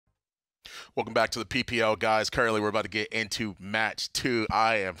Welcome back to the PPL, guys. Currently, we're about to get into match 2.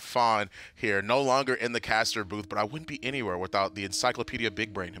 I am Fawn here, no longer in the caster booth, but I wouldn't be anywhere without the Encyclopedia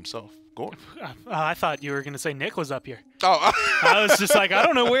Big Brain himself, Gore. I thought you were going to say Nick was up here. Oh, I was just like, I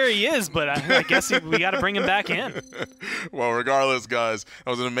don't know where he is, but I guess we got to bring him back in. Well, regardless, guys, it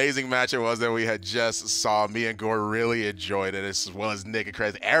was an amazing match. It was that we had just saw. Me and Gore really enjoyed it, as well as Nick and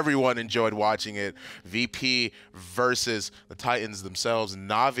Chris. Everyone enjoyed watching it. VP versus the Titans themselves,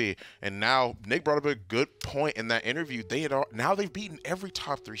 Navi, and now Nick brought up a good point in that interview. Now they've beaten every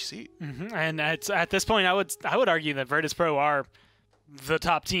top 3 seed. And at this point, I would argue that Virtus Pro are the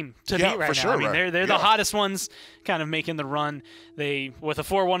top team to beat right now. Sure, I mean, they're the hottest ones, kind of making the run. They, with a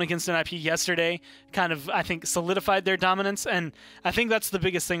 4-1 against NIP yesterday, kind of, I think, solidified their dominance. And I think that's the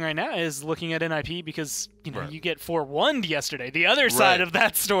biggest thing right now is looking at NIP, because you get 4-1'd yesterday. The other side of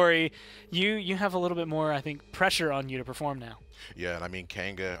that story, you have a little bit more, I think, pressure on you to perform now. Yeah, and I mean,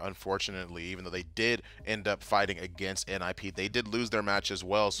 Kanga, unfortunately, even though they did end up fighting against NIP, they did lose their match as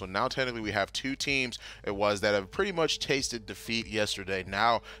well. So now technically we have 2 teams that have pretty much tasted defeat yesterday,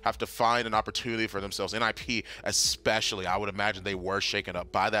 now have to find an opportunity for themselves. NIP especially, I would imagine they were shaken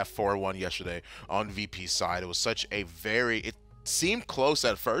up by that 4-1 yesterday on VP's side. It was such a it seemed close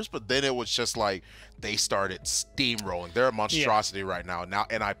at first, but then it was just like they started steamrolling. They're a monstrosity right now. Now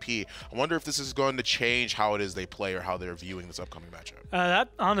NIP, I wonder if this is going to change how it is they play or how they're viewing this upcoming matchup. That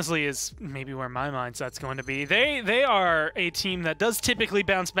honestly is maybe where my mindset's going to be. They are a team that does typically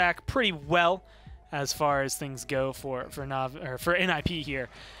bounce back pretty well as far as things go for NIP here.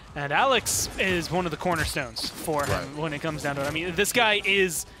 And Alex is one of the cornerstones for him when it comes down to it. I mean, this guy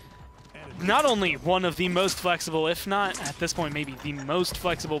is not only one of the most flexible, if not at this point maybe the most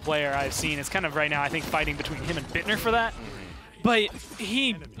flexible player I've seen. It's kind of right now I think fighting between him and Bittner for that. But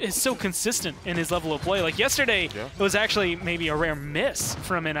he is so consistent in his level of play. Like yesterday, it was actually maybe a rare miss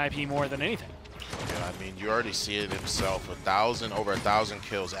from NIP more than anything. Yeah, I mean, you already see it himself. Over 1,000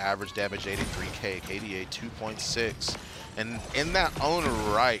 kills, average damage 83k, KDA 2.6. And in that own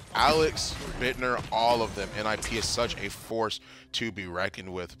right, Alex, Bittner, all of them, NIP is such a force to be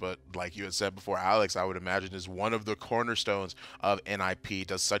reckoned with. But like you had said before, Alex, I would imagine, is one of the cornerstones of NIP.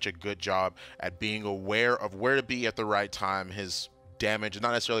 Does such a good job at being aware of where to be at the right time. His damage is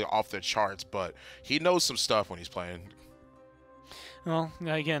not necessarily off the charts, but he knows some stuff when he's playing. Well,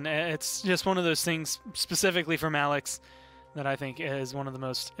 again, it's just one of those things specifically from Alex that I think is one of the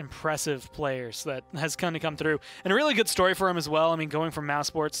most impressive players that has kind of come through. And a really good story for him as well. I mean, going from mouse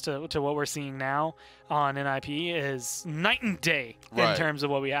sports to what we're seeing now on NIP is night and day in terms of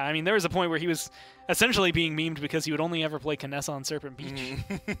what we have. I mean, there was a point where he was essentially being memed because he would only ever play Kinessa on Serpent Beach.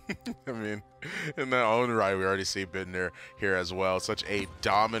 I mean, in that own right, we already see Bittner here as well. Such a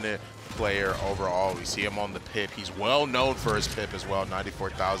dominant player overall. We see him on the pip. He's well known for his pip as well.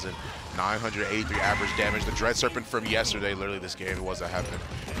 94,983 average damage. The Dread Serpent from yesterday, literally this game was that happened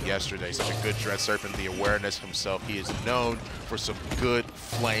yesterday. Such a good Dread Serpent. The awareness himself. He is known for some good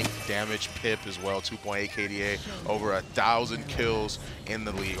flank damage pip as well. 2.8 KDA, over 1,000 kills in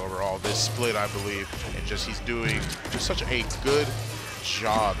the league overall. This split, I believe, and just he's doing just such a good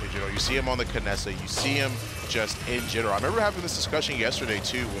job. You see him on the Kinessa, you see him just in general. I remember having this discussion yesterday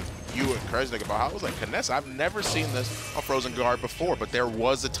too with you and Kresnik about how I was like, Kinessa, I've never seen this on Frozen Guard before, but there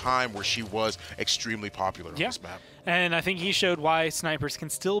was a time where she was extremely popular on this map. And I think he showed why snipers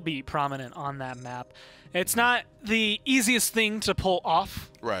can still be prominent on that map. It's not the easiest thing to pull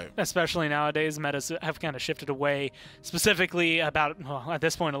off, especially nowadays. Metas have kind of shifted away, specifically about, well, at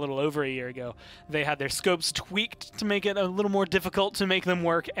this point, a little over a year ago. They had their scopes tweaked to make it a little more difficult to make them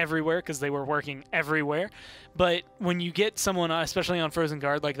work everywhere, because they were working everywhere. But when you get someone, especially on Frozen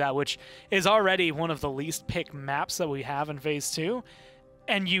Guard like that, which is already one of the least picked maps that we have in Phase 2,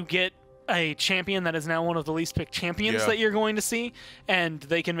 and you get a champion that is now one of the least picked champions that you're going to see, and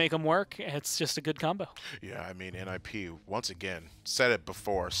they can make them work, it's just a good combo. Yeah, I mean, NIP, once again, said it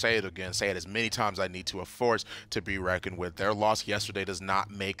before, say it again, say it as many times as I need to, a force to be reckoned with. Their loss yesterday does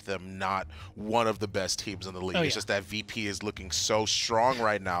not make them not one of the best teams in the league. It's just that VP is looking so strong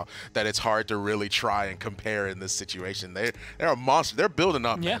right now that it's hard to really try and compare in this situation. They're a monster. They're building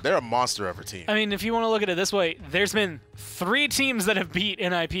up, man. They're a monster of a team. I mean, if you want to look at it this way, there's been 3 teams that have beat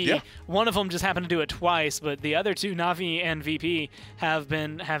NIP. One of them just happened to do it twice, but the other 2, Navi and VP, have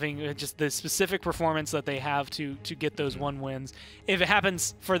been having just the specific performance that they have to get those 1 wins. If it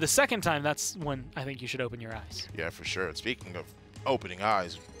happens for the second time, that's when I think you should open your eyes. Yeah, for sure. Speaking of opening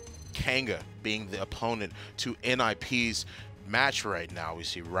eyes, Kanga being the opponent to NIP's match right now. We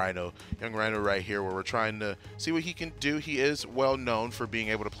see Rhino, young Rhino right here, where we're trying to see what he can do. He is well known for being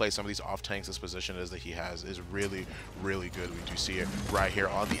able to play some of these off tanks. This position is that he has is really, really good. We do see it right here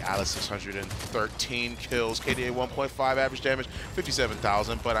on the Atlas. 613 kills, KDA 1.5 average damage,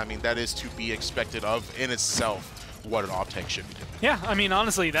 57,000. But I mean, that is to be expected of in itself what an off tank should be doing. Yeah, I mean,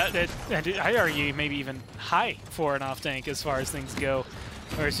 honestly, I argue maybe even high for an off tank as far as things go.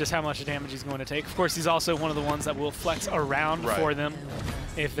 Or it's just how much damage he's going to take. Of course, he's also one of the ones that will flex around for them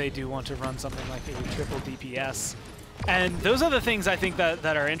if they do want to run something like a triple DPS. And those are the things I think that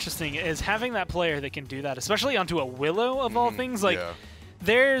are interesting, is having that player that can do that, especially onto a Willow of all things. Like,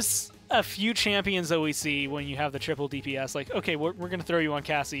 there's a few champions that we see when you have the triple DPS, like, okay, we're going to throw you on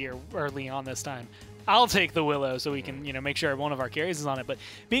Cassie or Leon this time. I'll take the Willow so we can, make sure one of our carries is on it. But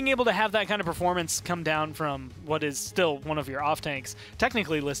being able to have that kind of performance come down from what is still one of your off tanks,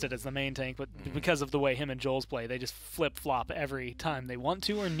 technically listed as the main tank, but because of the way him and Joel's play, they just flip-flop every time they want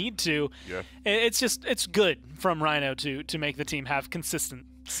to or need to. Yeah. It's good from Rhino to make the team have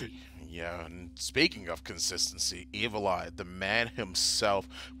consistency. Yeah, and speaking of consistency, Evil Eye, the man himself,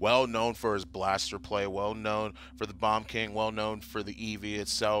 well known for his blaster play, well known for the Bomb King, well known for the EV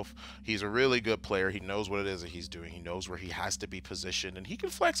itself. He's a really good player. He knows what it is that he's doing. He knows where he has to be positioned, and he can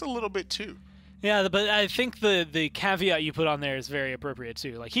flex a little bit too. Yeah, but I think the caveat you put on there is very appropriate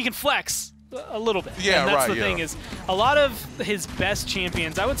too. Like, he can flex a little bit. Yeah, and that's right, the thing is, a lot of his best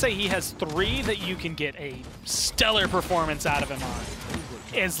champions, I would say he has 3 that you can get a stellar performance out of him on,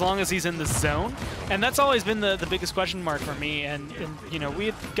 as long as he's in the zone. And that's always been the biggest question mark for me. And we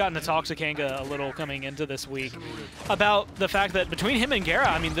had gotten to talk to Kanga a little coming into this week about the fact that between him and Gara,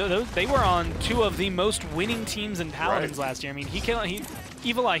 I mean, they were on 2 of the most winning teams in Paladins last year. I mean,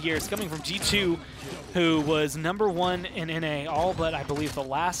 Evil Eye here is coming from G2, who was #1 in NA all but, I believe, the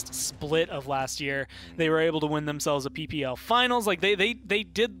last split of last year. They were able to win themselves a PPL finals. Like, they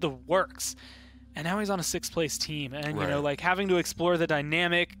did the works. And now he's on a 6th place team, and like having to explore the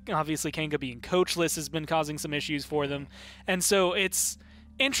dynamic. Obviously, Kanga being coachless has been causing some issues for them, and so it's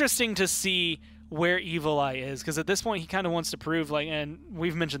interesting to see where Evil Eye is, because at this point he kind of wants to prove, and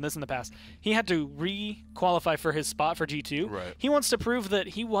we've mentioned this in the past, he had to re-qualify for his spot for G2. Right. He wants to prove that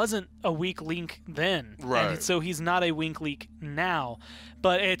he wasn't a weak link then, and so he's not a weak link now.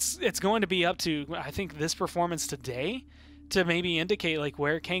 But it's going to be up to, I think, this performance today to maybe indicate like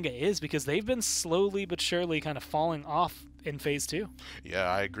where Kanga is, because they've been slowly but surely kind of falling off in Phase 2. Yeah,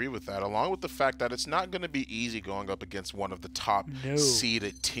 I agree with that, along with the fact that it's not going to be easy going up against one of the top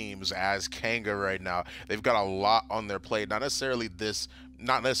seeded teams as Kanga right now. They've got a lot on their plate, not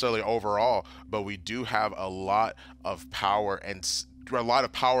necessarily overall, but we do have a lot of power and a lot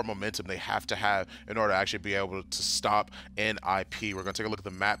of power momentum they have to have in order to actually be able to stop NIP. We're going to take a look at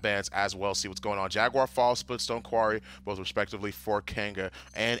the map bans as well, see what's going on. Jaguar Falls, Splitstone Quarry, both respectively for Kanga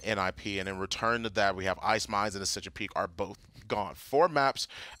and NIP. And in return to that, we have Ice Mines and Ascension Peak are both gone. 4 maps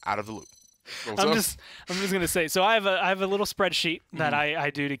out of the loop. I'm just gonna say, so I have a little spreadsheet that I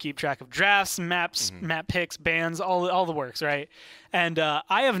do to keep track of drafts, maps, map picks, bans, all the works, right? And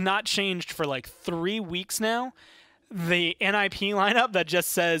I have not changed for like 3 weeks now the NIP lineup that just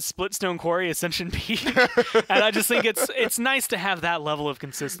says Splitstone Quarry, Ascension Peak. And I just think it's nice to have that level of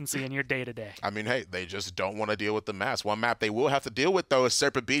consistency in your day-to-day. I mean, hey, they just don't want to deal with the maps. One map they will have to deal with, though, is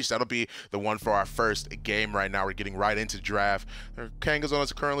Serpent Beach. That'll be the one for our first game right now. We're getting right into draft. Kanga's on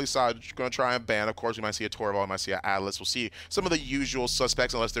its currently side. Going to try and ban. Of course, we might see a Torvald, we might see an Atlas. We'll see some of the usual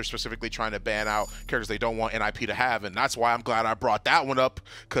suspects, unless they're specifically trying to ban out characters they don't want NIP to have. And that's why I'm glad I brought that one up,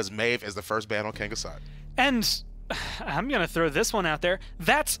 because Maeve is the first ban on Kanga's side. And I'm going to throw this one out there.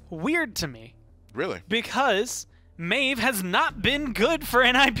 That's weird to me. Really? Because Maeve has not been good for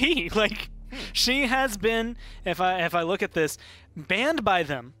NIP. Like, she has been, if I look at this, banned by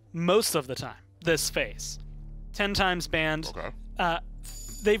them most of the time this phase. 10 times banned. Okay.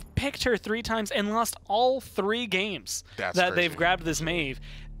 They've picked her 3 times and lost all 3 games that crazy. They've grabbed this Maeve.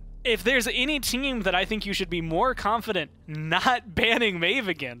 If there's any team that I think you should be more confident not banning Maeve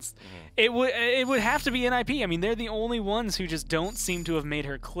against, it would have to be NIP. I mean, they're the only ones who just don't seem to have made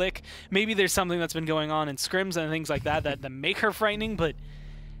her click. Maybe there's something that's been going on in scrims and things like that make her frightening, but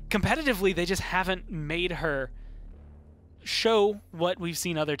competitively, they just haven't made her show what we've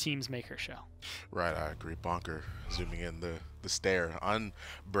seen other teams make her show. Right, I agree. Bonker zooming in the the stare,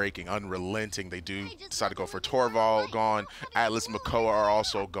 unbreaking, unrelenting. They do decide to go for Torvald, gone. Atlas, Makoa are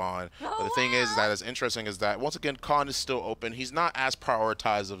also gone. But the thing is that is interesting is that, once again, Khan is still open. He's not as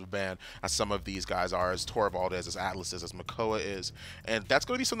prioritized of a ban as some of these guys are, as Torvald is, as Atlas is, as Makoa is. And that's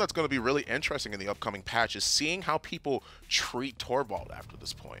going to be something that's going to be really interesting in the upcoming patches, seeing how people treat Torvald after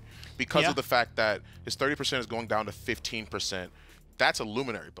this point. Because of the fact that his 30% is going down to 15%. That's a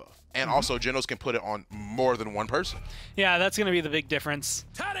luminary buff. And also, Genos can put it on more than one person. Yeah, that's going to be the big difference.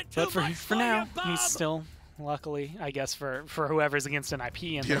 But for now, he's still, luckily, I guess, for whoever's against an IP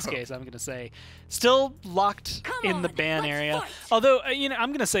in this case, I'm going to say, still locked in the ban area. Although, you know, I'm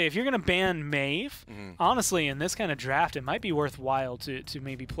going to say, if you're going to ban Maeve, honestly, in this kind of draft, it might be worthwhile to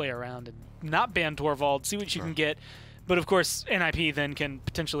maybe play around and not ban Torvald, see what you can get. But of course, NIP then can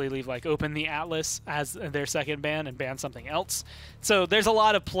potentially leave open the Atlas as their second ban and ban something else. So there's a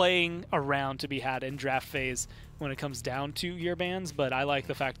lot of playing around to be had in draft phase when it comes down to your bans. But I like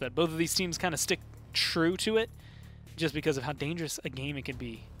the fact that both of these teams kind of stick true to it, just because of how dangerous a game it can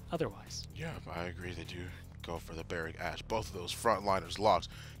be otherwise. Yeah, I agree. They do go for the Barrick Ash. Both of those frontliners locked.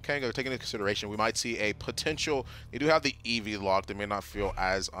 Kanga, taking into consideration, we might see a potential. They do have the Eevee locked. They may not feel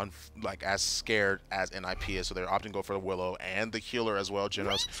as as scared as NIP is, so they're opting to go for the Willow and the healer as well.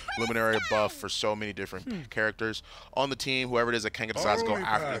 Genos, luminary buff for so many different characters on the team. Whoever it is that Kanga decides to go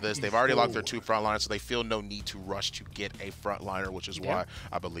after this, they've already locked their 2 frontliners, so they feel no need to rush to get a frontliner, which is why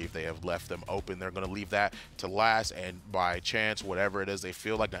I believe they have left them open. They're going to leave that to last, and by chance, whatever it is, they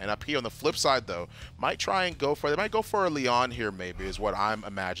feel like the NIP on the flip side, though, might try and go for. They might go for a Leon here, maybe, is what I'm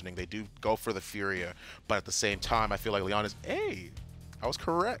imagining. They do go for the Furia, but at the same time, I feel like Leon is, hey, I was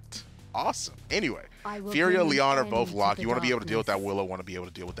correct. Awesome. Anyway, Furia, Leon are both locked. You want to be able to deal with that Willow, want to be able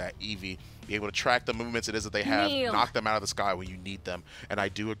to deal with that Eevee, be able to track the movements it is that they have, knock them out of the sky when you need them. And I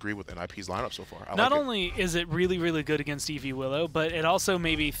do agree with NIP's lineup so far. Not only is it really, really good against Eevee Willow, but it also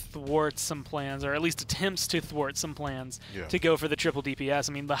maybe thwarts some plans, or at least attempts to thwart some plans to go for the triple DPS.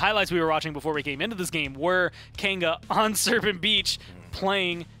 I mean, the highlights we were watching before we came into this game were Kanga on Serpent Beach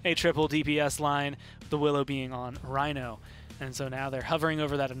playing a triple DPS line, the Willow being on Rhino. And so now they're hovering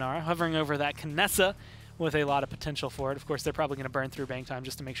over that Inara, hovering over that Kinessa with a lot of potential for it. Of course, they're probably going to burn through Bang Time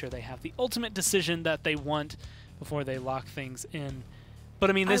just to make sure they have the ultimate decision that they want before they lock things in. But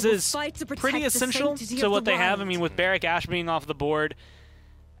I mean, this is pretty essential to what they have. I mean, with Barrick Ash being off the board,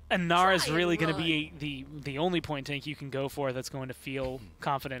 Inara is really going to be the only point tank you can go for that's going to feel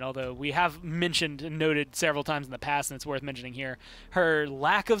confident, although we have mentioned and noted several times in the past, and it's worth mentioning here, her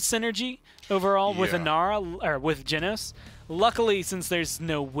lack of synergy overall with Inara, or with Genos. Luckily, since there's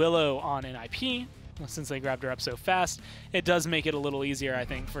no Willow on NIP, since they grabbed her up so fast, it does make it a little easier, I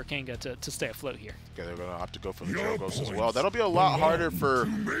think, for Kanga to stay afloat here. Okay, they're going to have to go for the Drogos as well. That'll be a lot harder for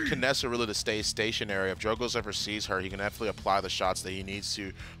Kinessa really to stay stationary. If Drogos ever sees her, he can definitely apply the shots that he needs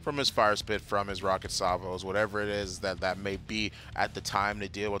to from his Fire Spit, from his Rocket Salvos, whatever it is that may be at the time to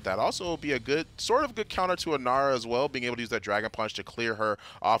deal with that. Also, will be a good, sort of good counter to Inara as well, being able to use that Dragon Punch to clear her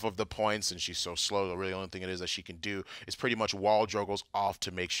off of the points, and she's so slow. The really only thing it is that she can do is pretty much wall Drogos off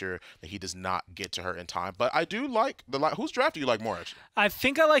to make sure that he does not get to her in time. But I do like the whose draft do you like more, actually? I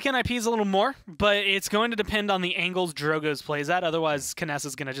think I like NIP's a little more, but it's going to depend on the angles Drogos plays at. Otherwise,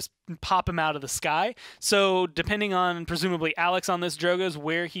 Kinessa's going to just pop him out of the sky. So depending on, presumably, Alex on this Drogos,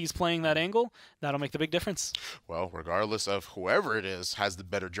 where he's playing that angle, that'll make the big difference. Well, regardless of whoever it is has the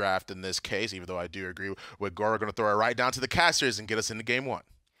better draft in this case, even though I do agree with Gore, we're going to throw it right down to the casters and get us into game 1.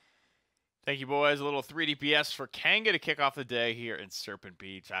 Thank you, boys. A little 3 DPS for Kanga to kick off the day here in Serpent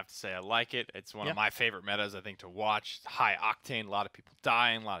Beach. I have to say I like it. It's one of my favorite metas, I think, to watch. High octane, a lot of people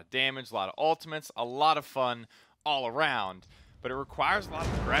dying, a lot of damage, a lot of ultimates, a lot of fun all around. But it requires a lot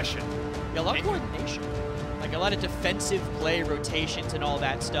of aggression. Yeah, a lot of coordination. Like a lot of defensive play, rotations, and all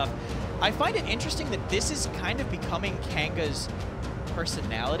that stuff. I find it interesting that this is kind of becoming Kanga's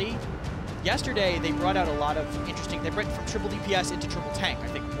personality. Yesterday, they brought out a lot of interesting, they went from triple DPS into triple tank, I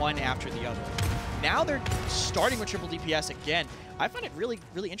think one after the other. Now they're starting with triple DPS again. I find it really,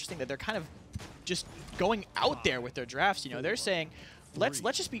 really interesting that they're kind of just going out there with their drafts. You know, they're saying, let's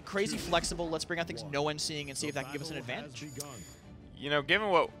just be crazy flexible, let's bring out things no one's seeing and see if that can give us an advantage. You know, given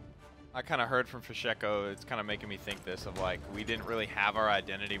what I kind of heard from Fasheko, it's kind of making me think this of like, we didn't really have our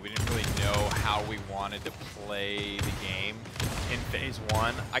identity. We didn't really know how we wanted to play the game in phase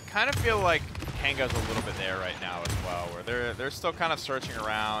 1. I kind of feel like Kanga's a little bit there right now as well, where they're still kind of searching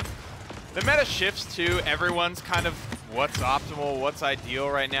around. The meta shifts too. Everyone's kind of what's optimal, what's ideal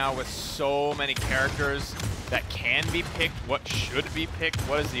right now with so many characters that can be picked, what should be picked,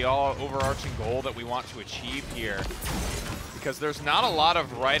 what is the all overarching goal that we want to achieve here. Because there's not a lot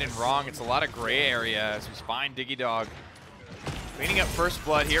of right and wrong. It's a lot of gray area as we find Diggy Dog Cleaning up first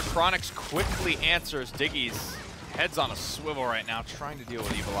blood here. Chronix quickly answers. Diggy's head's on a swivel right now, trying to deal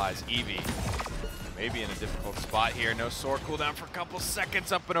with Evil Eye's Eevee. Maybe in a difficult spot here. No sword cooldown for a couple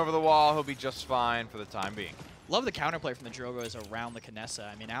seconds. Up and over the wall. He'll be just fine for the time being. Love the counterplay from the Drogos around the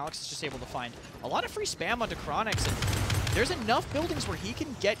Kinessa. I mean, Alex is just able to find a lot of free spam onto Chronix, and there's enough buildings where he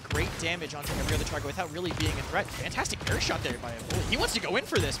can get great damage onto every other target without really being a threat. Fantastic air shot there by Voli. He wants to go in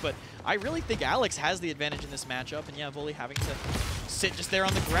for this, but I really think Alex has the advantage in this matchup, and yeah, Voli having to sit just there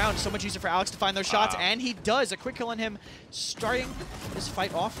on the ground. So much easier for Alex to find those shots, and he does. A quick kill on him, starting this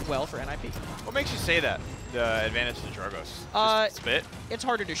fight off well for NIP. What makes you say that, the advantage to Drogos? Just spit? It's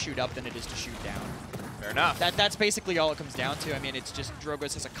harder to shoot up than it is to shoot down. Fair enough. That's basically all it comes down to. I mean, it's just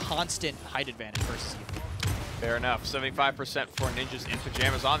Drogos has a constant height advantage versus you. Fair enough. 75% for Ninjas in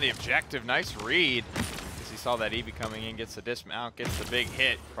Pyjamas on the objective. Nice read. As he saw that Eevee coming in, gets the dismount, gets the big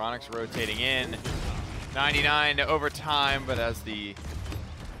hit. Chronix rotating in. 99 to overtime, but as the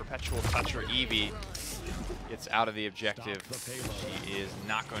perpetual toucher Eevee gets out of the objective, she is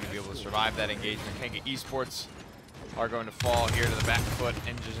not going to be able to survive that engagement. Kanga Esports are going to fall here to the back foot.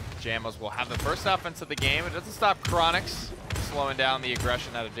 Ninjas in Pyjamas will have the first offense of the game. It doesn't stop Chronix slowing down the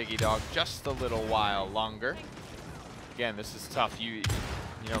aggression out of Diggy Dog just a little while longer. Again, this is tough. You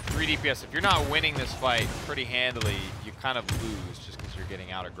know, 3 DPS, if you're not winning this fight pretty handily, you kind of lose just because you're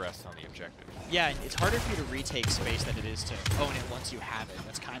getting out aggressed on the objective. Yeah, it's harder for you to retake space than it is to own it once you have it.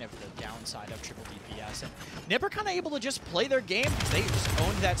 That's kind of the downside of triple DPS. And Nip are kind of able to just play their game because they just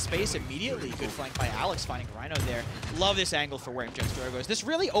owned that space immediately. Good flank by Alex, finding Rhino there. Love this angle for Wormjet's Drogos. This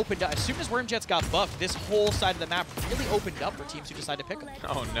really opened up. As soon as Wormjets got buffed, this whole side of the map really opened up for teams who decide to pick them.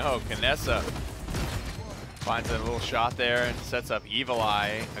 Oh no, Kinessa finds a little shot there and sets up Evil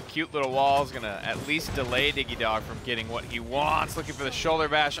Eye. A cute little wall is going to at least delay Diggy Dog from getting what he wants. Looking for the shoulder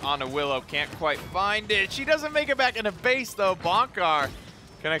bash onto Willow. Can't quite find it. She doesn't make it back into base, though. Bonkar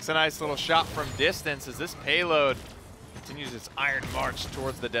connects a nice little shot from distance as this payload continues its iron march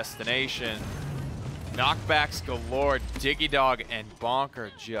towards the destination. Knockbacks galore. Diggy Dog and Bonkar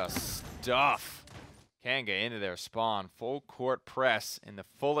just stuff Kanga into their spawn. Full court press in the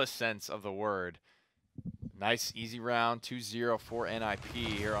fullest sense of the word. Nice, easy round, 2-0 for NIP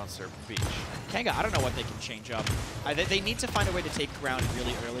here on Serpent Beach. Kanga, I don't know what they can change up. They need to find a way to take ground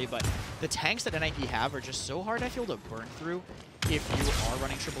really early, but the tanks that NIP have are just so hard, I feel, to burn through if you are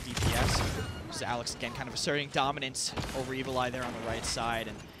running triple DPS. So Alex, again, kind of asserting dominance over Evil Eye there on the right side,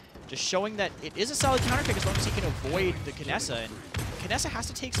 and just showing that it is a solid counter pick as long as he can avoid the Kinessa. And Kinessa has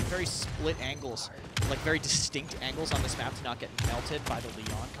to take some very split angles, like very distinct angles on this map to not get melted by the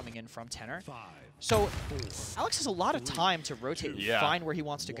Leon coming in from Tenor. So Alex has a lot of time to rotate and find where he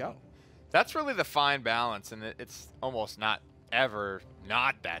wants to go. That's really the fine balance, and it's almost not ever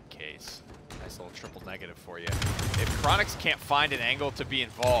not that case. Nice little triple negative for you. If Chronix can't find an angle to be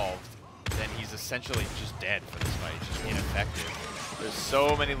involved, then he's essentially just dead for this fight. He's just ineffective. There's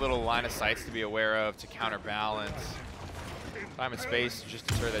so many little line of sights to be aware of to counterbalance. Time and space to just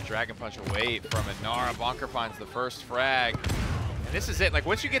deter that Dragon Punch away from Inara. Bonkar finds the first frag. And this is it. Like,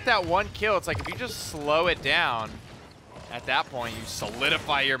 once you get that one kill, it's like if you just slow it down, at that point, you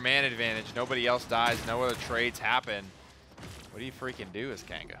solidify your man advantage. Nobody else dies. No other trades happen. What do you freaking do as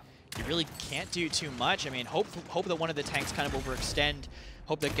Kanga? You really can't do too much. I mean, hope that one of the tanks kind of overextend.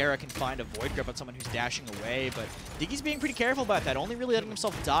 Hope that Gara can find a Void Grip on someone who's dashing away. But Diggy's being pretty careful about that. Only really letting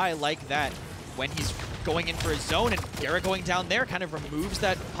himself die like that when he's going in for his zone, and Gara going down there kind of removes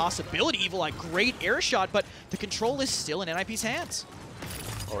that possibility. Evil Eye, great air shot, but the control is still in NIP's hands.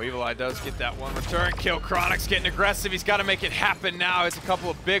 Oh, Evil Eye does get that one return kill. Chronix getting aggressive. He's got to make it happen now. It's a couple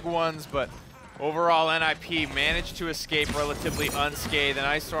of big ones, but overall, NIP managed to escape relatively unscathed. An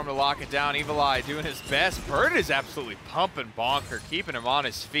Ice Storm to lock it down. Evil Eye doing his best. Bird is absolutely pumping Bonkar, keeping him on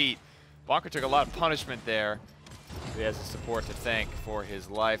his feet. Bonkar took a lot of punishment there. He has his support to thank for his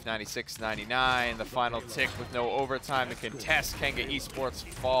life. 96-99, the final tick with no overtime to contest. Kanga Esports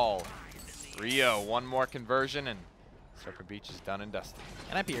fall. Rio, one more conversion, and Serpent Beach is done and dusted.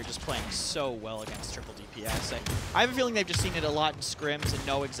 NIP are just playing so well against triple DPS. I have a feeling they've just seen it a lot in scrims and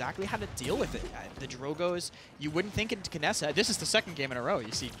know exactly how to deal with it. The Drogos, you wouldn't think into Kinessa. This is the second game in a row.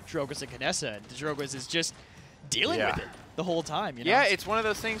 You see Drogos and Kinessa, and the Drogos is just dealing with it the whole time. You know? Yeah, it's one of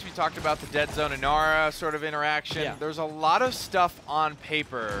those things. We talked about the Dead Zone Inara sort of interaction. Yeah. There's a lot of stuff on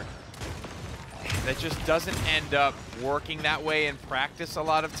paper that just doesn't end up working that way in practice a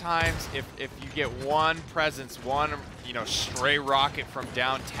lot of times. If you get one presence, one stray rocket from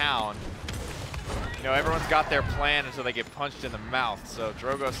downtown, everyone's got their plan until they get punched in the mouth. So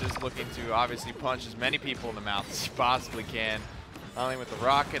Drogos is looking to obviously punch as many people in the mouth as he possibly can, not only with the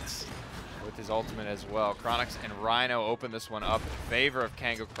rockets, with his ultimate as well. Chronix and Rhino open this one up in favor of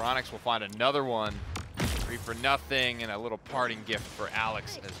Kanga. Chronix will find another one. 3 for nothing, and a little parting gift for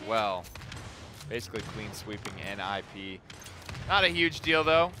Alex as well. Basically clean sweeping NIP. Not a huge deal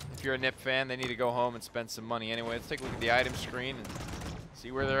though. If you're a NIP fan, they need to go home and spend some money anyway. Let's take a look at the item screen and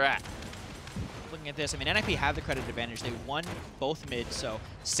see where they're at. Looking at this, I mean, NIP have the credit advantage. They won both mid, so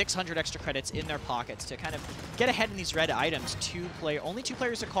 600 extra credits in their pockets to kind of get ahead in these red items. Only 2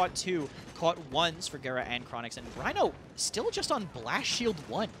 players are caught 2, caught 1s for Gera and Chronix, and Rhino still just on Blast Shield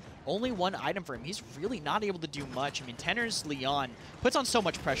 1. Only 1 item for him. He's really not able to do much. I mean, Tenor's Leon puts on so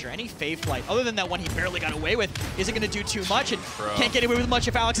much pressure. Any Fave Flight, other than that one he barely got away with, isn't going to do too much, and can't get away with much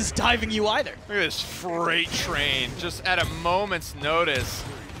if Alex is diving you either. Look at this freight train, just at a moment's notice.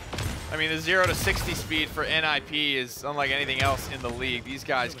 I mean, the 0 to 60 speed for NIP is unlike anything else in the league. These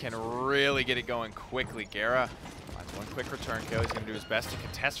guys can really get it going quickly. Gera finds 1 quick return kill. He's going to do his best to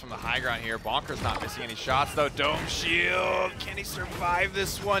contest from the high ground here. Bonker's not missing any shots, though. Dome shield. Can he survive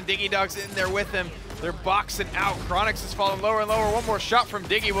this one? Diggy Dog's in there with him. They're boxing out. Chronix is falling lower and lower. One more shot from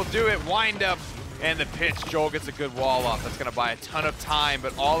Diggy will do it. Wind up and the pitch. Joel gets a good wall off. That's going to buy a ton of time,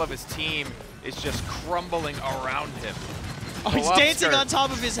 but all of his team is just crumbling around him. Oh, he's dancing on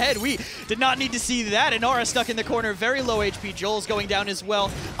top of his head. We did not need to see that. Inara stuck in the corner, very low HP. Joel's going down as well.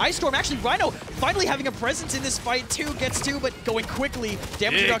 Ice Storm, actually, Rhino finally having a presence in this fight too. Gets 2, but going quickly.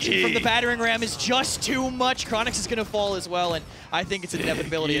 Damage reduction from the battering ram is just too much. Chronix is going to fall as well, and I think it's an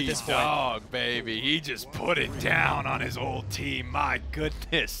inevitability at this point. Dog, baby. He just put it down on his old team. My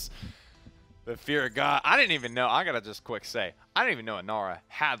goodness. The fear of God. I didn't even know. I got to just quick say, I didn't even know Inara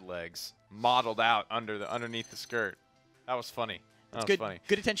had legs modeled out underneath the skirt. That was funny. That was funny.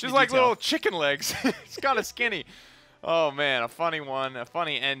 Good attention Just to like detail. little chicken legs. It's kind of skinny. Oh, man. A funny one. A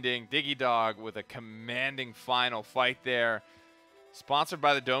funny ending. Diggy Dog with a commanding final fight there. Sponsored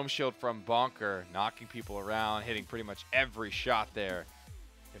by the Dome Shield from Bonker. Knocking people around. Hitting pretty much every shot there.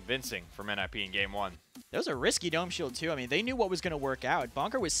 Convincing from NIP in Game 1. That was a risky Dome Shield, too. I mean, they knew what was going to work out.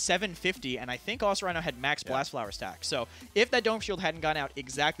 Bonker was 750, and I think also Rhino had max Blast Flower stack. So if that Dome Shield hadn't gone out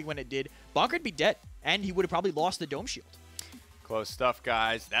exactly when it did, Bonker'd be dead, and he would have probably lost the Dome Shield. Close stuff,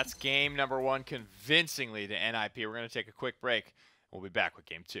 guys. That's game number 1 convincingly to NIP. We're going to take a quick break. We'll be back with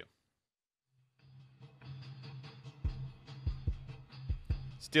game 2.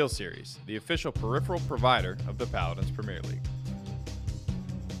 SteelSeries, the official peripheral provider of the Paladins Premier League.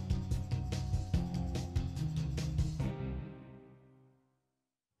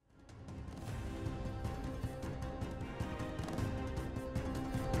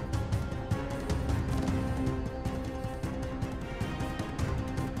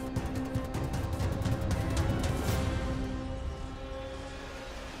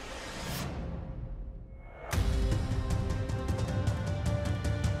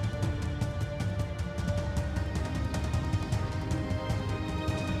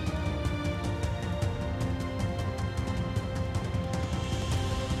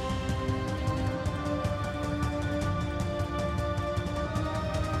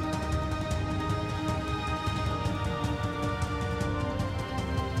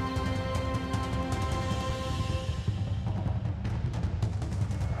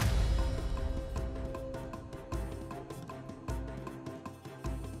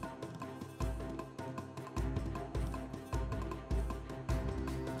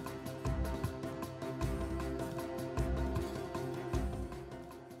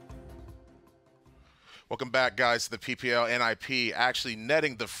 Welcome back, guys, to the PPL NIP, actually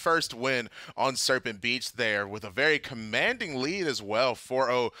netting the first win on Serpent Beach there with a very commanding lead as well,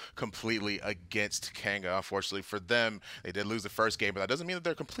 4-0 completely against Kanga. Unfortunately for them, they did lose the first game, but that doesn't mean that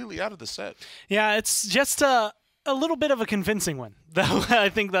they're completely out of the set. Yeah, it's just a little bit of a convincing win, though. I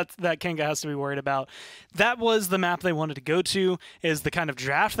think that Kanga has to be worried about. That was the map they wanted to go to, is the kind of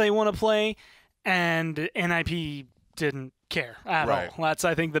draft they want to play, and NIP didn't care at all. That's,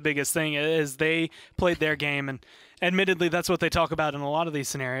 I think, the biggest thing is they played their game, and admittedly that's what they talk about in a lot of these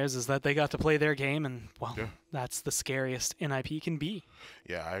scenarios, is that they got to play their game, and well, that's the scariest NIP can be.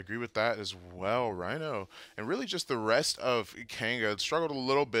 Yeah, I agree with that as well, Rhino. And really just the rest of Kanga struggled a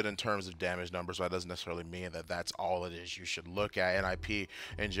little bit in terms of damage numbers, but that doesn't necessarily mean that that's all it is you should look at. NIP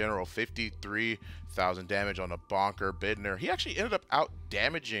in general, 53,000 damage on a Bonker. Bidner, he actually ended up out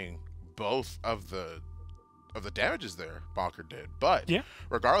damaging both of the damages there, Bonker did. But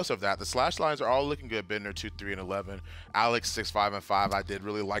regardless of that, the slash lines are all looking good. Bidner 2-3 and 11. Alex 6-5 and 5. I did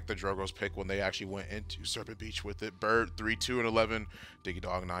really like the Drogo's pick when they actually went into Serpent Beach with it. Bird 3-2 and 11. Diggy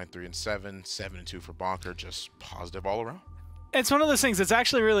Dog 9-3 and 7. 7-2 for Bonker. Just positive all around. It's one of those things. It's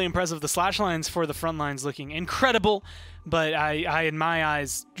actually really impressive. The slash lines for the front lines looking incredible, but I in my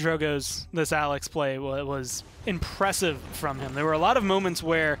eyes, Drogo's this Alex play was impressive from him. There were a lot of moments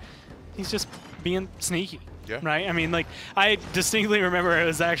where he's just being sneaky. Yeah. Right? I mean, like, I distinctly remember it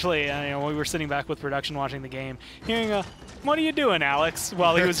was actually, we were sitting back with production watching the game, hearing a, "What are you doing, Alex?"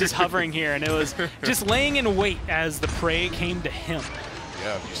 while he was just hovering here, and it was just laying in wait as the prey came to him.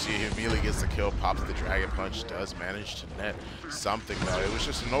 Yeah, you see he immediately gets the kill, pops the Dragon Punch, does manage to net something, though. It was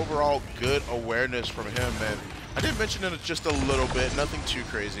just an overall good awareness from him, and I did mention it just a little bit, nothing too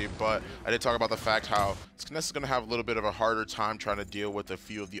crazy, but I did talk about the fact how Ness is going to have a little bit of a harder time trying to deal with a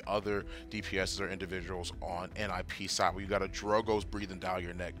few of the other DPSs or individuals on NIP side. We've got a Drogo's breathing down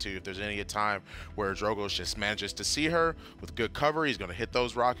your neck, too. If there's any time where Drogo's just manages to see her with good cover, he's going to hit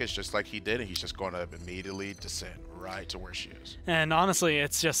those rockets just like he did, and he's just going to immediately descend right to where she is. And honestly,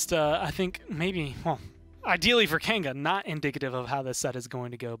 it's just, I think maybe, well, ideally for Kanga, not indicative of how this set is going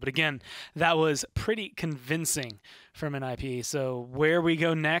to go. But again, that was pretty convincing from NIP. So where we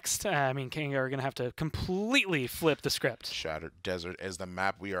go next, I mean, Kanga are going to have to completely flip the script. Shattered Desert is the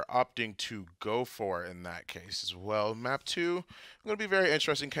map we are opting to go for in that case as well. Map 2, going to be very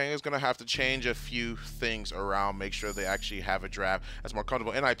interesting. Kanga's going to have to change a few things around, make sure they actually have a draft that's more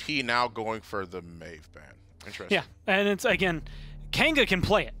comfortable. NIP now going for the Maeve ban. Interesting. Yeah, and it's, again, Kanga can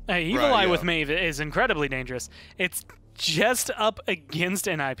play it. Evil Eye with Maeve is incredibly dangerous. It's just up against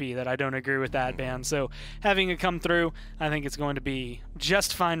NIP that I don't agree with that ban. So having it come through, I think it's going to be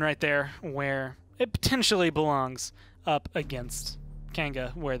just fine right there where it potentially belongs, up against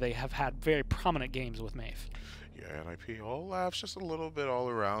Kanga, where they have had very prominent games with Maeve. Yeah, NIP all laughs just a little bit all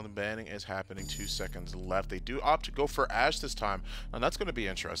around. The banning is happening. 2 seconds left. They do opt to go for Ashe this time, and that's going to be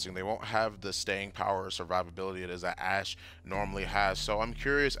interesting. They won't have the staying power or survivability it is that Ashe normally has. So I'm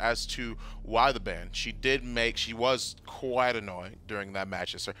curious as to why the ban. She was quite annoying during that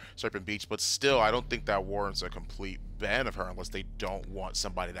match at Serpent Beach, but still, I don't think that warrants a complete ban of her unless they don't want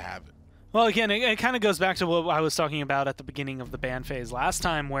somebody to have it. Well, again, it kind of goes back to what I was talking about at the beginning of the ban phase last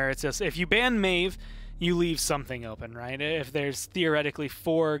time, where it's just, if you ban Maeve, you leave something open, right? If there's theoretically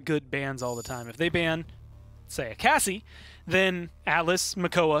 4 good bans all the time, if they ban, say, a Cassie, then Atlas,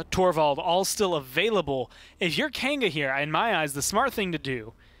 Makoa, Torvald, all still available. If you're Kanga here, in my eyes, the smart thing to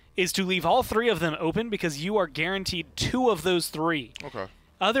do is to leave all 3 of them open, because you are guaranteed 2 of those 3. Okay.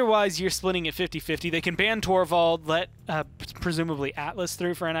 Otherwise, you're splitting it 50-50. They can ban Torvald, let presumably Atlas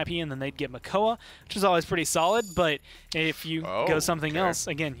through for NIP, and then they'd get Makoa, which is always pretty solid. But if you go something else,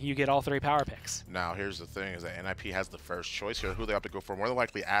 again, you get all 3 power picks. Now, here's the thing, is that NIP has the first choice here. Who they have to go for? More than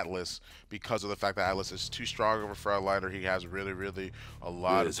likely Atlas, because of the fact that Atlas is too strong of a frontliner. He has really, really a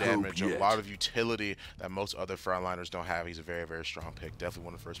lot of damage, a lot of utility that most other frontliners don't have. He's a very, very strong pick. Definitely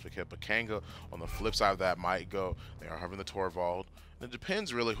one of the first pick hit. But Kanga, on the flip side of that, might go. They are having the Torvald. It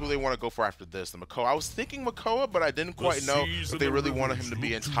depends really who they want to go for after this. The Makoa. I was thinking Makoa, but I didn't quite know if they really wanted him to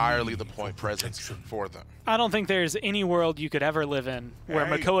be entirely the point presence for them. I don't think there's any world you could ever live in where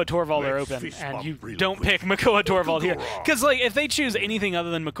Makoa Torvald are open and you don't pick Makoa Torvald here. Because like if they choose anything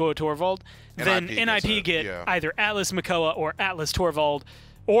other than Makoa Torvald, then NIP get either Atlas Makoa or Atlas Torvald.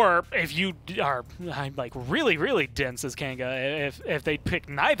 Or if you are like really, really dense as Kanga, if they pick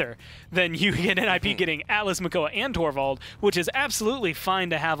neither, then you get NIP getting Atlas, Makoa, and Torvald, which is absolutely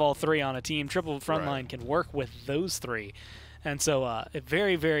fine to have all 3 on a team. Triple frontline can work with those 3. And so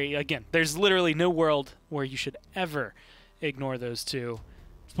very, very, again, there's literally no world where you should ever ignore those 2.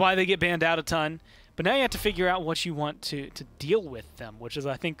 That's why they get banned out a ton. But now you have to figure out what you want to deal with them, which is,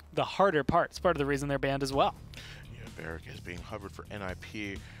 I think, the harder part. It's part of the reason they're banned as well. Barrick is being hovered for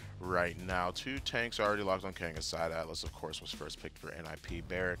NIP right now. 2 tanks are already locked on Kanga's side. Atlas, of course, was first picked for NIP.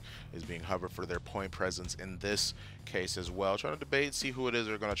 Barrick is being hovered for their point presence in this case as well. Trying to debate and see who it is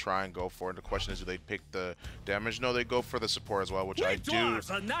they're going to try and go for. And the question is, do they pick the damage? No, they go for the support as well, which I do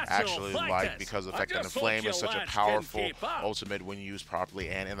actually like because of the fact that Inflame is such a powerful ultimate when used properly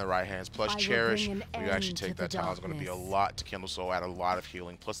and in the right hands. Plus Cherish, we actually take that talent. It's going to be a lot to Kindle Soul, add a lot of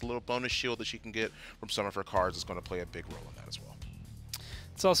healing. Plus a little bonus shield that she can get from some of her cards is going to play a big role in that as well.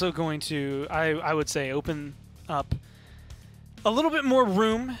 It's also going to, I would say, open up a little bit more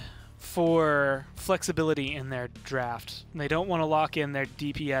room for flexibility in their draft. They don't want to lock in their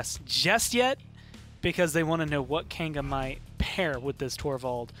DPS just yet because they want to know what Kanga might pair with this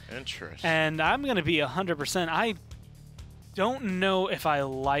Torvald. Interesting. And I'm going to be 100%. I don't know if I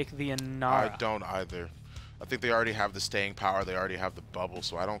like the Inara. I don't either. I think they already have the staying power. They already have the bubble,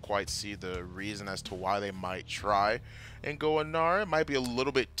 so I don't quite see the reason as to why they might try and go Inara. It might be a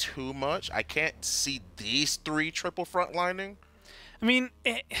little bit too much. I can't see these 3 triple frontlining. I mean,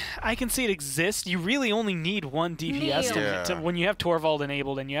 I can see it exists. You really only need one DPS to when you have Torvald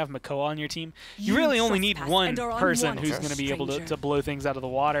enabled and you have Makoa on your team. You really only need one person who's going to be able to blow things out of the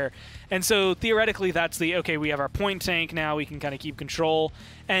water. And so theoretically, that's the, okay, we have our point tank now. We can kind of keep control.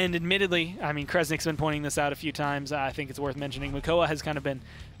 And admittedly, I mean, Kresnik's been pointing this out a few times. I think it's worth mentioning. Makoa has kind of been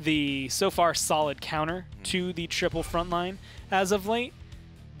the, so far, solid counter to the triple front line as of late.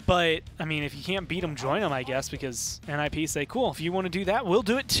 But, I mean, if you can't beat them, join them, I guess, because NIP say, cool, if you want to do that, we'll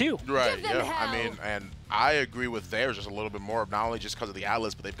do it too. Right, yeah. I mean, and I agree with theirs just a little bit more, not only just because of the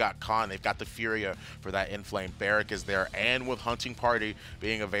Atlas, but they've got Khan, they've got the Furia for that Inflame. Barrack is there, and with Hunting Party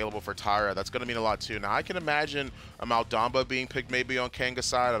being available for Tyra, that's going to mean a lot too. Now, I can imagine Maldamba being picked maybe on Kanga's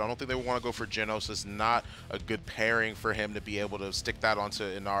side. I don't think they want to go for Genos. It's not a good pairing for him to be able to stick that onto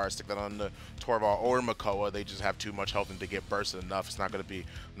Inara, stick that on the Torvald or Makoa. They just have too much health and to get bursted enough. It's not going to be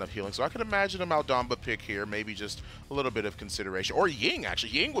enough healing. So I can imagine a Maldamba pick here, maybe just a little bit of consideration. Or Ying,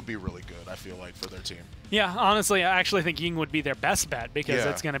 actually. Ying would be really good, I feel like, for their team. Yeah, honestly, I actually think Ying would be their best bet because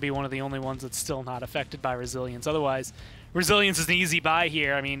it's going to be one of the only ones that's still not affected by Resilience. Otherwise, Resilience is an easy buy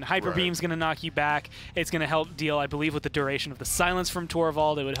here. I mean, Hyper Beam's going to knock you back. It's going to help deal, I believe, with the duration of the silence from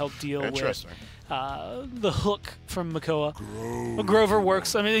Torvald. It would help deal with the hook from Makoa. Grover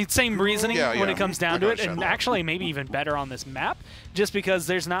works. I mean, same reasoning when it comes down to it, and actually maybe even better on this map, just because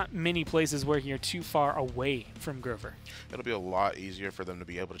there's not many places where you're too far away from Grover. It'll be a lot easier for them to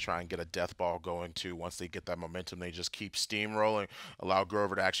be able to try and get a death ball going too. Once they get that momentum, they just keep steamrolling, allow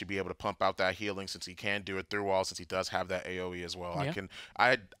Grover to actually be able to pump out that healing since he can do it through wall, since he does have that AoE as well. Yeah.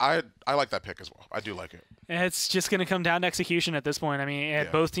 I like that pick as well. I do like it. It's just going to come down to execution at this point. I mean,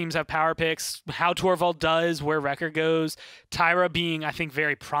 both teams have power picks. How Torvald does, where Wrecker goes, Tyra being, I think,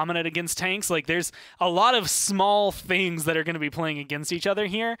 very prominent against tanks. Like, there's a lot of small things that are going to be playing against each other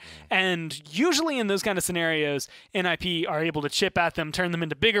here. And usually in those kind of scenarios, NIP are able to chip at them, turn them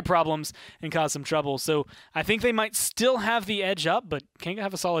into bigger problems, and cause some trouble. So I think they might still have the edge up, but Kanga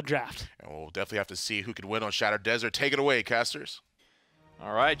have a solid draft. And we'll definitely have to see who could win on Shattered Desert. Take it away, casters.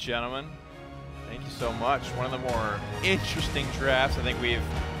 All right, gentlemen. Thank you so much. One of the more interesting drafts I think we've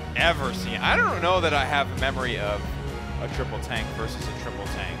ever seen. I don't know that I have a memory of a triple tank versus a triple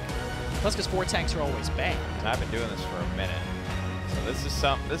tank. Plus, because 4 tanks are always banned. And I've been doing this for a minute, so this is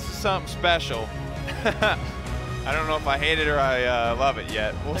something special. I don't know if I hate it or I love it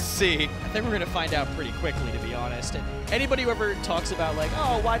yet. We'll see. I think we're gonna find out pretty quickly, to be honest. And anybody who ever talks about like,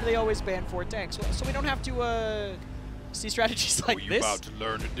 oh, why do they always ban 4 tanks? Well, so we don't have to see strategies like this. About to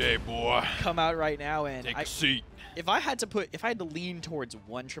learn today, boy. Come out right now, and take a seat. If I had to lean towards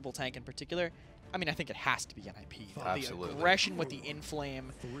one triple tank in particular, I mean, I think it has to be NIP. Absolutely. The aggression with the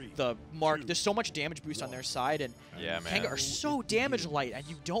Inflame, the Mark, there's so much damage boost on their side, and Kanga are so damage light, and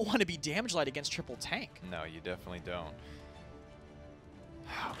you don't want to be damage light against triple tank. No, you definitely don't.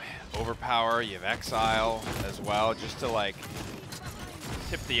 Oh man, Overpower, you have Exile as well, just to like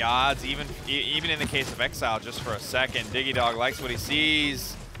tip the odds, even in the case of Exile, just for a second. Diggy Dog likes what he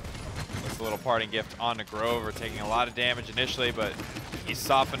sees. Puts a little parting gift onto Grover, taking a lot of damage initially, but he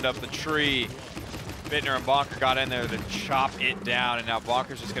softened up the tree. Bittner and Bonker got in there to chop it down, and now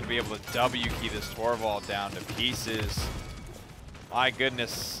Bonker's just going to be able to W-key this Torvald down to pieces. My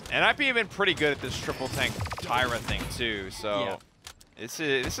goodness. And NIP have been pretty good at this triple tank Tyra thing too, so this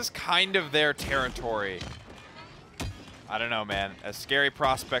is kind of their territory. I don't know, man. A scary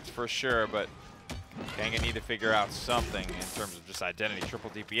prospect for sure, but Kanga need to figure out something in terms of just identity.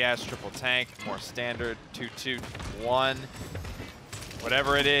 Triple DPS, triple tank, more standard, 2-2-1,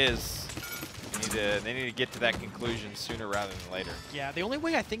 whatever it is. They need to get to that conclusion sooner rather than later. Yeah, the only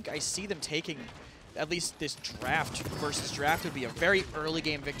way I think I see them taking at least this draft versus draft would be a very early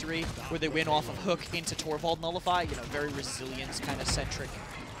game victory where they win off of hook into Torvald Nullify, you know, very resilience kind of centric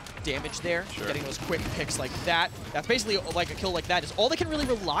damage there. Sure. Getting those quick picks like that. That's basically like a kill like that is all they can really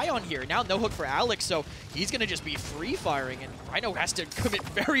rely on here. Now no hook for Alex, so he's going to just be free firing, and Rhino has to commit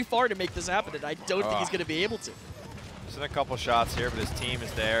very far to make this happen, and I don't think he's going to be able to. Just a couple shots here, but his team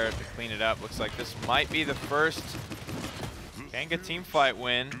is there to clean it up. Looks like this might be the first Kanga team fight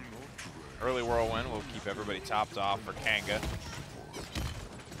win. Early whirlwind will keep everybody topped off for Kanga.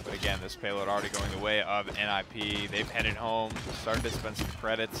 But again, this payload already going the way of NIP. They've headed home, started to spend some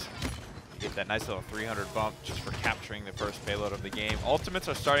credits. Get that nice little 300 bump just for capturing the first payload of the game. Ultimates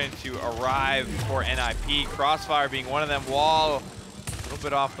are starting to arrive for NIP. Crossfire being one of them. Wall, a little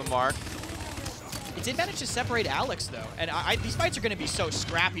bit off the mark. It did manage to separate Alex, though. And these fights are going to be so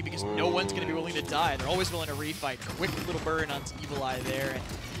scrappy because no one's going to be willing to die. They're always willing to refight. Quick little burn on Evil Eye there.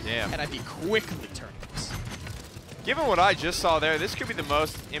 And NIP quickly turning this. Given what I just saw there, this could be the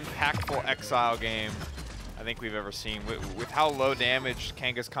most impactful Exile game I think we've ever seen. With how low damage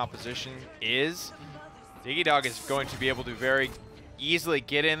Kanga's composition is, Diggy is going to be able to very easily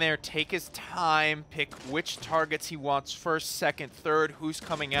get in there, take his time, pick which targets he wants first, second, third, who's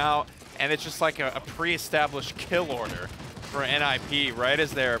coming out, and it's just like a pre-established kill order for NIP right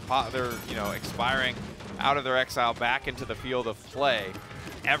as they're expiring out of their exile back into the field of play.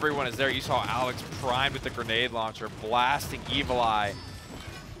 Everyone is there. You saw Alex primed with the grenade launcher, blasting Evil Eye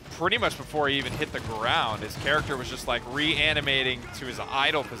pretty much before he even hit the ground. His character was just like reanimating to his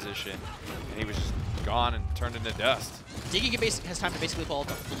idle position, and he was just gone and turned into dust. Diggy has time to basically pull out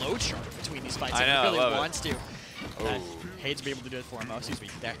the flow chart between these fights if I he really wants to. Oh. Hates to be able to do it for him. Oh, excuse me.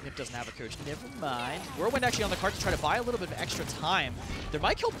 Nip doesn't have a coach. Never mind. Whirlwind actually on the card to try to buy a little bit of extra time. There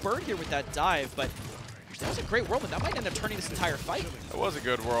might kill Bird here with that dive, but that was a great Whirlwind. That might end up turning this entire fight. That was a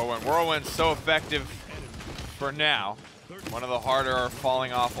good Whirlwind. Whirlwind's so effective for now. One of the harder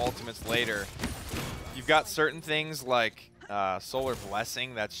falling off ultimates later. You've got certain things like Solar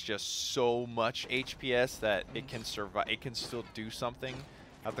Blessing that's just so much HPS that it can survive. It can still do something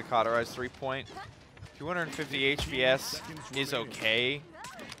at the cauterized 3-point. 250 HPS is okay.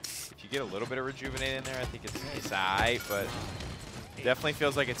 If you get a little bit of Rejuvenate in there, I think it's alright, but it definitely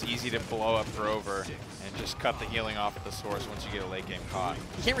feels like it's easy to blow up Grover and just cut the healing off at the source once you get a late game caught.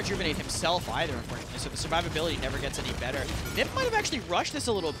 He can't Rejuvenate himself either, unfortunately, so the survivability never gets any better. Nip might have actually rushed this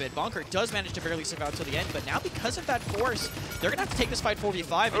a little bit. Bonker does manage to barely survive till the end, but now because of that force, they're going to have to take this fight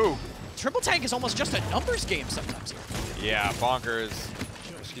 4v5. Ooh. Triple Tank is almost just a numbers game sometimes. Yeah, Bonker is,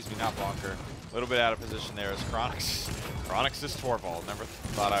 excuse me, not Bonker. A little bit out of position there as Chronix. Chronix is Torvald. Never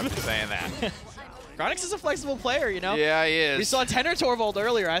thought I would be saying that. Chronix is a flexible player, you know? Yeah, he is. We saw Tenor Torvald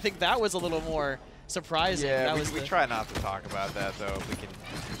earlier. I think that was a little more surprising. Yeah, that we try not to talk about that, though. We can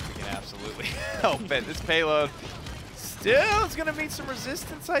absolutely help it. This payload still is going to meet some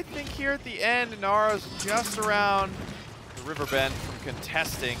resistance, I think, here at the end. Nara's just around the river bend from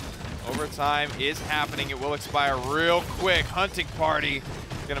contesting. Overtime is happening. It will expire real quick. Hunting Party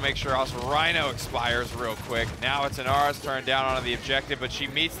going to make sure also Rhino expires real quick. Now it's Inara's turn down on the objective, but she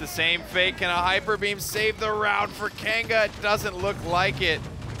meets the same fate. Can a Hyper Beam save the round for Kanga? It doesn't look like it.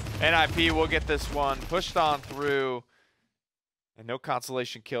 NIP will get this one pushed on through. And no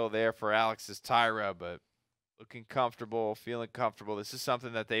consolation kill there for Alex's Tyra, but looking comfortable, feeling comfortable. This is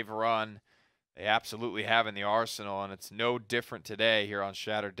something that they've run. They absolutely have in the arsenal, and it's no different today here on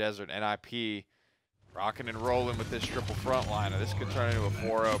Shattered Desert. NIP rocking and rolling with this triple frontliner. This could turn into a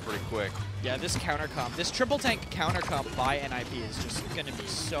 4-0 pretty quick. Yeah, this counter comp, this triple tank counter comp by NIP is just going to be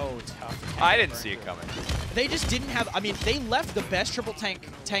so tough. I didn't see it coming. They just didn't have, I mean, they left the best triple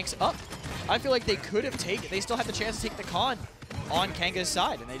tanks up. I feel like they could have taken, they still had the chance to take the con on Kanga's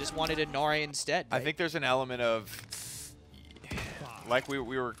side, and they just wanted Inari instead. I think there's an element of, like we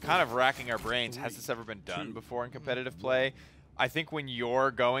were kind of racking our brains, has this ever been done before in competitive play? I think when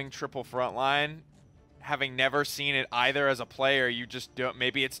you're going triple frontline, having never seen it either as a player, you just don't,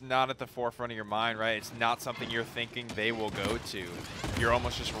 maybe it's not at the forefront of your mind, right? It's not something you're thinking they will go to. You're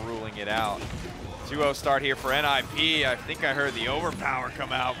almost just ruling it out. 2-0 start here for NIP. I think I heard the overpower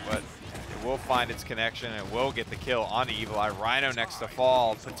come out, but it will find its connection and will get the kill on the Evil Eye. Rhino next to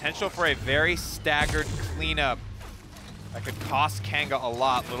fall. Potential for a very staggered cleanup that could cost Kanga a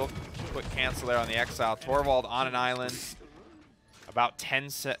lot. Little quick cancel there on the Exile. Torvald on an island. About 10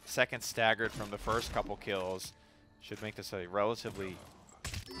 seconds staggered from the first couple kills. Should make this a relatively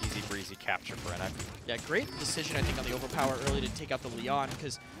easy breezy capture for NIP. Yeah, great decision, I think, on the overpower early to take out the Leon,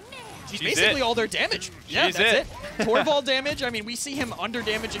 because she's basically all their damage. Yeah, that's it. Torvald damage, I mean, we see him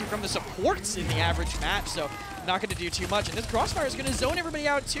under-damaging from the supports in the average match, so not going to do too much. And this Crossfire is going to zone everybody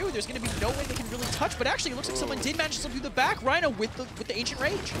out, too. There's going to be no way they can really touch, but actually it looks like someone did manage to slip through the back. Rhino with the Ancient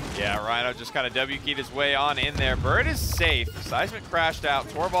Rage. Yeah, Rhino just kind of W-keyed his way on in there. Bird is safe. Seismic crashed out.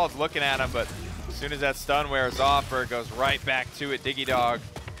 Torvald's looking at him, but as soon as that stun wears off, Bird goes right back to it. Diggy Dog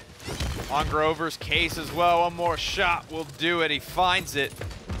on Grover's case as well. One more shot will do it. He finds it.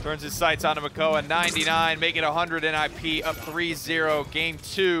 Turns his sights onto Makoa. 99, make it 100. NIP up 3-0. Game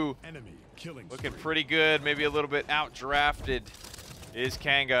 2. Looking pretty good. Maybe a little bit out-drafted is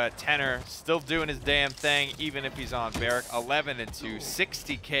Kanga. Tenor still doing his damn thing, even if he's on Barrack. 11-2,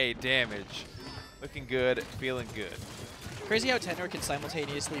 60k damage. Looking good, feeling good. Crazy how Tenor can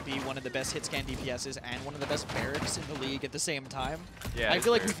simultaneously be one of the best hit scan DPSs and one of the best Barracks in the league at the same time. Yeah, I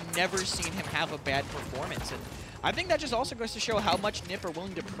feel like we've never seen him have a bad performance. And I think that just also goes to show how much NIP are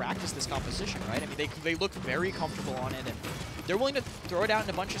willing to practice this composition, right? I mean, they look very comfortable on it, and they're willing to throw it out in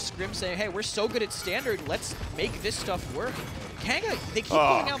a bunch of scrims saying, hey, we're so good at standard, let's make this stuff work. Kanga, they keep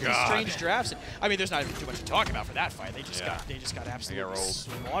putting out these strange drafts. And, I mean, there's not even too much to talk about for that fight. They just got absolutely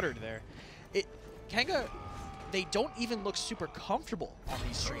slaughtered there. Kanga they don't even look super comfortable on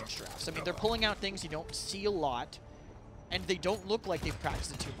these strange drafts. I mean, they're pulling out things you don't see a lot, and they don't look like they've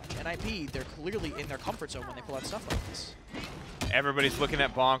practiced it too much. NIP, they're clearly in their comfort zone when they pull out stuff like this. Everybody's looking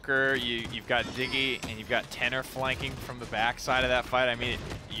at Bonker. You've got Diggy and you've got Tenor flanking from the backside of that fight. I mean,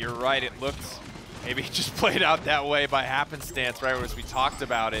 you're right. It looks, maybe it just played out that way by happenstance, right, as we talked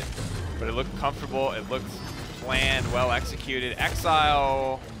about it. But it looked comfortable. It looked planned, well executed.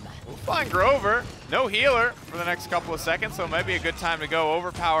 Exile will find Grover. No healer for the next couple of seconds, so it might be a good time to go.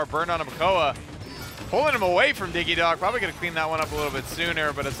 Overpower, burned on a Makoa. Pulling him away from Diggy Dog. Probably going to clean that one up a little bit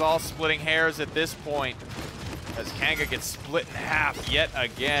sooner, but it's all splitting hairs at this point as Kanga gets split in half yet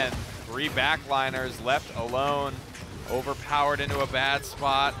again. 3 backliners left alone. Overpowered into a bad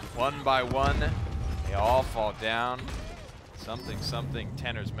spot. One by one, they all fall down. Something.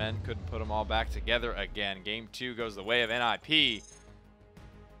 Tenor's men couldn't put them all back together again. Game 2 goes the way of NIP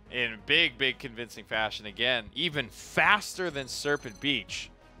in big convincing fashion again. Even faster than Serpent Beach.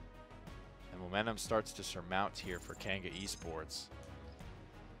 And momentum starts to surmount here for Kanga Esports.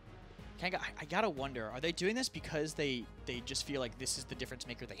 Kanga, I gotta wonder, are they doing this because they just feel like this is the difference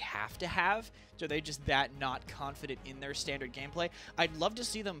maker they have to have? So are they just that not confident in their standard gameplay? I'd love to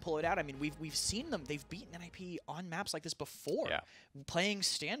see them pull it out. I mean, we've seen them. They've beaten NIP on maps like this before. Yeah. Playing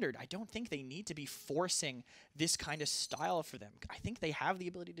standard, I don't think they need to be forcing this kind of style for them. I think they have the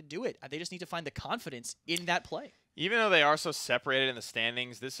ability to do it. They just need to find the confidence in that play. Even though they are so separated in the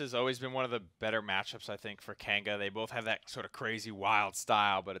standings, this has always been one of the better matchups, I think, for Kanga. They both have that sort of crazy, wild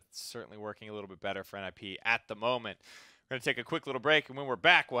style, but it's certainly working a little bit better for NIP at the moment. We're going to take a quick little break, and when we're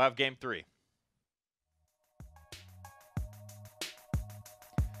back, we'll have Game 3.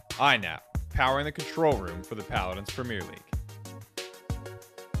 iNap, powering the control room for the Paladins Premier League.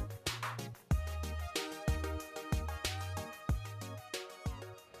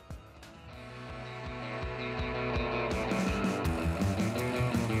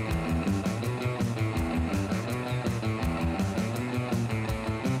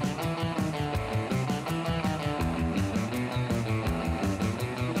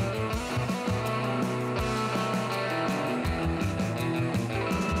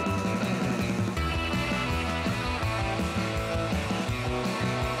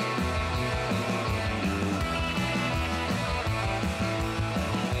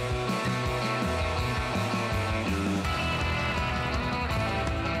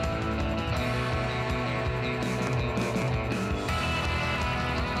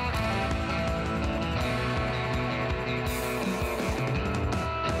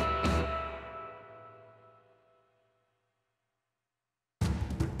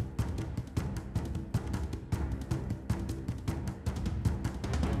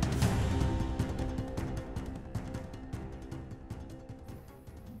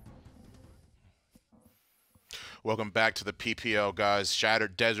 Welcome back to the PPL, guys.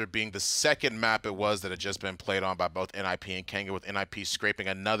 Shattered Desert being the second map it was that had just been played on by both NIP and Kanga, with NIP scraping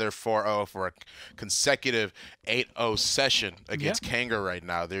another 4-0 for a consecutive 8-0 session against Kanga right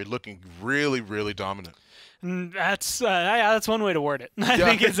now. They're looking really dominant. That's one way to word it. I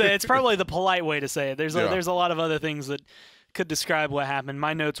think it's probably the polite way to say it. There's a lot of other things that could describe what happened.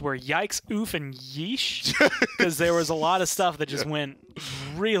 My notes were yikes, oof, and yeesh, because there was a lot of stuff that just went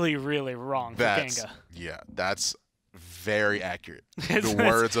really wrong for Kanga. Yeah, that's very accurate. The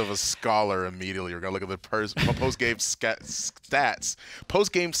words of a scholar immediately. We're going to look at the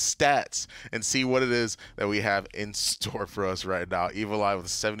post-game stats, and see what it is that we have in store for us right now. Evil Eye with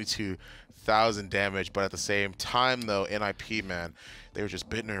 72,000 damage, but at the same time, though, NIP, man, they were just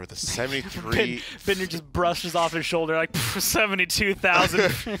Bittner with a 73. Bittner just brushes off his shoulder like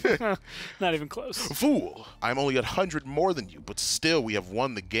 72,000. Not even close. Fool! I'm only 100 more than you, but still we have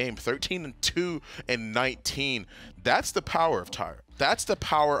won the game. 13-2 and 19. That's the power of Tyra. That's the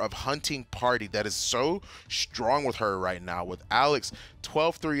power of Hunting Party that is so strong with her right now. With Alex,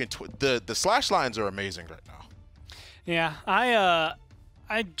 12-3 and the slash lines are amazing right now. Yeah, I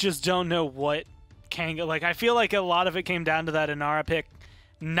just don't know what Kanga, like, I feel like a lot of it came down to that Inara pick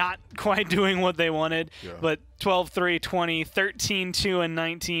not quite doing what they wanted, but 12-3, 20, 13-2, and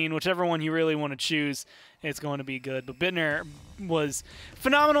 19, whichever one you really want to choose, it's going to be good. But Bittner was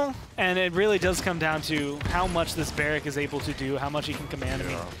phenomenal, and it really does come down to how much this Barrack is able to do, how much he can command. I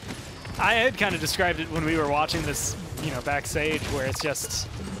mean, I had kind of described it when we were watching this, backstage, where it's just,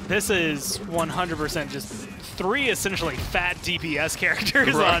 this is 100% just 3 essentially fat DPS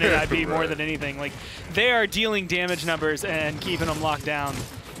characters on NIP more than anything. Like, they are dealing damage numbers and keeping them locked down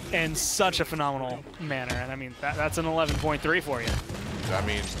in such a phenomenal manner. And I mean, that's an 11.3 for you. I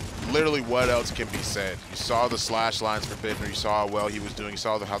mean, literally what else can be said? You saw the slash lines for Bittner, you saw how well he was doing, you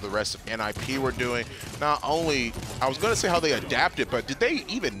saw how the rest of NIP were doing. Not only, I was going to say how they adapted, but did they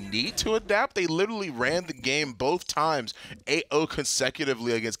even need to adapt? They literally ran the game both times, 8-0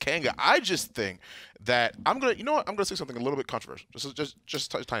 consecutively against Kanga. I just think that, you know what, I'm going to say something a little bit controversial,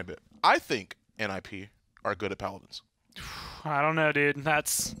 just a tiny bit. I think NIP are good at Paladins. I don't know, dude.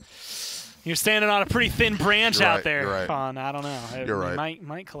 You're standing on a pretty thin branch out there, right. Fawn. I don't know. You're right.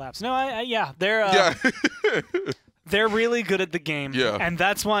 Might collapse. No, yeah, they're they're really good at the game, and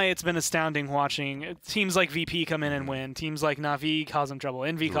that's why it's been astounding watching teams like VP come in and win. Teams like Na'Vi cause them trouble,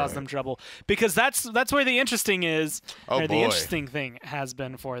 Envy cause them trouble, because that's where the interesting is. Oh, the interesting thing has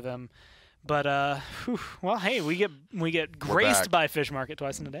been for them. But well, hey, we get graced by Fish Market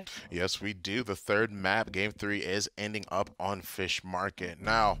twice in a day. Yes, we do. The third map, Game 3, is ending up on Fish Market.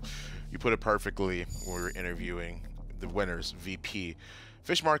 Now, you put it perfectly when we were interviewing the winners, VP.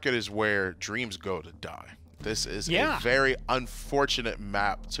 Fish Market is where dreams go to die. This is a very unfortunate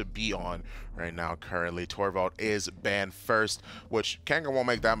map to be on right now currently. Torvald is banned first, which Kanga won't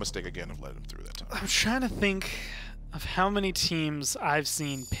make that mistake again of letting him through that time. I'm trying to think of how many teams I've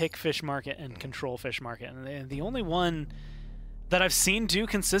seen pick Fish Market and control Fish Market, and the only one that I've seen do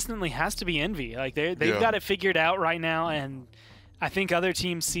consistently has to be Envy. Like they've got it figured out right now, and I think other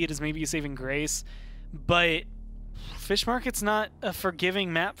teams see it as maybe a saving grace, but Fish Market's not a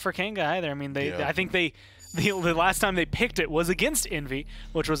forgiving map for Kanga either. I mean, I think the last time they picked it was against Envy,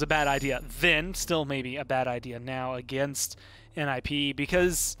 which was a bad idea then, still maybe a bad idea now against NIP,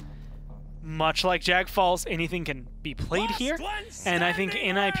 because much like Jag Falls, anything can be played here, and I think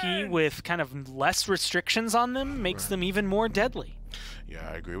NIP with kind of less restrictions on them makes them even more deadly. Yeah,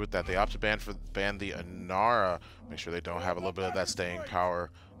 I agree with that. They opt to ban the Inara, make sure they don't have a little bit of that staying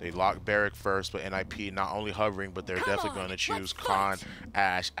power. They lock Barrack first, but NIP not only hovering, but they're definitely going to choose Khan,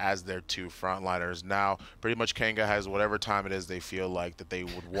 Ash as their two frontliners. Now, pretty much Kanga has whatever time it is they feel like that they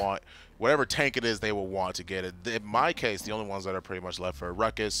would want, whatever tank it is they will want to get it. In my case, the only ones that are pretty much left are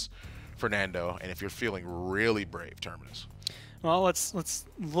Ruckus, Fernando, and if you're feeling really brave, Terminus. Well, let's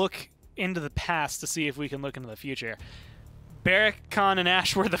look into the past to see if we can look into the future. Barrack, Khan, and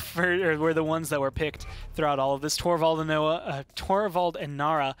Ash were the ones that were picked throughout all of this. Torvald and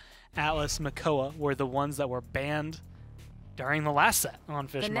Nara, Atlas, Makoa were the ones that were banned during the last set on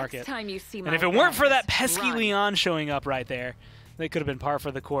Fish Market. Time you see and if it weren't for that pesky Leon showing up right there, they could have been par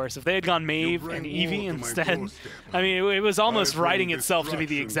for the course. If they had gone Maeve and Eevee instead, I mean, it was almost writing itself to be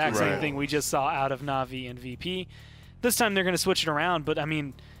the exact same thing we just saw out of Na'Vi and VP. This time they're going to switch it around, but I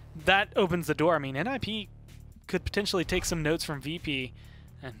mean, that opens the door. I mean, NIP could potentially take some notes from VP,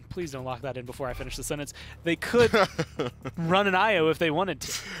 and please don't lock that in before I finish the sentence. They could run an IO if they wanted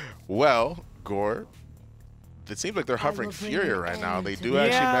to. Well, Gore, it seems like they're hovering Furia right now. They do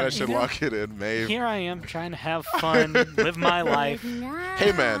actually manage to lock it in, Maeve. Here I am trying to have fun, live my life.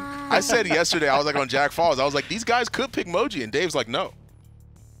 Hey, man, I said yesterday, I was like on Jag Falls, I was like, these guys could pick Moji, and Dave's like, no.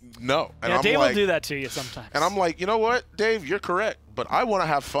 No. And yeah, Dave will do that to you sometimes. And I'm like, you know what, Dave, you're correct, but I want to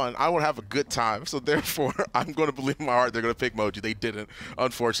have fun. I want to have a good time. So therefore, I'm going to believe in my heart they're going to pick Moji. They didn't,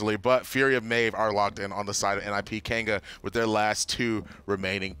 unfortunately. But Fury and Maeve are locked in on the side of NIP. Kanga, with their last two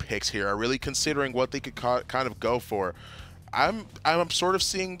remaining picks here, are really considering what they could kind of go for. I'm sort of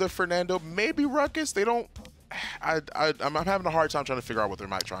seeing the Fernando, maybe Ruckus. They don't. I'm having a hard time trying to figure out what they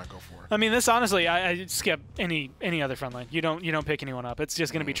might try and go for. I mean, this honestly, I skip any other front line. You don't pick anyone up. It's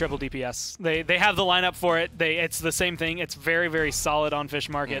just going to be triple DPS. They have the lineup for it. It's the same thing. It's very, very solid on Fish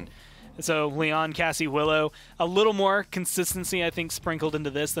Market. So Leon, Cassie, Willow, a little more consistency I think sprinkled into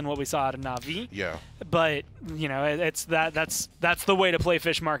this than what we saw out of Na'Vi. Yeah. But you know, that's the way to play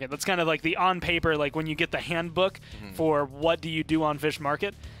Fish Market. That's kind of like the on paper, like when you get the handbook for what do you do on Fish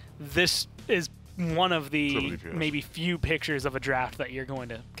Market. This is one of the maybe few pictures of a draft that you're going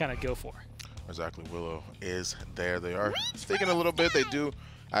to kind of go for. Exactly. Willow is there. They are thinking a little bit. They do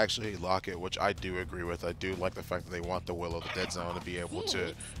actually lock it, which I do agree with. I do like the fact that they want the Willow, the dead zone, to be able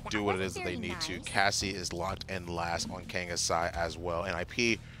to do what it is that they need to. Cassie is locked in last on Kanga's side as well.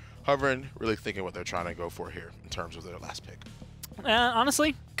 NIP hovering, really thinking what they're trying to go for here in terms of their last pick.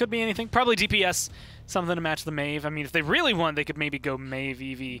 Honestly, could be anything. Probably DPS, something to match the Maeve. I mean, if they really want, they could maybe go Maeve,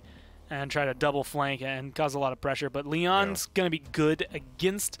 Eevee, and try to double flank and cause a lot of pressure. But Leon's going to be good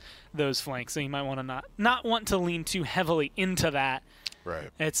against those flanks, so you might want to not want to lean too heavily into that. Right.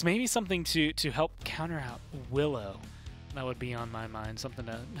 It's maybe something to help counter out Willow. That would be on my mind, something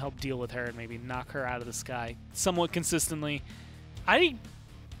to help deal with her and maybe knock her out of the sky somewhat consistently. I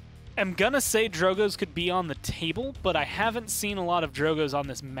am going to say Drogos could be on the table, but I haven't seen a lot of Drogos on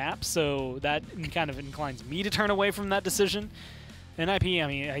this map, so that kind of inclines me to turn away from that decision. NIP, I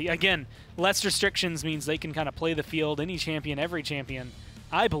mean, again, less restrictions means they can kind of play the field. Any champion, every champion,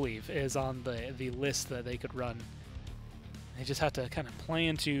 I believe, is on the list that they could run. They just have to kind of play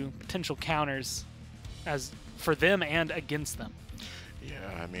into potential counters as for them and against them.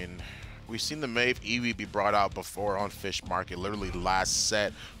 Yeah, I mean, we've seen the Maeve Eevee be brought out before on Fish Market. Literally last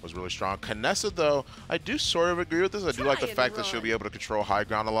set was really strong. Kanessa, though, I do sort of agree with this. I do like the fact that she'll be able to control high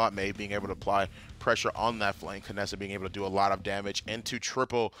ground a lot. Maeve being able to apply pressure on that flank. Kanessa being able to do a lot of damage into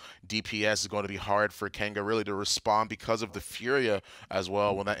triple DPS is going to be hard for Kanga really to respond because of the Furia as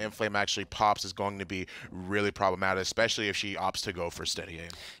well. When that Inflame actually pops is going to be really problematic, especially if she opts to go for steady aim.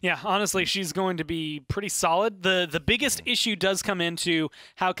 Yeah, honestly, she's going to be pretty solid. The biggest issue does come into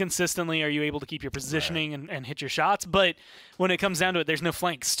how consistently are you able to keep your positioning and hit your shots, but when it comes down to it, there's no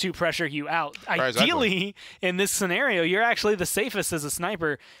flanks to pressure you out. Ideally, in this scenario, you're actually the safest as a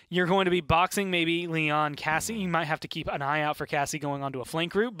sniper. You're going to be boxing maybe Leon, Cassie. You might have to keep an eye out for Cassie going onto a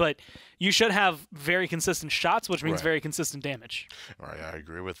flank route, but you should have very consistent shots, which means very consistent damage. All right, I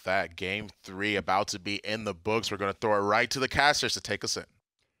agree with that. Game 3 about to be in the books. We're going to throw it right to the casters to take us in.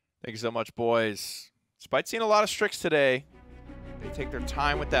 Thank you so much, boys. Despite seeing a lot of Strix today, they take their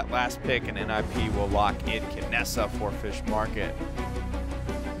time with that last pick, and NIP will lock in Kanessa for Fish Market.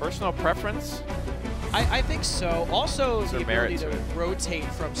 Personal preference? I think so. Also, the ability to it? rotate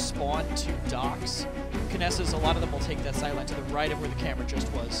from spawn to docks. Kanessa's, a lot of them will take that sideline to the right of where the camera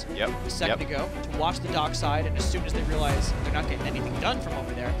just was a second ago to watch the dock side, and as soon as they realize they're not getting anything done from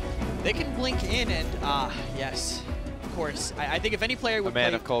over there, they can blink in and, yes, of course. I think if any player would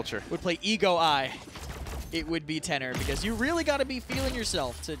play Ego Eye, it would be Tenor, because you really got to be feeling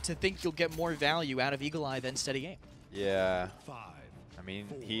yourself to think you'll get more value out of Eagle Eye than steady aim. Yeah. I mean,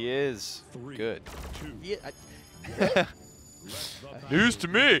 he is good. Yeah, News to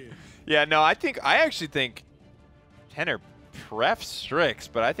me. Yeah, no, I actually think Tenor prefs Strix,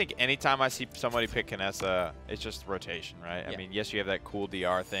 but I think anytime I see somebody pick Kanessa, it's just rotation, right? I mean, yes, you have that cool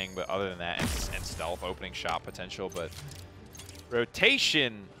DR thing, but other than that, and stealth opening shot potential, but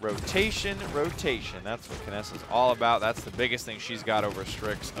rotation, rotation, rotation. That's what Kanessa's all about. That's the biggest thing she's got over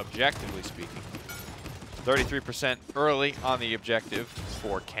Strix, objectively speaking. 33% early on the objective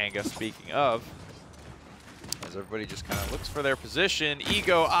for Kanga, speaking of. As everybody just kind of looks for their position.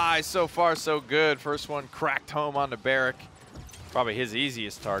 Ego Eye, so far so good. First one cracked home onto Barrack. Probably his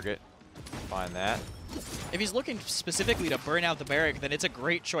easiest target. Find that. If he's looking specifically to burn out the Barrack, then it's a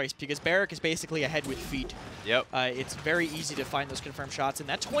great choice, because Barrack is basically ahead with feet. Yep. It's very easy to find those confirmed shots, and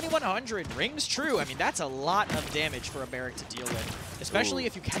that 2100 rings true. I mean, that's a lot of damage for a Barrack to deal with, especially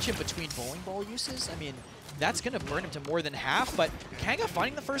if you catch him between bowling ball uses. I mean, that's going to burn him to more than half, but Kanga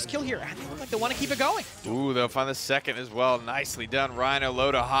finding the first kill here, and they look like they want to keep it going. Ooh, they'll find the second as well. Nicely done. Rhino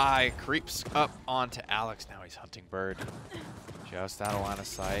low to high, creeps up onto Alex. Now he's hunting Bird. Just out of line of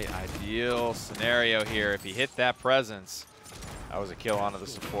sight. Ideal scenario here. If he hit that presence, that was a kill onto the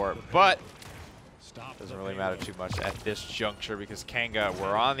support. But doesn't really matter too much at this juncture, because Kanga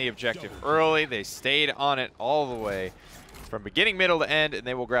were on the objective early. They stayed on it all the way from beginning, middle to end, and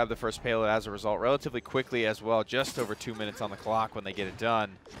they will grab the first payload as a result relatively quickly as well. Just over 2 minutes on the clock when they get it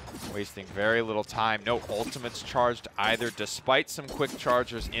done. Wasting very little time. No ultimates charged either, despite some quick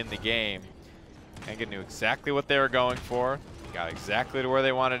chargers in the game. Kanga knew exactly what they were going for. Got exactly to where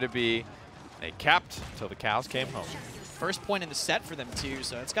they wanted to be. They capped until the cows came home. First point in the set for them, too,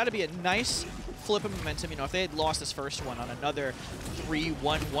 so it's got to be a nice flip of momentum. You know, if they had lost this first one on another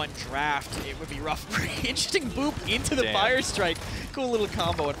 3-1-1 draft, it would be rough. Pretty interesting boop into the Fire Strike. Cool little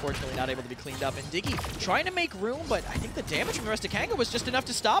combo, unfortunately not able to be cleaned up. And Diggy trying to make room, but I think the damage from the rest of Kanga was just enough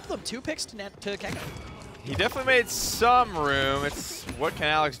to stop them. 2 picks to Kanga. He definitely made some room. It's what can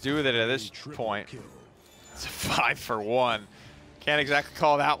Alex do with it at this point? It's a 5 for 1. Can't exactly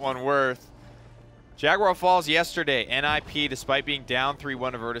call that one worth. Jaguar Falls yesterday, NIP, despite being down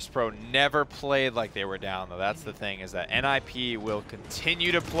 3-1 to Virtus.pro, never played like they were down, though. That's the thing, is that NIP will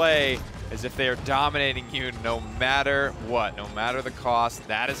continue to play as if they are dominating you no matter what, no matter the cost.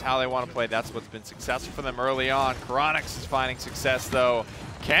 That is how they want to play. That's what's been successful for them early on. Chronix is finding success, though.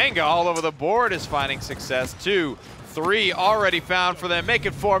 Kanga all over the board is finding success, too. 3 already found for them. Make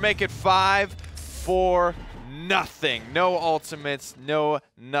it 4, make it 5 for nothing. No ultimates, no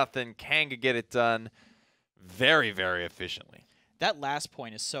nothing. Kanga get it done very, very efficiently. That last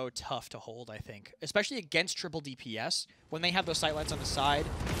point is so tough to hold, I think, especially against triple DPS when they have those sightlines on the side,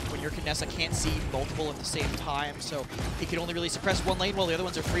 when your Kinessa can't see multiple at the same time, so he can only really suppress one lane while the other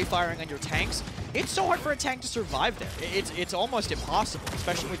ones are free firing on your tanks. It's so hard for a tank to survive there. It's almost impossible,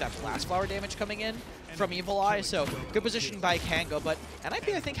 especially with that blast flower damage coming in from Evil Eye. So good positioning by Kanga, but NIP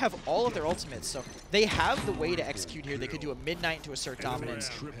I think have all of their ultimates, so they have the way to execute here. They could do a Midnight to assert dominance.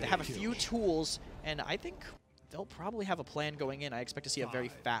 They have a few tools, and I think they'll probably have a plan going in. I expect to see a very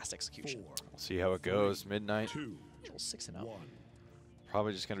fast execution. We'll see how it goes. Midnight. Joel's 6-0.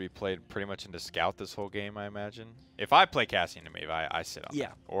 Probably just going to be played pretty much into scout this whole game, I imagine. If I play Cassian to Maeve, I sit on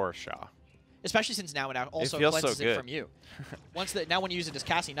that. Or Shaw. Especially since now it also cleanses it from you. Now when you use it as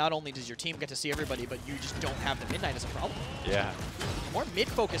Cassie, not only does your team get to see everybody, but you just don't have the Midnight as a problem. Yeah. More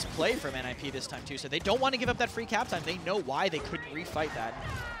mid-focused play from NIP this time too, so they don't want to give up that free cap time. They know why they couldn't refight that.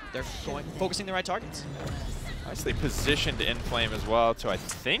 They're focusing the right targets. Nicely positioned Inflame as well to, I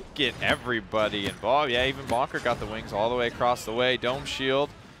think, get everybody involved. Yeah, even Bonker got the wings all the way across the way. Dome shield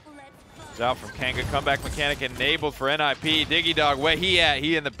is out from Kanga. Comeback mechanic enabled for NIP. Diggy Dog, where he at?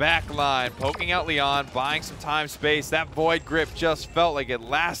 He in the back line, poking out Leon, buying some time space. That Void Grip just felt like it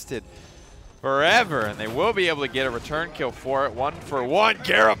lasted forever, and they will be able to get a return kill for it. 1 for 1.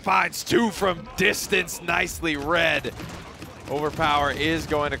 Gara finds 2 from distance. Nicely read. Overpower is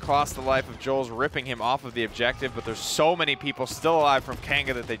going to cost the life of Joel's, ripping him off of the objective, but there's so many people still alive from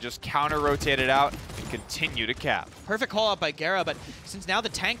Kanga that they just counter-rotated out and continue to cap. Perfect call out by Gara, but since now the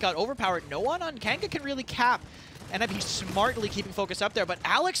tank got overpowered, no one on Kanga can really cap. NIP smartly keeping focus up there, but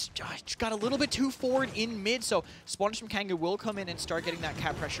Alex got a little bit too forward in mid, so spawners from Kanga will come in and start getting that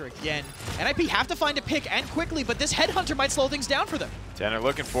cap pressure again. NIP have to find a pick, and quickly, but this Headhunter might slow things down for them. Tenor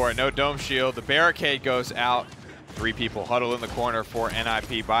looking for it, no dome shield. The barricade goes out. 3 people huddle in the corner for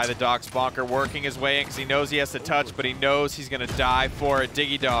NIP. By the Dogs, Bonker working his way in because he knows he has to touch, but he knows he's going to die for it.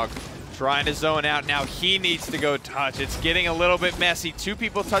 Diggy Dog trying to zone out. Now he needs to go touch. It's getting a little bit messy. 2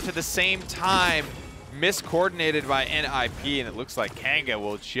 people touch at the same time. Miscoordinated by NIP, and it looks like Kanga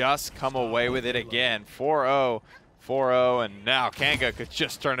will just come away with it again. 4-0, 4-0, and now Kanga could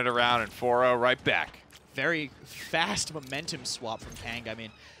just turn it around and 4-0 right back. Very fast momentum swap from Kanga. I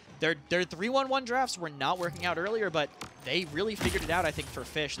mean, their 3-1-1 drafts were not working out earlier, but they really figured it out, I think, for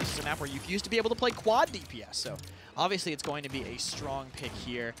Fish. This is a map where you used to be able to play quad DPS, so obviously it's going to be a strong pick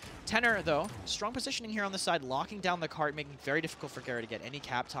here. Tenor, though, strong positioning here on the side, locking down the cart, making it very difficult for Gara to get any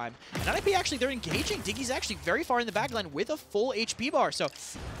cap time. And NIP actually, they're engaging. Diggy's actually very far in the backline with a full HP bar, so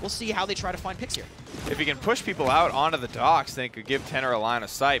we'll see how they try to find picks here. If he can push people out onto the docks, then he could give Tenor a line of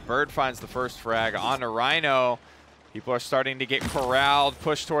sight. Bird finds the first frag onto Rhino. People are starting to get corralled,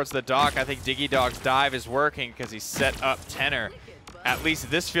 pushed towards the dock. I think Diggy Dog's dive is working because he set up Tenor. At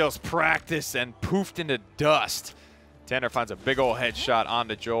least this feels practice and poofed into dust. Tenor finds a big old headshot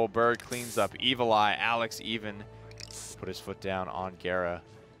onto Joel. Bird cleans up Evil Eye. Alex even put his foot down on Gara.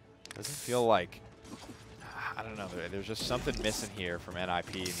 Doesn't feel like, I don't know, there's just something missing here from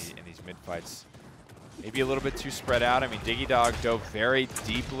NIP in these mid-fights. Maybe a little bit too spread out. I mean, Diggy Dog dove very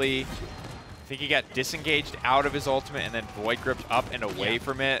deeply. I think he got disengaged out of his ultimate and then Void Gripped up and away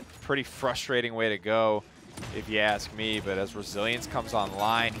from it. Pretty frustrating way to go, if you ask me. But as Resilience comes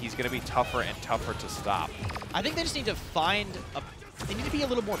online, he's going to be tougher and tougher to stop. I think they just need to they need to be a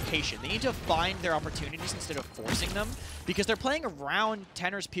little more patient. They need to find their opportunities instead of forcing them, because they're playing around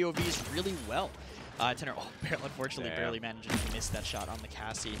Tenor's POVs really well. Tenor, unfortunately, barely managing to miss that shot on the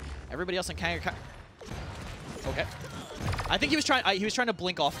Cassie. Everybody else in Kanga. Okay. I think he was trying to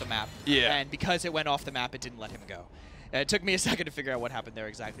blink off the map. Yeah. And because it went off the map, it didn't let him go. It took me a second to figure out what happened there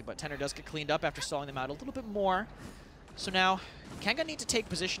exactly, but Tenor does get cleaned up after stalling them out a little bit more. So now, Kanga need to take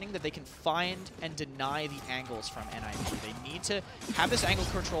positioning that they can find and deny the angles from NIP. They need to have this angle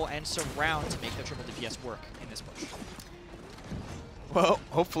control and surround to make their triple DPS work in this push. Well,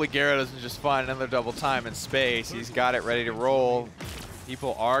 hopefully Gara doesn't just find another double time in space. He's got it ready to roll.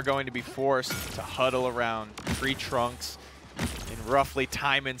 People are going to be forced to huddle around tree trunks in roughly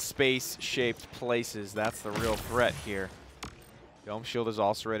time and space shaped places. That's the real threat here. Dome Shield is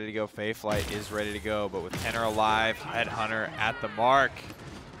also ready to go. Fayflight is ready to go, but with Tenor alive, Headhunter at the mark.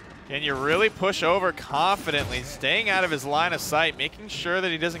 Can you really push over confidently, staying out of his line of sight, making sure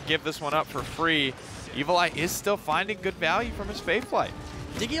that he doesn't give this one up for free? Evil Eye is still finding good value from his Fayflight.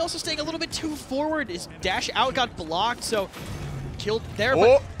 Diggy also staying a little bit too forward. His dash out got blocked, so killed there,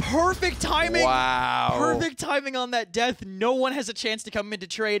 but perfect timing. Wow. Perfect timing on that death. No one has a chance to come into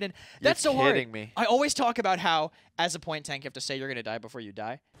trade, and that's so hard. You're kidding me. I always talk about how, as a point tank, you have to say you're going to die before you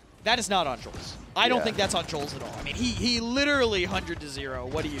die. That is not on Joel's. I don't think that's on Joel's at all. I mean, he literally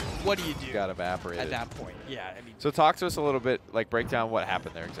 100-0. What do you do? Got evaporated at that point. Yeah, I mean. So talk to us a little bit, like break down what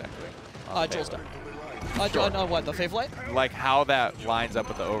happened there exactly. Joel's done. On what, the Fave Light? Like how that lines up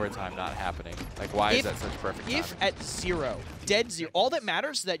with the overtime not happening. Like why is that such perfect timing? If at 0, dead 0, all that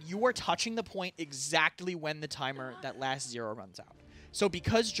matters is that you are touching the point exactly when the timer, that last 0 runs out. So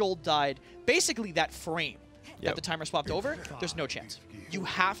because Joel died, basically that frame that the timer swapped over, there's no chance. You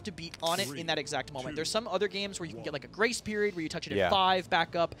have to be on it in that exact moment. There's some other games where you can get like a grace period where you touch it at 5,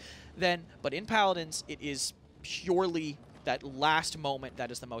 back up, but in Paladins, it is purely that last moment that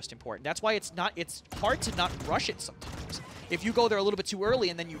is the most important. That's why it's hard to not rush it sometimes. If you go there a little bit too early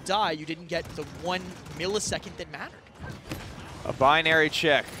and then you die, you didn't get the 1 millisecond that mattered. A binary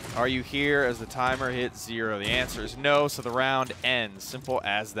check. Are you here as the timer hits 0? The answer is no, so the round ends. Simple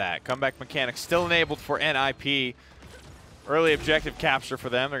as that. Comeback mechanics still enabled for NIP. Early objective capture for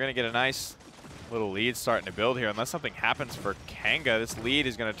them. They're going to get a nice little lead starting to build here. Unless something happens for Kanga, this lead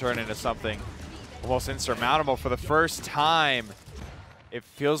is going to turn into something almost insurmountable for the first time. It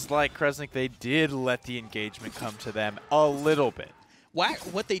feels like Kresnik, they did let the engagement come to them a little bit.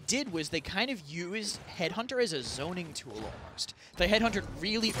 What they did was they kind of used Headhunter as a zoning tool almost. They Headhunted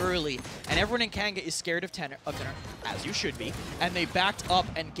really early, and everyone in Kanga is scared of Tenor, as you should be, and they backed up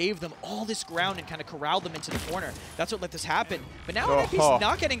and gave them all this ground and kind of corralled them into the corner. That's what let this happen. But now NIP's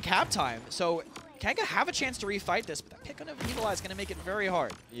not getting cap time, so Kanga have a chance to refight this, but that pick on Evil is going to make it very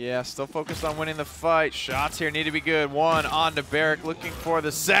hard. Yeah, still focused on winning the fight. Shots here need to be good. One on to Barrick, looking for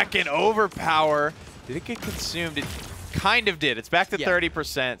the second. Overpower. Did it get consumed? It kind of did. It's back to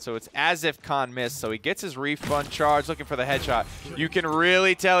 30%, so it's as if Khan missed. So he gets his refund charge, looking for the headshot. You can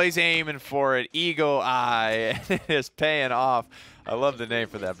really tell he's aiming for it. Eagle Eye is paying off. I love the name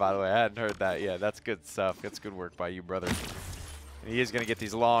for that, by the way. I hadn't heard that yet. That's good stuff. That's good work by you, brother. And he is going to get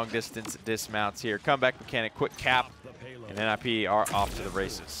these long-distance dismounts here. Comeback mechanic, quick cap, and NIP are off to the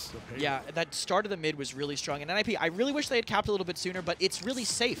races. Yeah, that start of the mid was really strong. And NIP, I really wish they had capped a little bit sooner, but it's really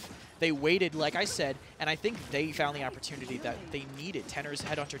safe. They waited, like I said, and I think they found the opportunity that they needed. Tenor's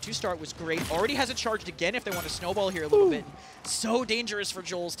Headhunter to start was great. Already has it charged again if they want to snowball here a little bit. So dangerous for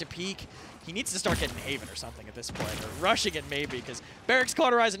Joel's to peek. He needs to start getting Haven or something at this point, or rushing it maybe, because Barrick's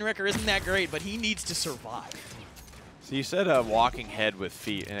Cauterizing Ricker isn't that great, but he needs to survive. So you said walking head with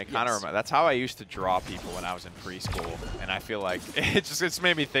feet, and it kind of reminds. That's how I used to draw people when I was in preschool, and I feel like it's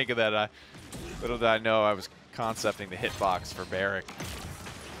made me think of that. Little did I know I was concepting the hitbox for Barrick,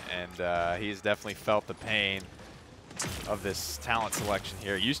 and he's definitely felt the pain of this talent selection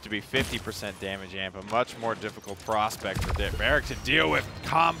here. It used to be 50% damage amp, a much more difficult prospect for Barrick to deal with.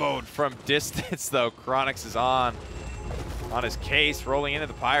 Comboed from distance, though. Chronix is on his case, rolling into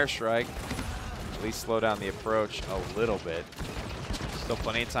the Pyre Strike. At least slow down the approach a little bit. Still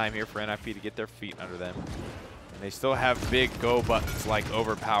plenty of time here for NIP to get their feet under them. And they still have big go buttons like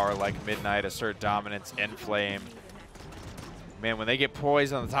Overpower, like Midnight, Assert Dominance, End Flame. Man, when they get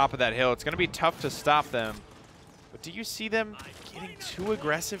poised on the top of that hill, it's going to be tough to stop them. But do you see them getting too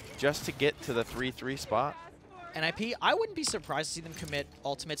aggressive just to get to the 3-3 spot? NIP, I wouldn't be surprised to see them commit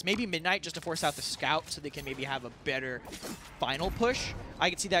ultimates. Maybe Midnight just to force out the scout so they can maybe have a better final push. I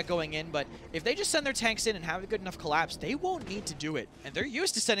could see that going in, but if they just send their tanks in and have a good enough collapse, they won't need to do it. And they're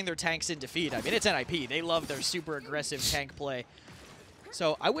used to sending their tanks in to feed. I mean, it's NIP. They love their super aggressive tank play.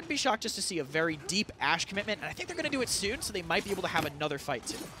 So I wouldn't be shocked just to see a very deep Ashe commitment, and I think they're going to do it soon, so they might be able to have another fight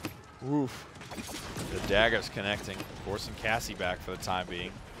too. Oof. The dagger's connecting, forcing Cassie back for the time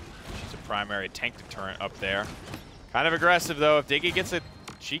being. She's a primary tank deterrent up there. Kind of aggressive, though. If Diggy gets a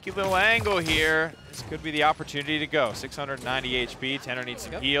cheeky little angle here, this could be the opportunity to go. 690 HP. Tenor needs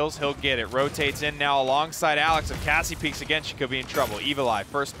some heals. He'll get it. Rotates in now alongside Alex. If Cassie peeks again, she could be in trouble. Evil Eye,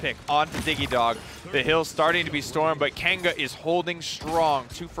 first pick onto Diggy Dog. The hill's starting to be stormed, but Kanga is holding strong.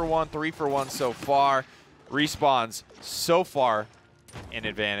 2 for 1, 3 for 1 so far. Respawns so far in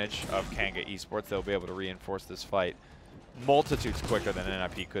advantage of Kanga Esports. They'll be able to reinforce this fight multitudes quicker than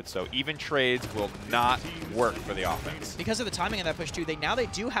NIP could, so even trades will not work for the offense. Because of the timing of that push too, now they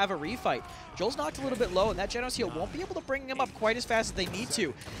do have a refight. Joel's knocked a little bit low, and that Genos heal won't be able to bring him up quite as fast as they need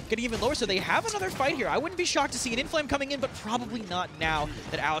to. Getting even lower, so they have another fight here. I wouldn't be shocked to see an Inflame coming in, but probably not now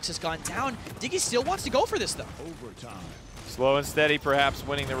that Alex has gone down. Diggy still wants to go for this, though. Slow and steady, perhaps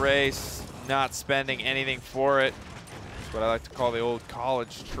winning the race, not spending anything for it. What I like to call the old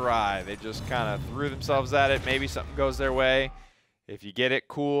college try. They just kind of threw themselves at it. Maybe something goes their way. If you get it,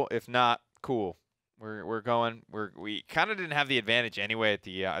 cool. If not, cool. We're going. We kind of didn't have the advantage anyway at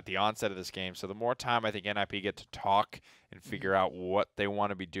the onset of this game. So the more time I think NIP get to talk and figure out what they want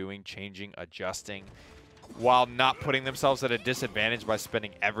to be doing, changing, adjusting, while not putting themselves at a disadvantage by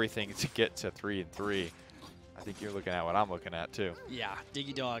spending everything to get to 3-3. I think you're looking at what I'm looking at too. Yeah,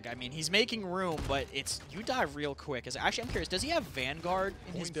 Diggy Dog. I mean, he's making room, but you die real quick. Actually, I'm curious, does he have Vanguard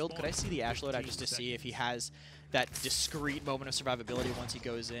in his build? Could I see the Ash loadout just to see if he has that discreet moment of survivability once he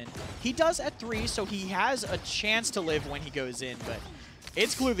goes in? He does at 3, so he has a chance to live when he goes in, but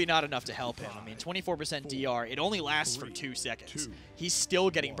it's clearly not enough to help him. I mean, 24% DR, it only lasts for 2 seconds. He's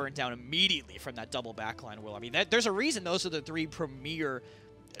still getting burnt down immediately from that double backline will. I mean, there's a reason those are the 3 premier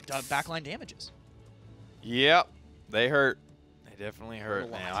backline damages. Yep, they hurt. They definitely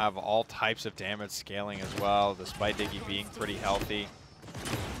hurt. Now have all types of damage scaling as well, despite Diggy being pretty healthy.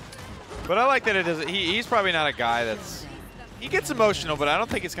 But I like that it doesn't. He's probably not a guy that's. He gets emotional, but I don't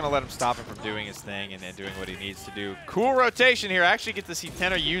think it's going to let him stop him from doing his thing and doing what he needs to do. Cool rotation here. I actually get to see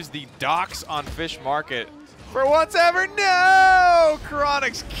Tenor use the docks on Fish Market for once ever. No!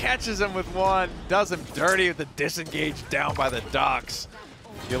 Chronix catches him with one. Does him dirty with the disengage down by the docks.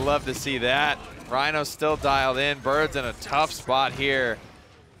 You'll love to see that. Rhino's still dialed in. Bird's in a tough spot here.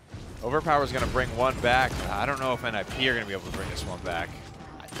 Overpower's going to bring one back. I don't know if NIP are going to be able to bring this one back.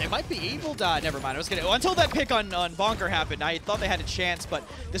 They might be able to. Never mind. I was gonna until that pick on Bonker happened. I thought they had a chance, but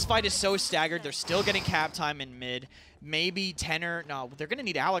this fight is so staggered. They're still getting cap time in mid. Maybe Tenor. No, they're gonna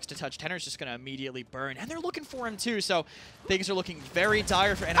need Alex to touch. Tenor's just gonna immediately burn, and they're looking for him too. So things are looking very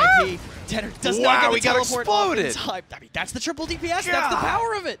dire for NIP. Tenor does not get the teleport off in time. I mean, that's the triple DPS. God. That's the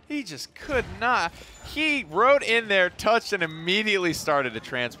power of it. He just could not. He rode in there, touched, and immediately started to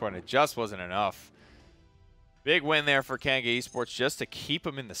transport. It just wasn't enough. Big win there for Kanga Esports just to keep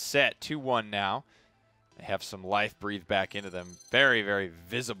them in the set. 2-1 now. They have some life breathed back into them. Very, very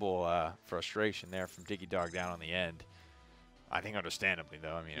visible frustration there from Diggy Dog down on the end. I think understandably,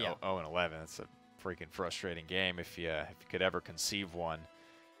 though. I mean, yeah. 0-11, that's a freaking frustrating game if you could ever conceive one.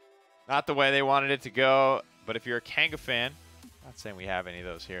 Not the way they wanted it to go, but if you're a Kanga fan, not saying we have any of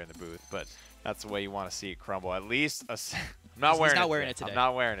those here in the booth, but that's the way you want to see it crumble. At least, I'm not wearing it today. I'm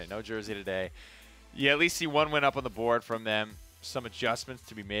not wearing it. No jersey today. You at least see one win up on the board from them. Some adjustments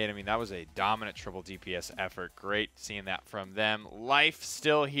to be made. I mean, that was a dominant triple DPS effort. Great seeing that from them. Life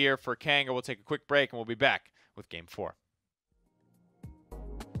still here for Kanga. We'll take a quick break, and we'll be back with Game 4.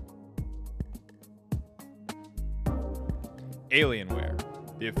 Alienware,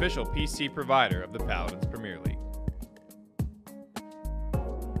 the official PC provider of the Paladins Premier League.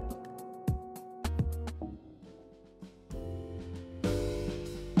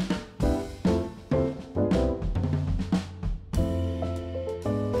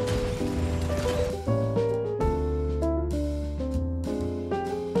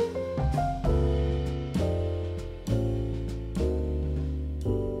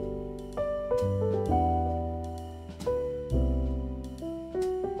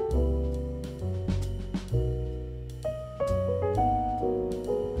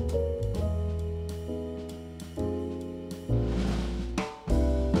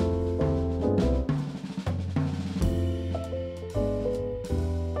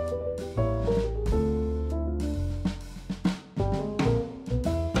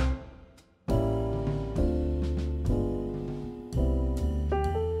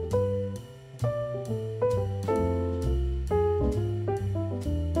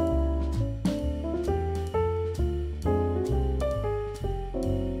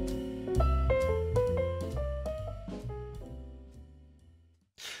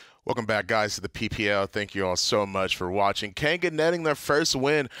 Welcome back, guys, to the PPL. Thank you all so much for watching. Kanga netting their first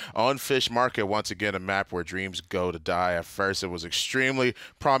win on Fish Market. Once again, a map where dreams go to die. At first, it was extremely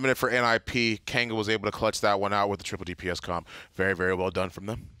prominent for NIP. Kanga was able to clutch that one out with the triple DPS comp. Very, very well done from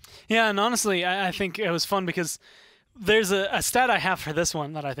them. Yeah, and honestly, I think it was fun because there's a stat I have for this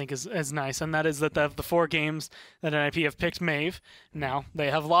one that I think is nice, and that is that of the 4 games that NIP have picked Maeve, now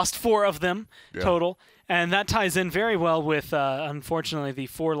they have lost 4 of them total. And that ties in very well with, unfortunately, the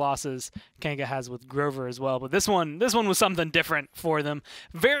 4 losses Kanga has with Grover as well. But this one was something different for them.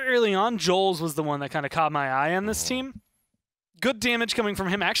 Very early on, Joel's was the one that kind of caught my eye on this team. Good damage coming from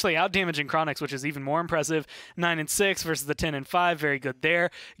him, actually out-damaging Chronix, which is even more impressive. 9-6 versus the 10-5, very good there.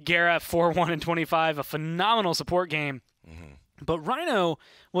 Gara 4-1-25, a phenomenal support game. But Rhino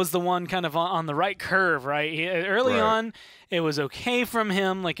was the one kind of on the right curve, right? Early on, it was okay from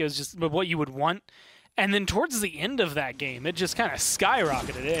him, like it was just what you would want. And then towards the end of that game, it just kind of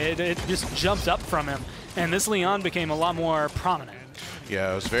skyrocketed. It just jumped up from him. And this Leon became a lot more prominent.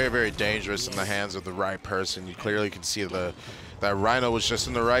 Yeah, it was very, very dangerous in the hands of the right person. You clearly can see that Rhino was just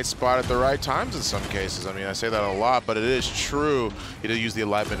in the right spot at the right times in some cases. I mean, I say that a lot, but it is true. He did use the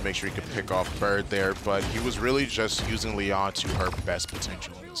alignment to make sure he could pick off Bird there, but he was really just using Leon to her best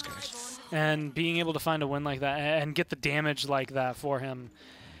potential in this case. and being able to find a win like that and get the damage like that for him,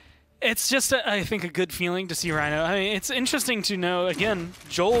 it's just, I think, a good feeling to see Rhino. I mean, it's interesting to know, again,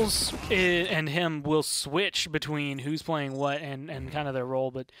 Joel's and him will switch between who's playing what and kind of their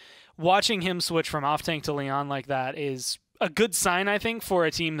role, but watching him switch from off-tank to Leon like that is a good sign, I think, for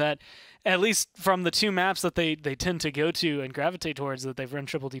a team that, at least from the 2 maps that they tend to go to and gravitate towards, that they've run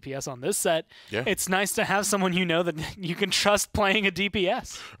triple DPS on this set, it's nice to have someone you know that you can trust playing a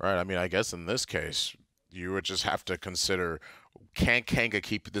DPS. Right. I mean, I guess in this case, you would just have to consider, can Kanga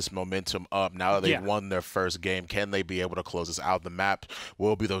keep this momentum up now that they've won their first game? Can they be able to close this out? The map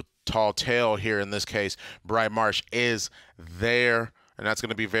will be the tall tale here in this case. Bright Marsh is there. And that's going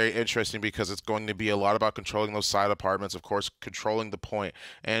to be very interesting because it's going to be a lot about controlling those side apartments, of course, controlling the point,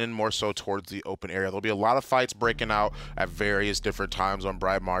 and more so towards the open area. There'll be a lot of fights breaking out at various different times on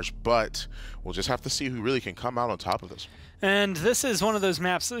Bright Marsh, but we'll just have to see who really can come out on top of this. And this is one of those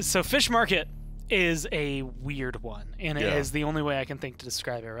maps. So Fish Market is a weird one, and it is the only way I can think to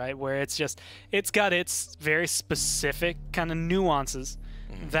describe it, right? Where it's just, it's got its very specific kind of nuances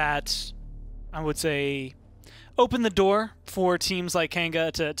that I would say open the door for teams like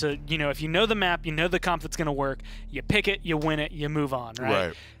Kanga to, you know, if you know the map, you know the comp that's going to work, you pick it, you win it, you move on,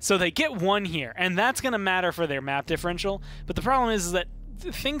 right? So they get one here, and that's going to matter for their map differential. But the problem is that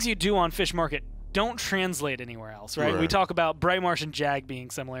the things you do on Fish Market don't translate anywhere else, right? We talk about Bright Marsh and Jag being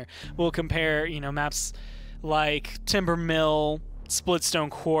similar. We'll compare, you know, maps like Timber Mill, Splitstone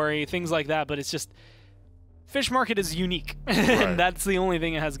Quarry, things like that, but it's just Fish Market is unique, and that's the only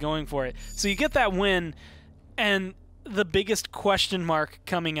thing it has going for it. So you get that win, and the biggest question mark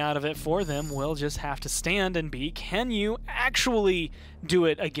coming out of it for them will just have to stand and be, can you actually do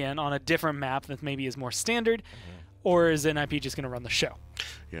it again on a different map that maybe is more standard, or is NIP just going to run the show?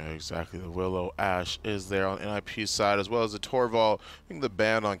 Yeah, exactly. The Willow Ash is there on NIP's side, as well as the Torvald. I think the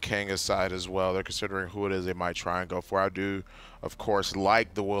band on Kanga's side as well. They're considering who it is they might try and go for. I do, of course,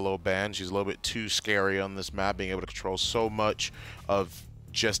 like the Willow band. She's a little bit too scary on this map, being able to control so much of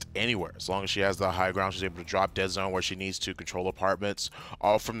just anywhere. As long as she has the high ground, she's able to drop dead zone where she needs to, control apartments,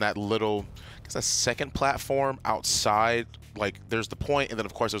 all from that little, I guess, that second platform outside. Like, there's the point, and then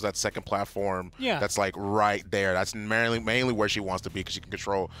of course there's that second platform that's like right there. That's mainly where she wants to be, because she can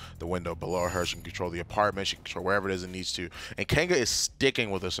control the window below her, she can control the apartment, she can control wherever it is it needs to. And Kanga is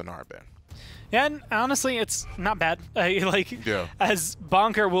sticking with us in our band. Yeah, and honestly, it's not bad. As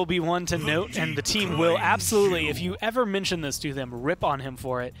Bonker will be one to note, and the team will absolutely, if you ever mention this to them, rip on him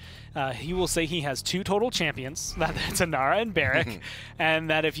for it. He will say he has 2 total champions, that's Anara and Barrick, and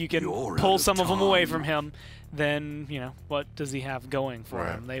that if you can pull some of them away from him, then, you know, what does he have going for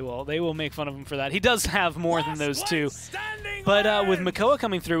him? They will make fun of him for that. He does have more than those 2. But with Makoa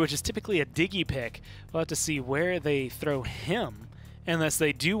coming through, which is typically a Diggy pick, we'll have to see where they throw him. Unless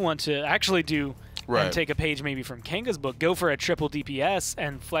they do want to actually do and take a page maybe from Kanga's book, go for a triple DPS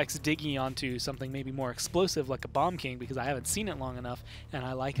and flex Diggy onto something maybe more explosive like a Bomb King, because I haven't seen it long enough, and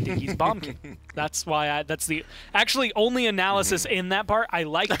I like Diggy's Bomb King. That's why that's the actually only analysis in that part. I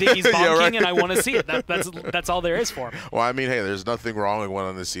like Diggy's Bomb King, and I want to see it. That's all there is for him. Well, I mean, hey, there's nothing wrong with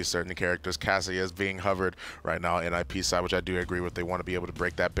wanting to see certain characters. Cassie is being hovered right now on NIP side, which I do agree with. They want to be able to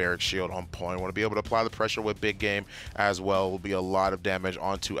break that Barrick shield on point, want to be able to apply the pressure with big game as well. Will be a lot of damage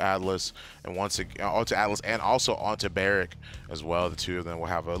onto Atlas, and once again onto Atlas and also onto Barrick as well. The 2 of them will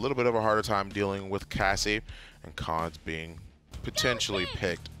have a little bit of a harder time dealing with Cassie, and Khan's being potentially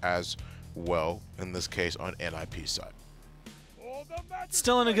picked as well in this case on NIP side.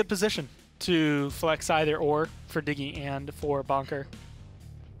 Still in a good position to flex either or for Diggy and for Bonker.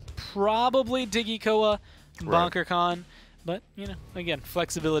 Probably Diggy Koa, Bonker Khan, but, you know, again,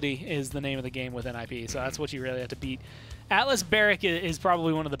 flexibility is the name of the game with NIP, so that's what you really have to beat. Atlas Barrick is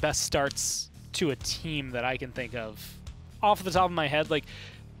probably one of the best starts to a team that I can think of off the top of my head. Like,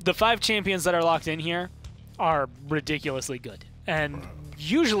 the 5 champions that are locked in here are ridiculously good, and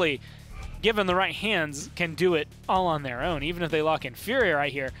usually, given the right hands, can do it all on their own. Even if they lock in Fury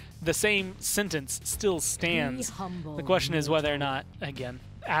right here, the same sentence still stands. The question is whether or not, again,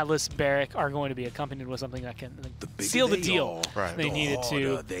 Atlas, Barrick are going to be accompanied with something that can seal the deal they needed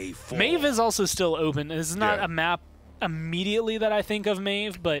to. Maeve is also still open. This is not a map immediately that I think of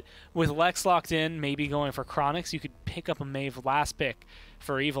Maeve, but with Lex locked in, maybe going for Chronix, you could pick up a Maeve last pick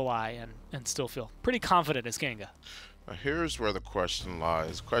for Evil Eye and still feel pretty confident as Kanga. Now here's where the question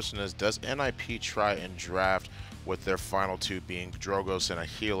lies. The question is, does NIP try and draft with their final 2 being Drogos and a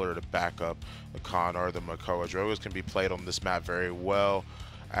healer to back up the Khan or the Makoa? Drogos can be played on this map very well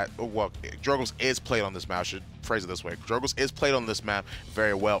well, Drogoz is played on this map. I should phrase it this way. Drogoz is played on this map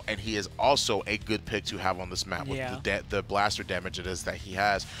very well, and he is also a good pick to have on this map with the blaster damage it is that he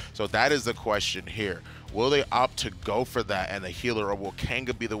has. So that is the question here. Will they opt to go for that and the healer, or will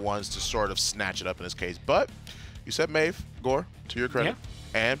Kanga be the ones to sort of snatch it up in this case? But you said Maeve, Gore, to your credit. Yeah.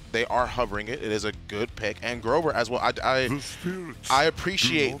 And they are hovering it. It is a good pick. And Grover as well. I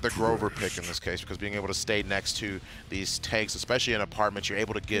appreciate the Grover pick in this case, because being able to stay next to these tanks, especially in apartments, you're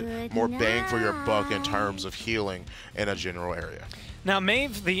able to get more bang for your buck in terms of healing in a general area. Now,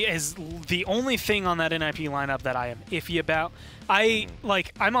 Maeve is the only thing on that NIP lineup that I am iffy about.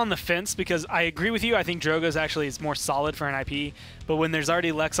 I'm on the fence because I agree with you. I think Drogoz actually is more solid for NIP, but when there's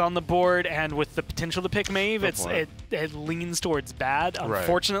already Lex on the board and with the potential to pick Maeve, it leans towards bad,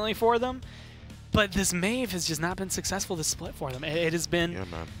 unfortunately for them. But this Maeve has just not been successful this split for them. It has been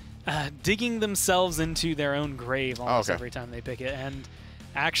digging themselves into their own grave almost every time they pick it. And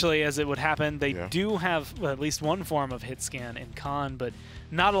actually, as it would happen, they do have at least one form of hit scan in Khan, but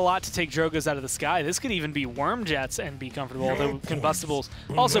not a lot to take Drogoz out of the sky. This could even be worm jets and be comfortable, although Combustible's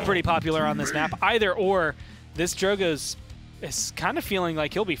also pretty popular on this map. Either or, this Drogoz is kind of feeling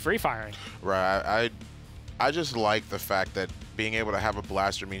like he'll be free firing. Right. I just like the fact that being able to have a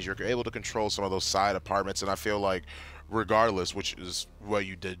blaster means you're able to control some of those side apartments, and I feel like regardless, which is what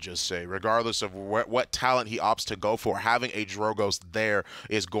you did just say, regardless of what talent he opts to go for, having a Drogoz there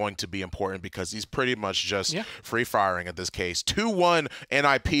is going to be important, because he's pretty much just free firing in this case. 2-1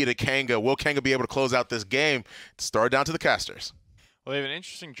 NIP to Kanga. Will Kanga be able to close out this game? Start down to the casters. Well, they have an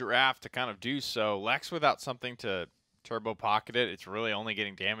interesting draft to kind of do so. Lex without something to turbo pocket it, it's really only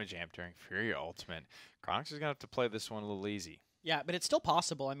getting damage amp during Furia Ultimate. Chronix is going to have to play this one a little easy. Yeah, but it's still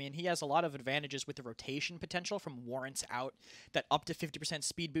possible. I mean, he has a lot of advantages with the rotation potential from Warrants out. That up to 50%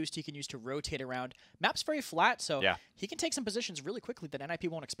 speed boost he can use to rotate around. Map's very flat, so he can take some positions really quickly that NIP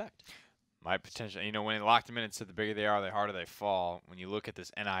won't expect. My potential, you know, when they locked him in and said the bigger they are, the harder they fall. When you look at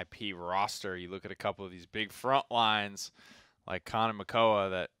this NIP roster, you look at a couple of these big front lines like Khan and Makoa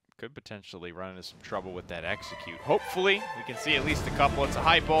that could potentially run into some trouble with that execute. Hopefully, we can see at least a couple. It's a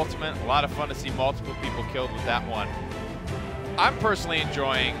hype ultimate. A lot of fun to see multiple people killed with that one. I'm personally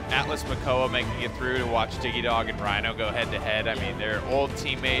enjoying Atlas Makoa making it through to watch Digidog and Rhino go head-to-head. I mean, they're old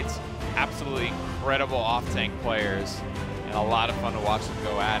teammates, absolutely incredible off-tank players, and a lot of fun to watch them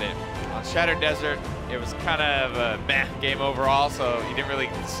go at it. On Shattered Desert, it was kind of a meh game overall, so you didn't really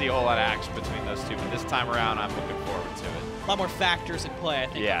see a whole lot of action between those two. But this time around, I'm looking forward to it. A lot more factors in play, I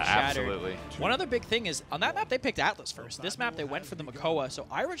think. Yeah, absolutely. One other big thing is, on that map, they picked Atlas first. This map, they went for the Makoa, so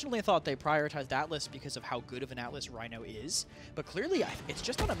I originally thought they prioritized Atlas because of how good of an Atlas Rhino is. But clearly, it's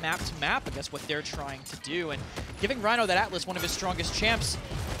just on a map-to-map, I guess, what they're trying to do. And giving Rhino that Atlas, one of his strongest champs,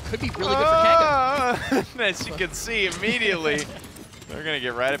 could be really good for Kanga. As you can see immediately, they're going to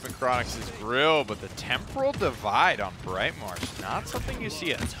get right up in Chronix's grill, but the temporal divide on Brightmarsh, not something you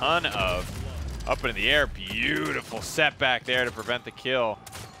see a ton of. Up in the air, beautiful setback there to prevent the kill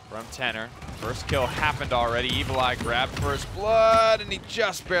from Tenor. First kill happened already. Evil Eye grabbed first blood, and he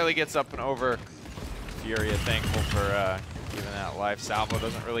just barely gets up and over. Furia thankful for giving that life. Salvo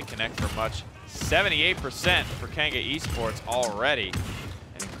doesn't really connect for much. 78% for Kanga Esports already.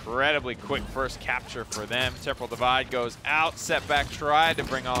 An incredibly quick first capture for them. Temporal divide goes out. Setback tried to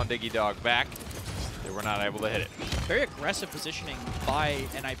bring on Digidog back. They were not able to hit it. Very aggressive positioning by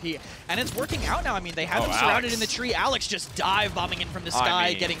NIP. And it's working out now. I mean, they have him surrounded in the tree. Alex just dive bombing in from the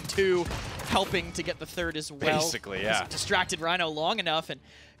sky, getting two, helping to get the third as well. Basically, yeah. Distracted Rhino long enough, and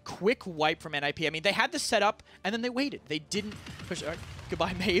quick wipe from NIP. I mean, they had this set up, and then they waited. They didn't push.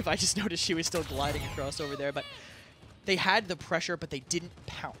 Goodbye, Maeve. I just noticed she was still gliding across over there. But they had the pressure, but they didn't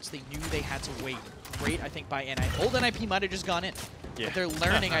pounce. They knew they had to wait. Great, I think, by NIP. Old NIP might have just gone in. Yeah. But they're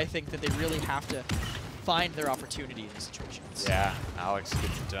learning, I think, that they really have to find their opportunity in these situations. Yeah, Alex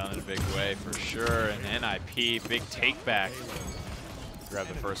gets it done in a big way for sure. And NIP, big take back. Grab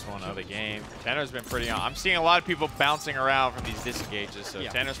the first one of the game. Tenor's been pretty on. I'm seeing a lot of people bouncing around from these disengages, so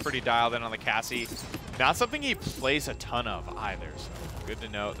Tenor's pretty dialed in on the Cassie. Not something he plays a ton of either, so good to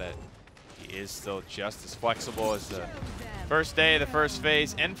note that he is still just as flexible as the first day, the first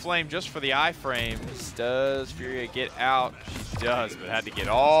phase. Enflame just for the iframe. Does Furia get out? She does, but had to get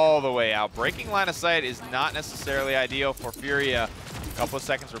all the way out. Breaking line of sight is not necessarily ideal for Furia. A couple of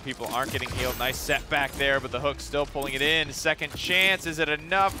seconds where people aren't getting healed. Nice setback there, but the hook still pulling it in. Second chance, is it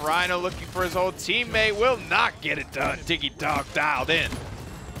enough? Rhino looking for his old teammate, will not get it done. Digidog dialed in.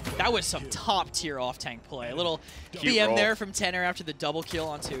 That was some top-tier off-tank play. A little Cute BM roll there from Tenor after the double kill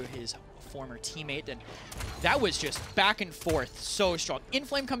onto his former teammate, and that was just back and forth, so strong.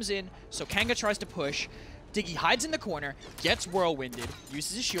 Inflame comes in, so Kanga tries to push. Diggy hides in the corner, gets whirlwinded,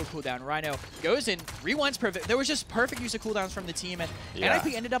 uses his shield cooldown. Rhino goes in, rewinds perfect. There was just perfect use of cooldowns from the team, and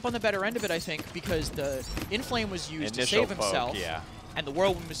NIP ended up on the better end of it, I think, because the Inflame was used to save himself, and the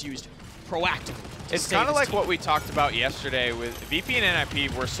whirlwind was used proactively. It's kind of like what we talked about yesterday with VP and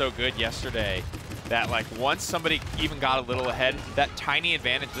NIP were so good yesterday that like once somebody even got a little ahead, that tiny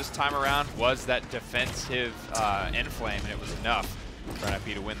advantage this time around was that defensive Inflame, and it was enough for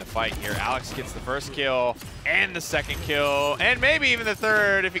NIP to win the fight here. Alex gets the first kill and the second kill, and maybe even the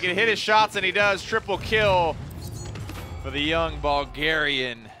third if he can hit his shots, and he does. Triple kill for the young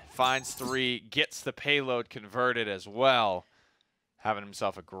Bulgarian. Finds 3, gets the payload converted as well. Having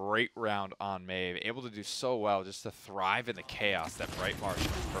himself a great round on Maeve. Able to do so well just to thrive in the chaos that Bright Marsh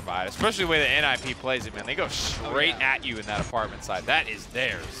can provide. Especially the way that NIP plays it, man. They go straight at you in that apartment side. That is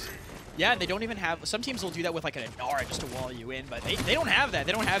theirs. Yeah, and they don't even have, some teams will do that with like an Inara just to wall you in, but they don't have that.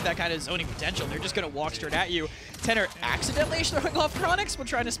 They don't have that kind of zoning potential. They're just going to walk straight at you. Tenor accidentally throwing off Chronix when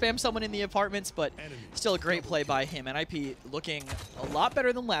trying to spam someone in the apartments, but still a great play by him. NIP looking a lot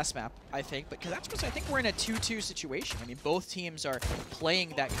better than last map, I think, but because that's because I think we're in a 2-2 situation. I mean, both teams are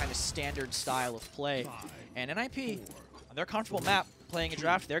playing that kind of standard style of play, and NIP, on their comfortable map, playing a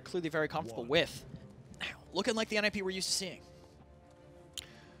draft they're clearly very comfortable with. Looking like the NIP we're used to seeing.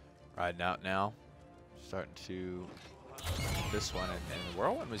 Riding out now, starting to this one, and the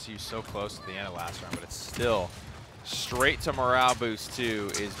Whirlwind was used so close to the end of last round, but it's still straight to morale boost too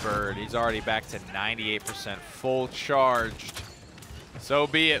is Bird. He's already back to 98%, full charged. So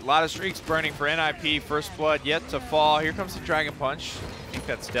be it. A lot of streaks burning for NIP. First blood yet to fall. Here comes the Dragon Punch. I think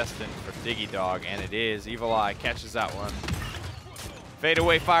that's destined for Diggy Dog, and it is. Evil Eye catches that one. Fade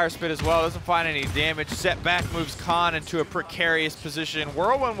away Fire Spit as well, doesn't find any damage. Setback moves Khan into a precarious position.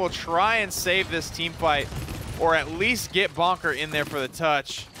 Whirlwind will try and save this team fight, or at least get Bonker in there for the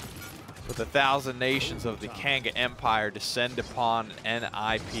touch. But the 1,000 nations of the Kanga Empire descend upon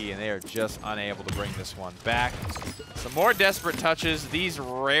NIP, and they are just unable to bring this one back. Some more desperate touches. These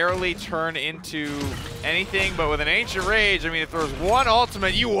rarely turn into anything, but with an Ancient Rage, I mean, if there was one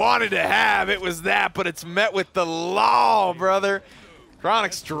ultimate you wanted to have, it was that, but it's met with the law, brother.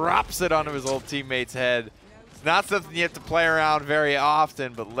 Chronix drops it onto his old teammate's head. It's not something you have to play around very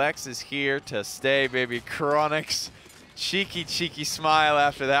often, but Lex is here to stay, baby. Chronix, cheeky smile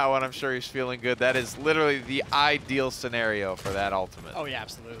after that one. I'm sure he's feeling good. That is literally the ideal scenario for that ultimate. Oh, yeah,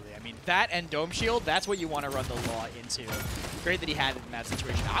 absolutely. I mean, that and Dome Shield, that's what you want to run the law into. Great that he had it in that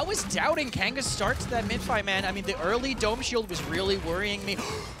situation. I was doubting Kanga's start to that mid-fight, man. I mean, the early Dome Shield was really worrying me.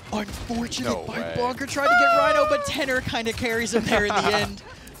 Unfortunate Bite Bonker tried to get Rhino, but Tenor kind of carries him there in the end.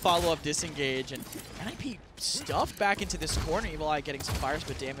 Follow-up disengage, and NIP stuffed back into this corner. Evil Eye getting some Fire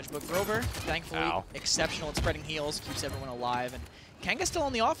Spit damage, but Grover, thankfully, exceptional at spreading heals, keeps everyone alive. And Kanga's still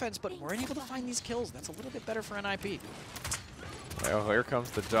on the offense, but we're able to find these kills. That's a little bit better for NIP. Well, here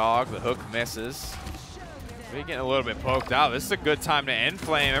comes the dog. The hook misses. We're getting a little bit poked out. This is a good time to end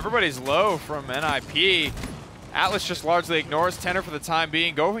flame. Everybody's low from NIP. Atlas just largely ignores Tenor for the time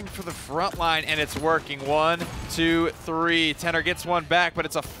being, going for the front line, and it's working. 1, 2, 3. Tenor gets one back, but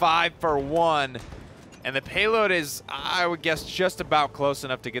it's a 5-for-1. And the payload is, I would guess, just about close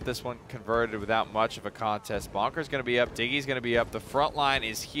enough to get this one converted without much of a contest. Bonker's going to be up. Diggy's going to be up. The front line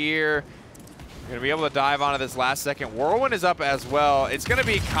is here. Going to be able to dive onto this last second. Whirlwind is up as well. It's going to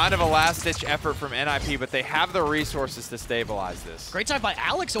be kind of a last-ditch effort from NIP, but they have the resources to stabilize this. Great time by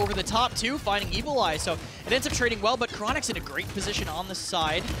Alex over the top, too, finding Evil Eye. So it ends up trading well, but Chronix in a great position on the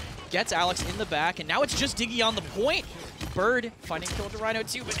side. Gets Alex in the back, and now it's just Diggy on the point. Bird finding kill to Rhino,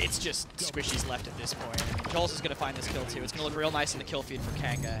 too, but it's just squishies left at this point. I mean, Joel's is going to find this kill, too. It's going to look real nice in the kill feed for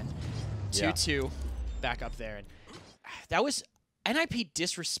Kanga. And 2-2 back up there. And that was... NIP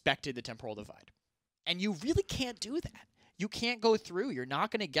disrespected the Temporal Divide. And you really can't do that. You can't go through. You're not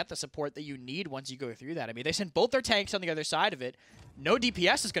going to get the support that you need once you go through that. I mean, they sent both their tanks on the other side of it. No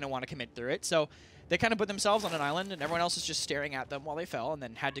DPS is going to want to commit through it. So they kind of put themselves on an island, and everyone else is just staring at them while they fell, and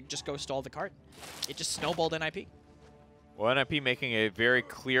then had to just go stall the cart. It just snowballed NIP. Well, NIP making a very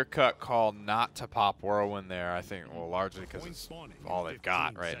clear-cut call not to pop Whirlwind there, I think, well, largely because it's all they've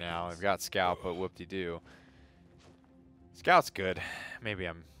got right now. They've got Scout, but whoop-de-doo. Scout's good. Maybe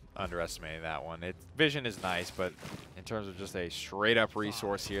I'm underestimating that one. Vision is nice, but in terms of just a straight-up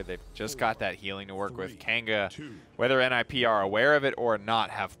resource here, they've just got that healing to work with. Kanga, whether NIP are aware of it or not,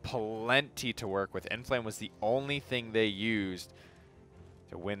 have plenty to work with. Enflame was the only thing they used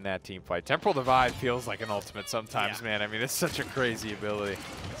to win that team fight. Temporal Divide feels like an ultimate sometimes, man. I mean, it's such a crazy ability.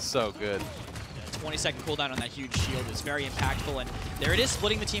 It's so good. 20-second cooldown on that huge shield is very impactful, and there it is,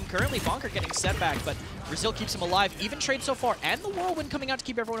 splitting the team currently. Bonker getting setback, but Brazil keeps him alive. Even trade so far, and the Whirlwind coming out to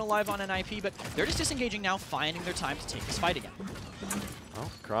keep everyone alive on an IP, but they're just disengaging now, finding their time to take this fight again.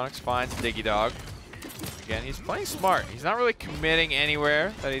 Well, Chronix finds Diggy Dog. Again, he's playing smart. He's not really committing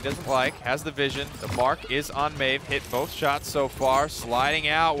anywhere that he doesn't like. Has the vision. The mark is on Maeve. Hit both shots so far. Sliding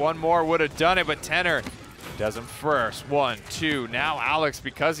out. One more would have done it, but Tenor does him first. 1, 2. Now Alex,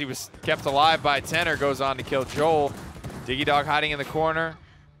 because he was kept alive by Tenor, goes on to kill Joel. Diggy Dog hiding in the corner.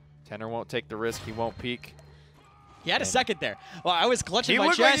 Tenor won't take the risk. He won't peek. He had a second there. Well, I was clutching my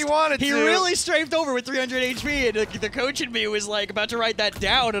chest. He looked like he wanted to. He really strafed over with 300 HP, and the coach in me was like about to write that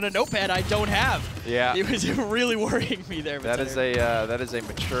down on a notepad I don't have. Yeah. It was really worrying me there. That is a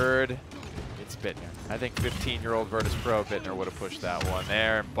matured. It's Bittner. I think 15-year-old Virtus Pro Bittner would have pushed that one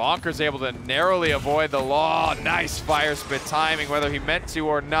there. Bonker's able to narrowly avoid the law. Nice fire spit timing, whether he meant to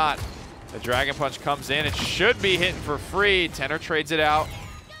or not. The Dragon Punch comes in. It should be hitting for free. Tenor trades it out.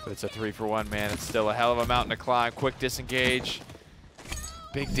 But it's a 3-for-1, man. It's still a hell of a mountain to climb. Quick disengage.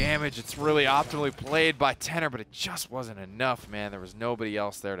 Big damage. It's really optimally played by Tenor, but it just wasn't enough, man. There was nobody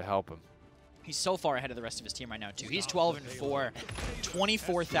else there to help him. He's so far ahead of the rest of his team right now, too. He's 12-4,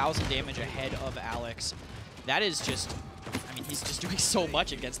 24,000 damage ahead of Alex. That is just, I mean, he's just doing so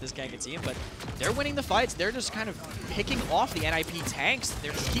much against this Kanga team, but they're winning the fights. They're just kind of picking off the NIP tanks.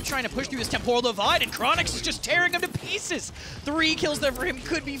 They're just keep trying to push through this temporal divide, and Chronix is just tearing them to pieces. 3 kills there for him,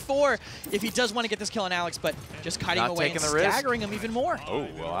 could be 4 if he does want to get this kill on Alex, but just cutting him away and staggering him even more. Oh,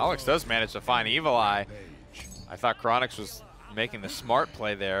 well, Alex does manage to find Evil Eye. I thought Chronix was making the smart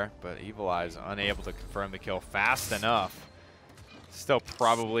play there, but Evil Eye is unable to confirm the kill fast enough. Still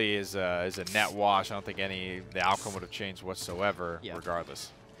probably is a net wash. I don't think the outcome would have changed whatsoever,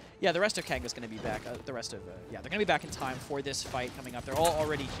 regardless. Yeah, the rest of Kanga's going to be back. Yeah, they're going to be back in time for this fight coming up. They're all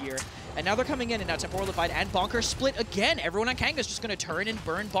already here. And now they're coming in, and now Temporal Divide and Bonker split again. Everyone on Kanga's just going to turn and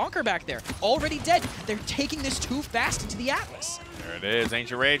burn Bonker back there. Already dead. They're taking this too fast into the Atlas. There it is.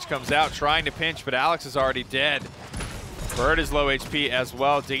 Ancient Rage comes out trying to pinch, but Alex is already dead. Bird is low HP as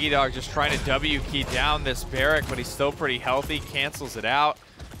well. Diggy Dog just trying to W key down this barrack, but he's still pretty healthy. Cancels it out.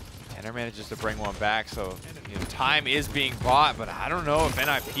 Tenor manages to bring one back, so time is being bought, but I don't know if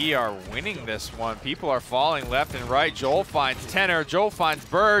NIP are winning this one. People are falling left and right. Joel finds Tenor. Joel finds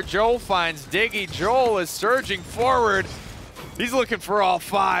Bird. Joel finds Diggy. Joel is surging forward. He's looking for all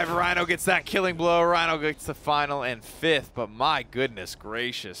 5. Rhino gets that killing blow. Rhino gets the final and 5th, but my goodness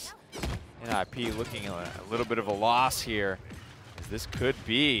gracious. NIP looking at a little bit of a loss here. This could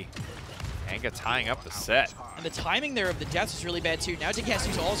be Kanga tying up the set. And the timing there of the deaths is really bad too. Now Diggy has to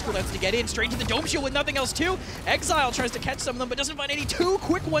use all his cooldowns to get in, straight to the Dome Shield with nothing else too. Exile tries to catch some of them, but doesn't find any. 2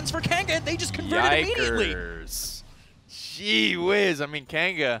 quick ones for Kanga, and they just converted immediately. Gee whiz, I mean,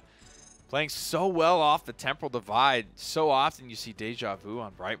 Kanga playing so well off the Temporal Divide. So often you see Deja Vu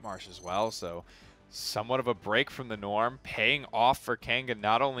on Bright Marsh as well, so somewhat of a break from the norm, paying off for Kanga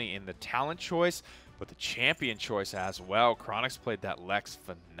not only in the talent choice, but the champion choice as well. Chronix played that Lex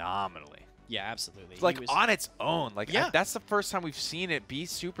phenomenally. Yeah, absolutely. Like on its own. Like that's the first time we've seen it be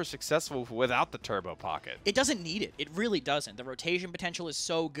super successful without the turbo pocket. It doesn't need it. It really doesn't. The rotation potential is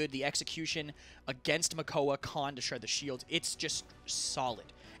so good. The execution against Makoa, Khan to shred the shields, it's just solid.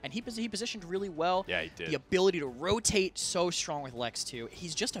 And he positioned really well. Yeah, he did. The ability to rotate so strong with Lex, too.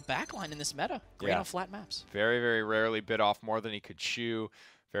 He's just a backline in this meta. Great on flat maps. Very, very rarely bit off more than he could chew.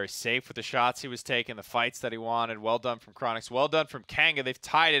 Very safe with the shots he was taking, the fights that he wanted. Well done from Chronix. Well done from Kanga. They've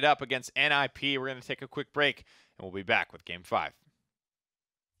tied it up against NIP. We're going to take a quick break, and we'll be back with Game 5.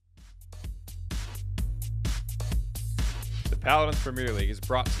 The Paladins Premier League is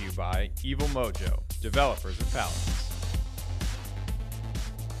brought to you by Evil Mojo, developers of Paladins.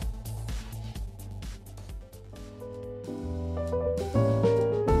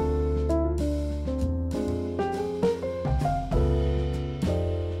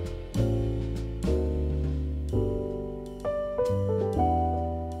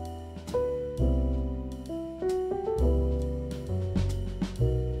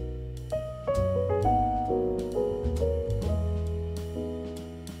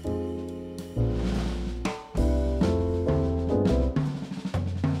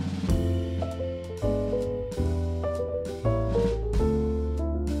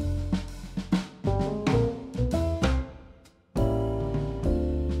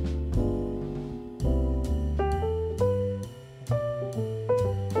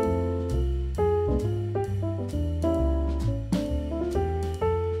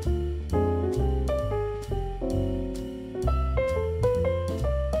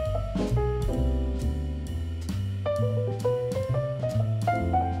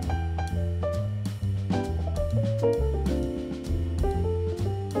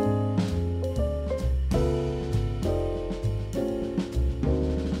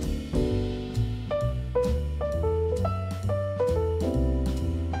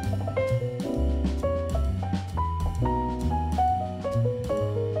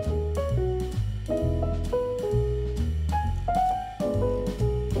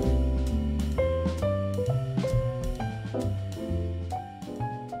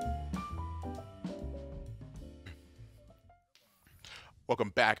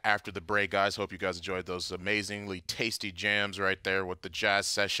 Welcome back after the break, guys. Hope you guys enjoyed those amazingly tasty jams right there with the Jazz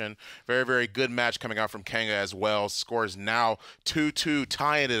session. Very, very good match coming out from Kanga as well. Scores now 2-2,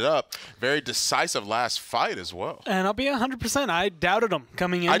 tying it up. Very decisive last fight as well. And I'll be 100%. I doubted him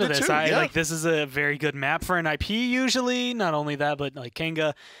coming into this. Like, this is a very good map for an IP usually. Not only that, but like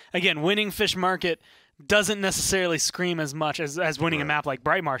Kanga, again, winning Fish Market doesn't necessarily scream as much as winning a map like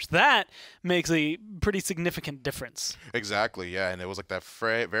Bright Marsh. That makes a pretty significant difference. Exactly, yeah. And it was like that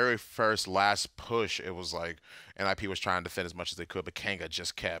very first last push. It was like NIP was trying to defend as much as they could, but Kanga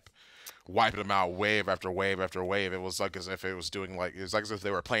just kept wiping them out wave after wave after wave. It was like as if it was doing like, it was like as if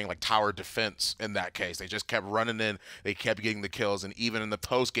they were playing like tower defense in that case. They just kept running in. They kept getting the kills. And even in the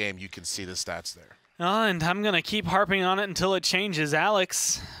post game, you can see the stats there. And I'm going to keep harping on it until it changes.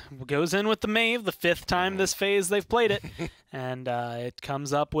 Alex goes in with the Mave, the 5th time this phase they've played it, and it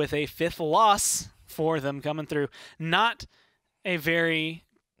comes up with a 5th loss for them coming through. Not a very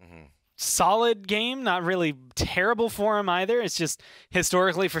solid game, not really terrible for him either. It's just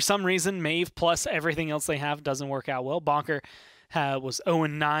historically, for some reason, Mave plus everything else they have doesn't work out well. Bonker was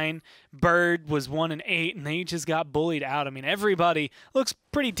 0-9, Bird was 1-8, and they just got bullied out. I mean, everybody looks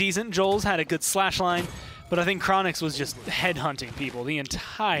pretty decent. Joel's had a good slash line, but I think Chronix was just headhunting people the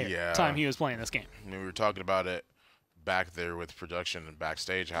entire time he was playing this game. I mean, we were talking about it back there with production and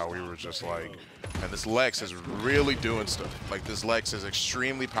backstage, how we were just like, and this Lex is really doing stuff. Like, this Lex is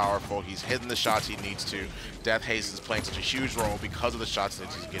extremely powerful. He's hitting the shots he needs to. Death Haste is playing such a huge role because of the shots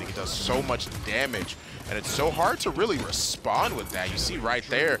that he's getting. He does so much damage, and it's so hard to really respond with that. You see right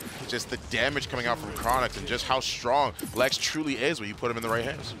there just the damage coming out from Chronix and just how strong Lex truly is when you put him in the right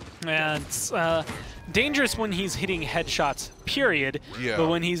hands. And it's dangerous when he's hitting headshots, period. Yeah. But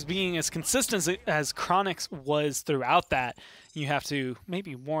when he's being as consistent as Chronix was throughout that, you have to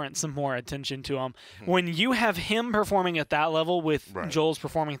maybe warrant some more attention to him. When you have him performing at that level with Joel's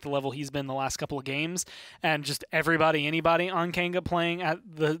performing at the level he's been the last couple of games, and just anybody on Kanga playing at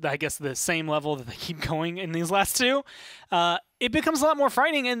I guess the same level that they keep going in these last two, it becomes a lot more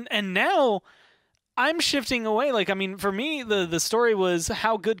frightening. And now I'm shifting away. Like, I mean, for me, the story was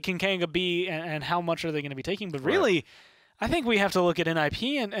how good can Kanga be and how much are they going to be taking? But really, I think we have to look at NIP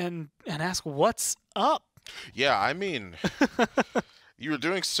and ask what's up. Yeah, I mean, you were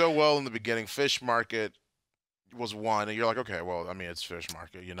doing so well in the beginning. Fish Market was one, and you're like, okay, well, I mean, it's Fish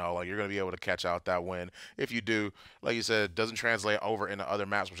Market, you know, like you're going to be able to catch out that win. If you do, like you said, it doesn't translate over into other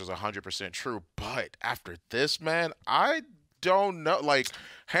maps, which is 100% true. But after this, man, I don't know, like,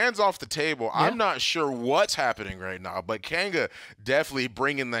 hands off the table. Yeah. I'm not sure what's happening right now, but Kanga definitely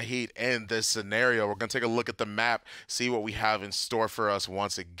bringing the heat in this scenario. We're going to take a look at the map, see what we have in store for us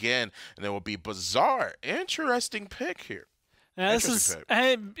once again, and it will be Bizarre. Interesting pick here.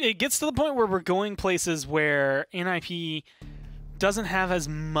 It gets to the point where we're going places where NIP doesn't have as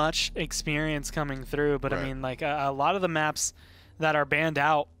much experience coming through, but I mean, like, a lot of the maps that are banned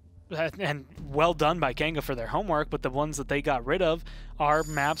out, and well done by Kanga for their homework, but the ones that they got rid of are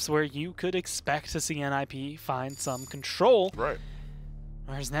maps where you could expect to see NIP find some control. Right.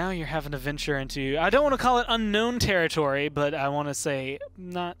 Whereas now you're having to venture into, I don't want to call it unknown territory, but I want to say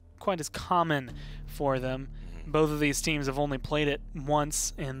not quite as common for them. Both of these teams have only played it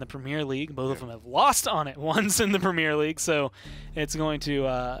once in the Premier League. Both of them have lost on it once in the Premier League, so it's going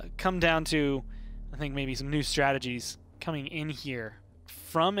to come down to, I think, maybe some new strategies coming in here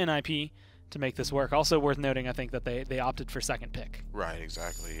from NIP to make this work. Also worth noting, I think, that they opted for second pick. Right,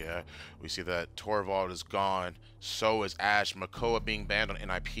 exactly, yeah. We see that Torvald is gone. So is Ash. Makoa being banned on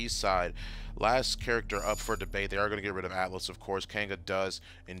NIP's side. Last character up for debate. They are going to get rid of Atlas, of course. Kanga does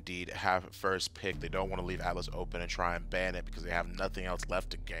indeed have first pick. They don't want to leave Atlas open and try and ban it because they have nothing else left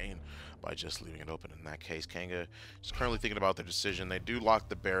to gain by just leaving it open. In that case, Kanga is currently thinking about their decision. They do lock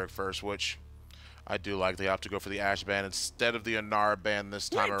the Barrack first, which I do like. They opt to go for the Ash ban instead of the Inara ban this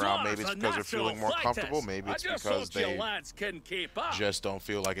time around. Maybe it's because they're feeling more comfortable. Maybe it's because they just don't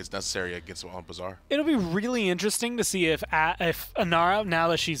feel like it's necessary against Bizarre. It'll be really interesting to see if Inara, now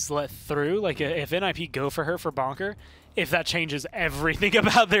that she's let through, like if NIP go for her for Bonker, if that changes everything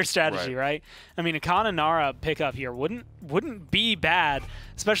about their strategy, right? I mean, a Inara pickup here wouldn't be bad,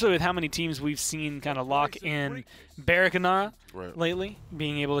 especially with how many teams we've seen kind of lock in Barrack Inara lately,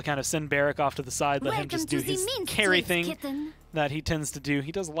 being able to kind of send Barrack off to the side, let him just do his carry thing that he tends to do.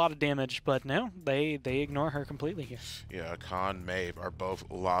 He does a lot of damage, but no, they ignore her completely here. Yeah, Khan, Maeve are both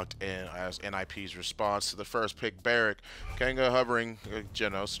locked in as NIP's response to the first pick, Barrack. Kanga hovering,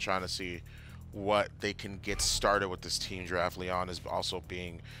 Genos trying to see what they can get started with this team draft. Leon is also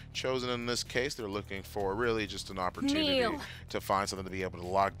being chosen in this case. They're looking for really just an opportunity to find something to be able to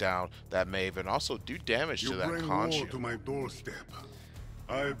lock down that Maeve and also do damage to that Conchu. To my doorstep.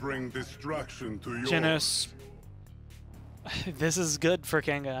 I bring destruction to your... Genos, this is good for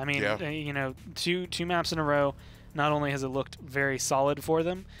Kanga. I mean, you know, two maps in a row, not only has it looked very solid for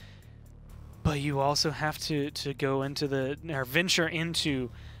them, but you also have to go into or venture into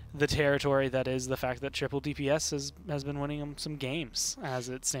the territory that is the fact that triple DPS has been winning them some games as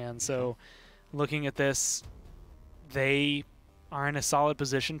it stands. So looking at this, they are in a solid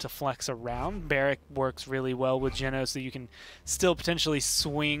position to flex around. Barrack works really well with Genos, so you can still potentially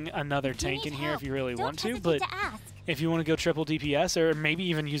swing another tank in here if you really want to, but if you want to go triple DPS or maybe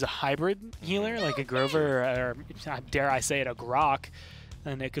even use a hybrid healer like a Grover or dare I say it, a Grok,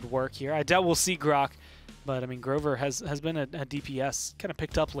 then it could work here. I doubt we'll see Grok, but I mean Grover has been a DPS kind of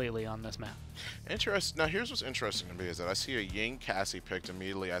picked up lately on this map. Interesting. Now here's what's interesting to me is that I see a Ying Cassie picked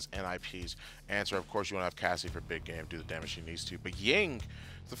immediately as NIP's answer. Of course you want to have Cassie for big game, do the damage she needs to, but Ying,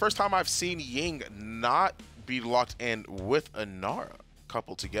 it's the first time I've seen Ying not be locked in with Inara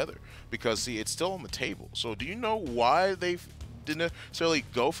coupled together, because see, it's still on the table. So do you know why they didn't necessarily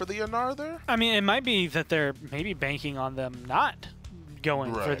go for the Inara there? I mean, it might be that they're maybe banking on them not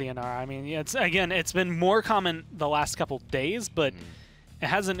going for the Inara. I mean, it's been more common the last couple days, but it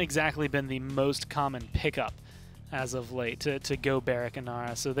hasn't exactly been the most common pickup as of late to go Barrack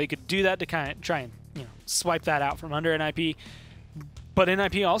Inara. So they could do that to kind of try and swipe that out from under NIP. But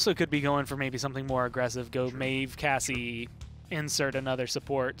NIP also could be going for maybe something more aggressive. Go Maeve, Cassie, insert another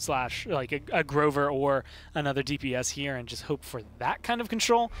support / like a Grover or another DPS here and just hope for that kind of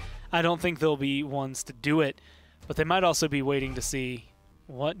control. I don't think they'll be ones to do it, but they might also be waiting to see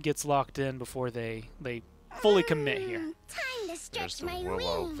what gets locked in before they fully commit here. Time to stretch There's the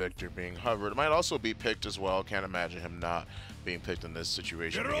Willow Victor being hovered. It might also be picked as well. Can't imagine him not being picked in this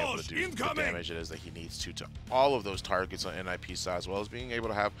situation, being able to do the damage it is that he needs to all of those targets on NIP side, as well as being able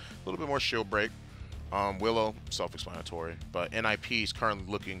to have a little bit more shield break. Willow, self-explanatory, but NIP is currently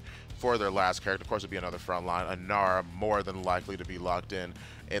looking for their last character. Of course, it'd be another front line. Inara more than likely to be locked in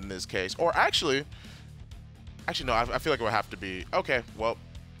this case. Or actually no, I feel like it would have to be, okay, well,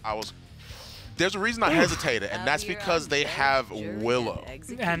 there's a reason I hesitated, and that's because they have Willow.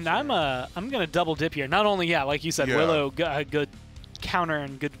 And I'm gonna double dip here. Not only, like you said, Willow, a good counter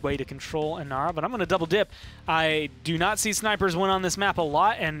and good way to control Inara, but I'm gonna double dip. I do not see snipers win on this map a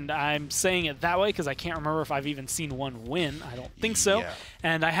lot, and I'm saying it that way because I can't remember if I've even seen one win. I don't think so.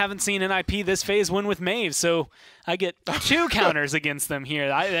 And I haven't seen NIP this phase win with Maeve, so I get 2 counters against them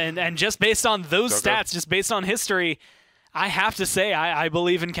here. And just based on those stats, just based on history, I have to say I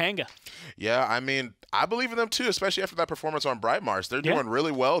believe in Kanga. Yeah, I mean, I believe in them too, especially after that performance on Bright Mars. They're doing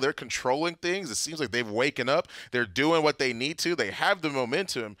really well. They're controlling things. It seems like they've waken up. They're doing what they need to. They have the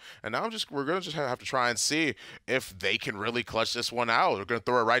momentum. And now we're going to just have to try and see if they can really clutch this one out. We're going to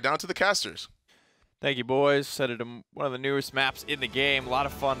throw it right down to the casters. Thank you, boys. Set it to one of the newest maps in the game. A lot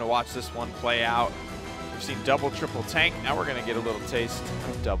of fun to watch this one play out. We've seen double, triple tank. Now we're going to get a little taste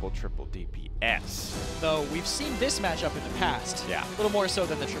of double, triple DPS. Though we've seen this matchup in the past. Yeah. A little more so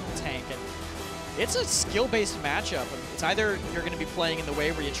than the triple tank. And it's a skill-based matchup. It's either you're going to be playing in the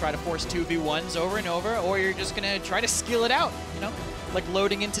way where you try to force 2v1s over and over, or you're just going to try to skill it out, like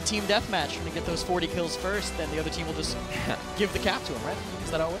loading into team deathmatch. When you get those 40 kills first, then the other team will just give the cap to him, right?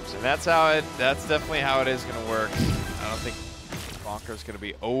 Is that how it works? And that's definitely how it is going to work. I don't think Bonker's going to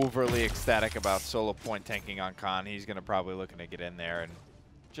be overly ecstatic about solo point tanking on Khan. He's going to probably looking to get in there and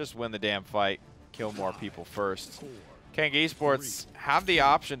just win the damn fight, kill more people first. Kanga Esports have the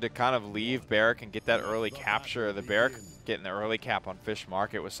option to kind of leave Barrack and get that early capture. The Barrack getting the early cap on Fish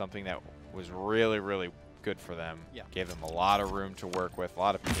Market was something that was really, really good for them. Yeah. Gave them a lot of room to work with, a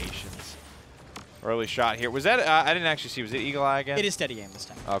lot of patience. Early shot here. Was that, I didn't actually see, was it Eagle Eye again? It is steady aim this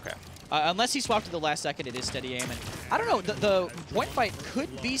time. Okay. Unless he swapped at the last second, it is steady aim. And I don't know, the point fight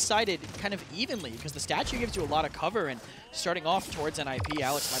could be sided kind of evenly because the statue gives you a lot of cover. And starting off towards NIP,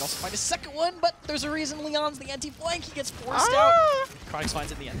 Alex might also find a second one, but there's a reason Leon's the anti-flank. He gets forced out. Chronix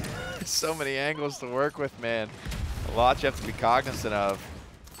finds it in the end. So many angles to work with, man. A lot you have to be cognizant of.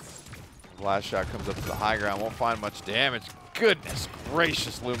 Last shot comes up to the high ground, won't find much damage. Goodness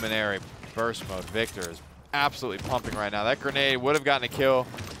gracious, Luminary burst mode. Victor is absolutely pumping right now. That grenade would have gotten a kill.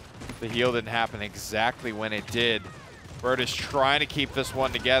 The heal didn't happen exactly when it did. Bird is trying to keep this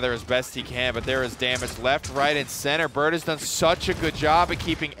one together as best he can, but there is damage left, right, and center. Bird has done such a good job at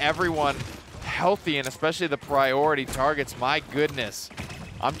keeping everyone healthy, and especially the priority targets. My goodness.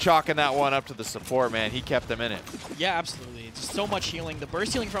 I'm chalking that one up to the support, man. He kept them in it. Yeah, absolutely. It's just so much healing. The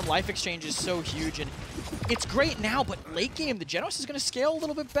burst healing from Life Exchange is so huge, and it's great now, but late game, the Genos is going to scale a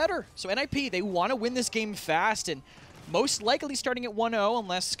little bit better. So NIP, they want to win this game fast, and most likely starting at 1-0,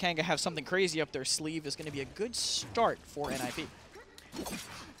 unless Kanga have something crazy up their sleeve, is going to be a good start for NIP.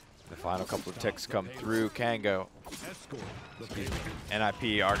 The final couple of ticks come through. Kanga,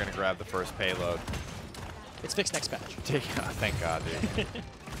 NIP are going to grab the first payload. It's fixed next patch. Thank God, dude.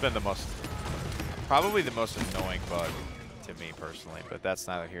 It's been probably the most annoying bug to me personally, but that's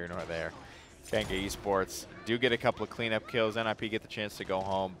neither here nor there. Kanga Esports do get a couple of cleanup kills. NIP get the chance to go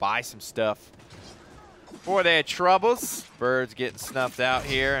home, buy some stuff for their troubles. Birds getting snuffed out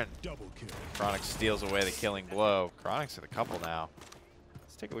here, and Chronix steals away the killing blow. Chronix with a couple now.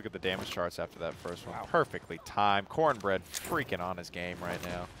 Let's take a look at the damage charts after that first one. Wow. Perfectly timed. Cornbread freaking on his game right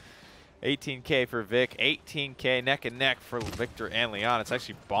now. 18K for Vic, 18K neck and neck for Victor and Leon. It's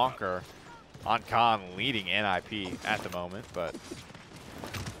actually Bonker on Khan leading NIP at the moment, but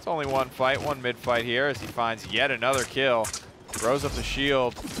it's only one fight, one mid fight here as he finds yet another kill. Throws up the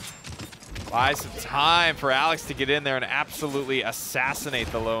shield. Buys some time for Alex to get in there and absolutely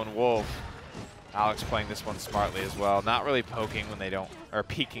assassinate the lone wolf. Alex playing this one smartly as well. Not really poking when they don't, or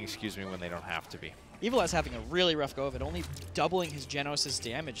peeking, excuse me, when they don't have to be. Evil is having a really rough go of it, only doubling his Genos'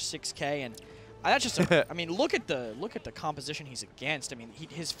 damage, 6K, and that's just a, I mean, look at the composition he's against. I mean,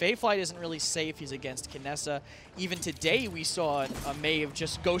 his Fae Flight isn't really safe. He's against Kinessa. Even today, we saw a Maeve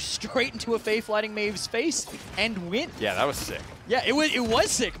just go straight into a Fae Flighting Maeve's face and win. Yeah, that was sick. Yeah, it was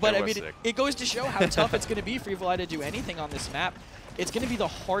sick, but I mean, it goes to show how tough it's going to be for Evil Eye to do anything on this map. It's going to be the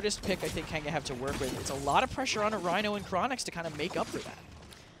hardest pick I think Kanga have to work with. It's a lot of pressure on a Rhino and Chronix to kind of make up for that.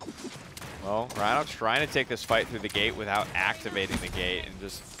 Well, Rhino's trying to take this fight through the gate without activating the gate and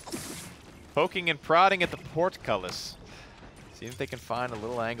just poking and prodding at the portcullis. See if they can find a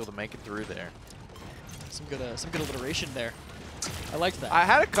little angle to make it through there. Some good alliteration there. I liked that. I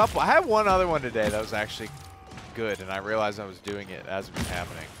had a couple. I had one other one today that was actually good, and I realized I was doing it as it was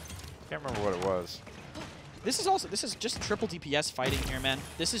happening. Can't remember what it was. This is just triple DPS fighting here, man.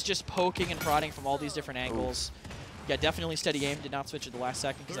 This is just poking and prodding from all these different angles. Ooh. Yeah, definitely steady aim. Did not switch at the last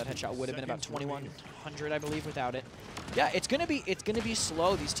second because that headshot would have been about 2100, I believe, without it. Yeah, it's gonna be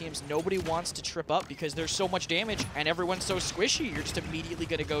slow. These teams, nobody wants to trip up because there's so much damage and everyone's so squishy. You're just immediately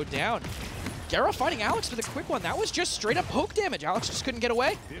gonna go down. Gera fighting Alex with a quick one. That was just straight up poke damage. Alex just couldn't get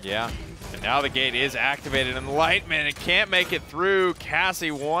away. Yeah, and now the gate is activated. Enlightenment, it can't make it through.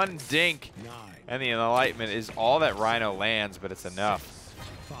 Cassie, one dink. And the Enlightenment is all that Rhino lands, but it's enough.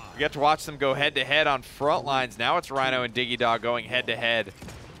 We get to watch them go head-to-head on front lines. Now it's Rhino and Diggy Dog going head-to-head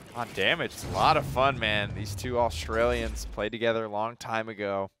on damage. It's a lot of fun, man. These two Australians played together a long time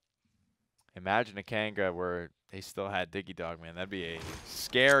ago. Imagine a Kanga where they still had Diggy Dog, man. That'd be a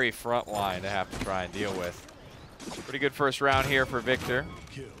scary front line to have to try and deal with. Pretty good first round here for Victor.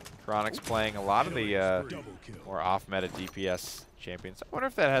 Chronix playing a lot of the more off-meta DPS champions. I wonder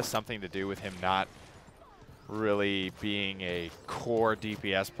if that has something to do with him not really being a core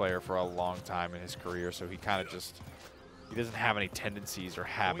DPS player for a long time in his career, so he kind of just, he doesn't have any tendencies or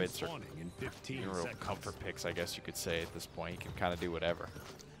habits or real comfort picks, I guess you could say at this point. He can kind of do whatever.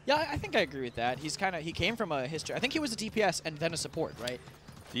 Yeah, I think I agree with that. He came from a history, I think he was a DPS and then a support, right?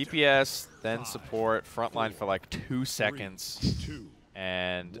 DPS, then support, frontline for like 2 seconds,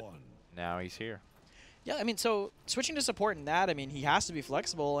 and now he's here. Yeah, I mean, so switching to support in that, I mean, he has to be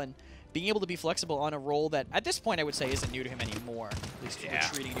flexible, and being able to be flexible on a role that, at this point, I would say isn't new to him anymore. At least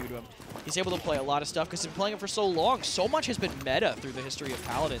treating new to him. He's able to play a lot of stuff because he's been playing it for so long. So much has been meta through the history of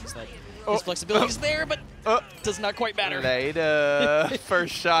Paladins that his flexibility is there, but does not quite matter. Later.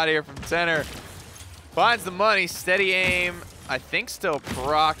 First shot here from center. Finds the money, steady aim. I think still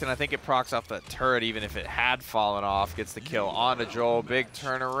procced, and I think it procs off the turret even if it had fallen off. Gets the kill onto Joel. Big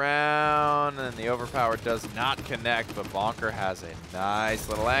turnaround, and the overpower does not connect, but Bonker has a nice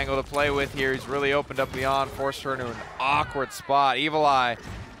little angle to play with here. He's really opened up beyond, forced her into an awkward spot. Evil Eye,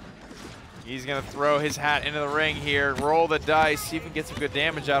 he's going to throw his hat into the ring here, roll the dice, see if he can get some good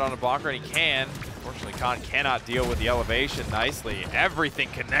damage out on a Bonker, and he can. Unfortunately, Khan cannot deal with the elevation nicely. Everything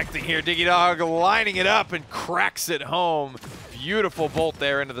connecting here. Diggy Dog lining it up and cracks it home. Beautiful bolt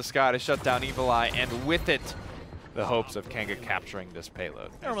there into the sky to shut down Evil Eye, and with it, the hopes of Kanga capturing this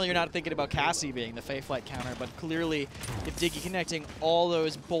payload. Normally you're not thinking about Cassie being the Fae Flight counter, but clearly if Diggy connecting all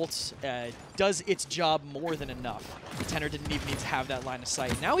those bolts does its job more than enough. Tenor didn't even need to have that line of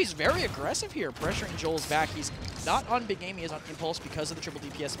sight. Now he's very aggressive here, pressuring Joel's back. He's not on big game, he is on Impulse because of the triple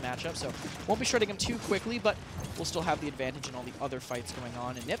DPS matchup, so won't be shredding him too quickly, but we'll still have the advantage in all the other fights going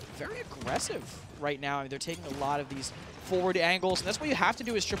on. And Nip, very aggressive right now. I mean, they're taking a lot of these forward angles, and that's what you have to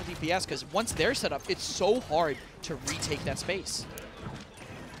do is triple DPS, because once they're set up, it's so hard to retake that space.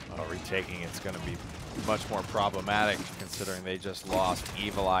 Retaking it's going to be much more problematic considering they just lost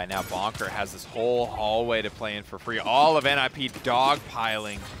Evil Eye. Now Bonker has this whole hallway to play in for free. All of NIP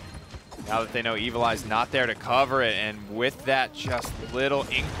dogpiling Now that they know Evil Eye's not there to cover it, and with that just little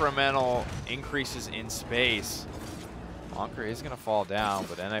incremental increases in space, Bonker is going to fall down,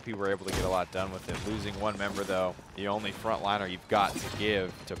 but NIP were able to get a lot done with it. Losing one member, though, the only frontliner you've got to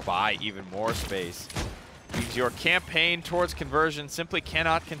give to buy even more space, means your campaign towards conversion simply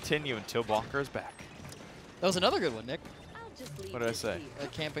cannot continue until Bonker is back. That was another good one, Nick. What did I say? A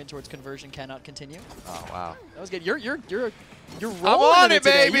campaign towards conversion cannot continue. Oh, wow. That was good. You're rolling on it,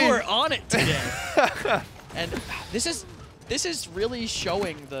 today. baby. You are on it today. And this is really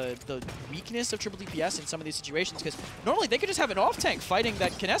showing the weakness of triple DPS in some of these situations, because normally they could just have an off tank fighting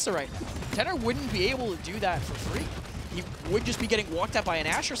that Kinessa right now. Tenor wouldn't be able to do that for free. He would just be getting walked at by an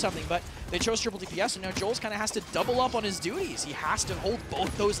Ashe or something, but they chose triple DPS, and now Joel's kind of has to double up on his duties. He has to hold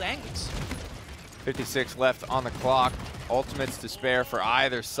both those angles. 56 left on the clock. Ultimates to spare for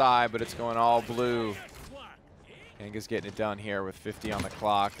either side, but it's going all blue. Kanga's getting it done here with 50 on the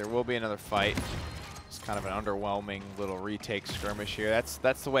clock. There will be another fight. It's kind of an underwhelming little retake skirmish here.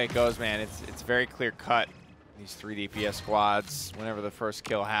 That's the way it goes, man. It's very clear cut. These 3 DPS squads, whenever the first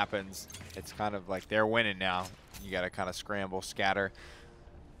kill happens, it's kind of like they're winning now. You got to kind of scramble, scatter.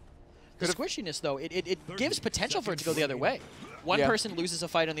 The squishiness, though, it gives potential for it to go the other way. One person loses a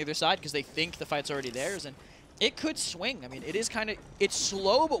fight on the other side because they think the fight's already theirs, and it could swing. I mean, it is kind of, it's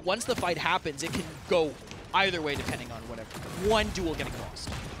slow, but once the fight happens, it can go either way depending on whatever. One duel getting lost.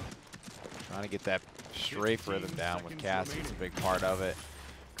 Trying to get that strafe rhythm down with Cassie. It's a big part of it.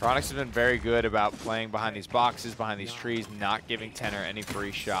 Chronix has been very good about playing behind these boxes, behind these trees, not giving Tenor any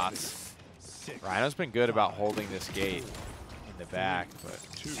free shots. Rhino's been good about holding this gate in the back, but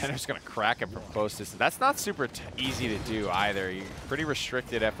Tenor's going to crack it from close distance. That's not super easy to do either. You're pretty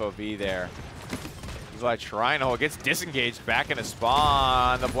restricted FOV there. He's like trying to hold, gets disengaged back into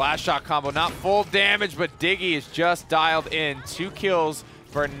spawn. The blast shot combo, not full damage, but Diggy is just dialed in. 2 kills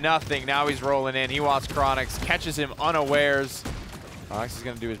for nothing. Now he's rolling in. He wants Chronix, catches him unawares. Chronix is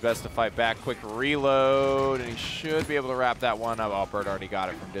going to do his best to fight back. Quick reload, and he should be able to wrap that one up. Oh, Bird already got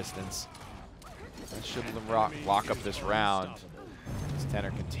it from distance. That should lock up this round. As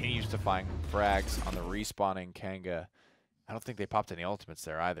Tenor continues to find frags on the respawning Kanga. I don't think they popped any ultimates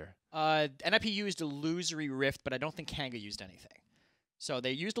there either. NIP used Illusory Rift, but I don't think Kanga used anything. So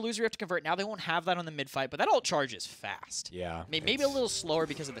they used Illusory Rift to convert. Now they won't have that on the mid-fight, but that ult charges fast. Yeah. Maybe a little slower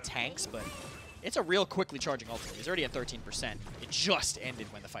because of the tanks, but it's a real quickly charging ultimate. He's already at 13%. It just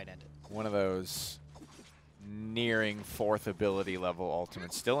ended when the fight ended. One of those nearing 4th ability level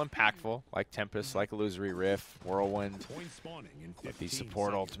ultimates. Still impactful, like Tempest, like Illusory Rift, Whirlwind. But these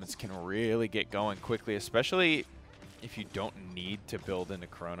support ultimates can really get going quickly, especially if you don't need to build into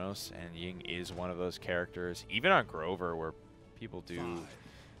Chronos, and Ying is one of those characters. Even on Grover, where people do,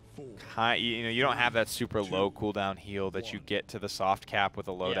 you don't have that super low cooldown heal that you get to the soft cap with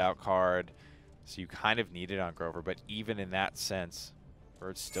a loadout card. So you kind of need it on Grover, but even in that sense,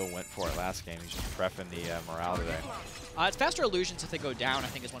 Bird still went for it last game. He's just preffing the morale today. It's faster illusions if they go down, I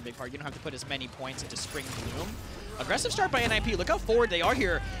think, is one big part. You don't have to put as many points into Spring Bloom. Aggressive start by NIP. Look how forward they are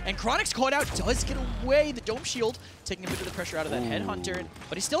here. And Chronix caught out, does get away. The Dome Shield taking a bit of the pressure out of that Headhunter.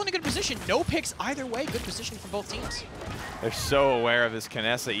 But he's still in a good position. No picks either way. Good position from both teams. They're so aware of this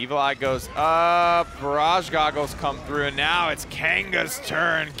Kinessa. Evil Eye goes up. Barrage Goggles come through. And now it's Kanga's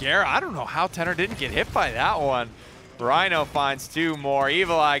turn. Gara, I don't know how Tenor didn't get hit by that one. Rhino finds 2 more.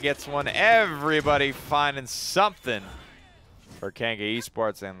 Evil Eye gets 1. Everybody finding something for Kanga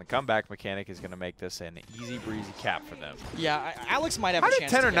Esports, and the comeback mechanic is going to make this an easy breezy cap for them. Yeah, Alex might have a chance. How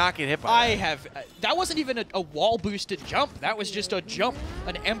did Tenor not get hit by that? That wasn't even a wall boosted jump. That was just a jump,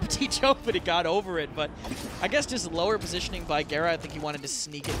 an empty jump, but it got over it. But I guess just lower positioning by Gara. I think he wanted to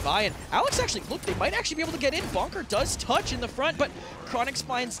sneak it by. And Alex actually, look, they might actually be able to get in. Bonker does touch in the front, but Chronix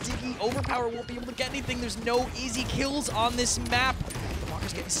finds Diggy. Overpower won't be able to get anything. There's no easy kills on this map.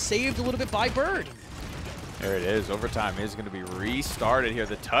 Bonker's getting saved a little bit by Bird. There it is. Overtime is going to be restarted here.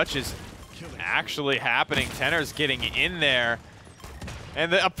 The touch is actually happening. Tenor's getting in there.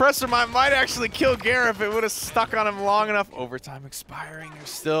 And the oppressor might actually kill Gara if it would have stuck on him long enough. Overtime expiring. There's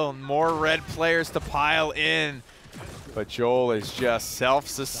still more red players to pile in. But Joel is just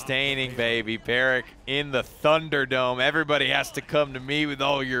self-sustaining, baby. Barrick in the Thunderdome. Everybody has to come to me with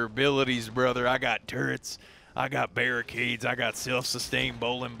all your abilities, brother. I got turrets. I got barricades. I got self-sustained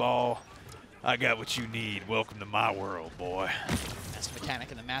bowling ball. I got what you need. Welcome to my world, boy. Master Mechanic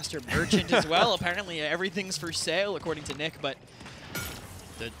and the Master Merchant as well. Apparently everything's for sale, according to Nick, but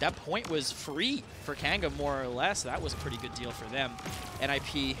that point was free for Kanga, more or less. That was a pretty good deal for them.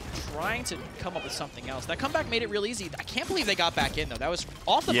 NIP trying to come up with something else. That comeback made it real easy. I can't believe they got back in, though. That was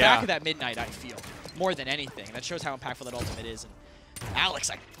off the back of that Midnight, I feel, more than anything. That shows how impactful that ultimate is. And Alex,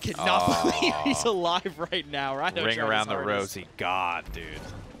 I cannot believe he's alive right now. Rhino Ring around the hardest. Rosie. God, dude.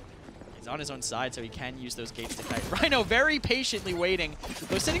 He's on his own side, so he can use those gates to kite. Rhino very patiently waiting.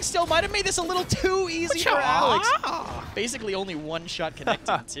 Though sitting still might have made this a little too easy for Alex. Basically only one shot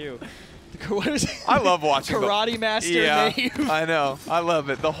connecting, too. What is it? I love watching Karate Master Maeve. I know. I love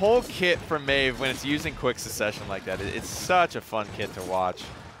it. The whole kit from Maeve, when it's using quick succession like that, it's such a fun kit to watch.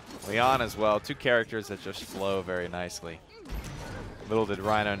 Leon as well. Two characters that just flow very nicely. Little did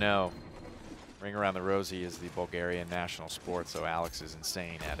Rhino know, Ring Around the Rosie is the Bulgarian national sport, so Alex is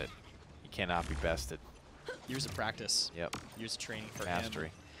insane at it. He cannot be bested. Years of practice. Yep. Years of training for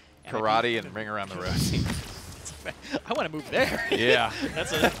mastery. him. Karate and Ring Around the Rosie. I want to move there. Yeah.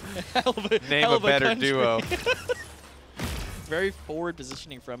 That's a hell of a Name hell a of better country. duo. Very forward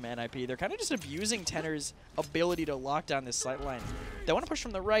positioning from NIP. They're kind of just abusing Tenor's ability to lock down this sight line. They want to push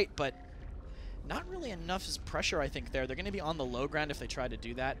from the right, but not really enough pressure, I think, there. They're going to be on the low ground if they try to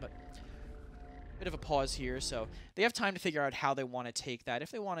do that, but bit of a pause here. So they have time to figure out how they want to take that. If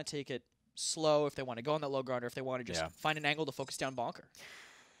they want to take it slow, if they want to go on that low ground, or if they want to just find an angle to focus down Bonker.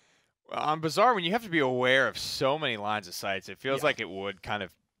 On Bazaar, when you have to be aware of so many lines of sights, it feels like it would kind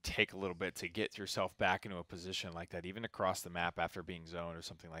of take a little bit to get yourself back into a position like that, even across the map after being zoned or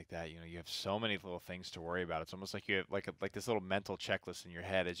something like that. You know, you have so many little things to worry about. It's almost like you have like this little mental checklist in your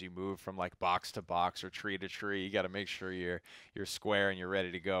head as you move from like box to box or tree to tree. You got to make sure you're square and you're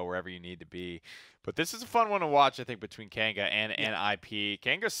ready to go wherever you need to be. But this is a fun one to watch, I think, between Kanga and NIP.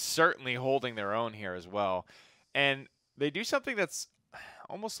 Kanga's certainly holding their own here as well, and they do something that's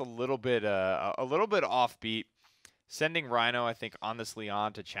almost a little bit offbeat. Sending Rhino, I think, on this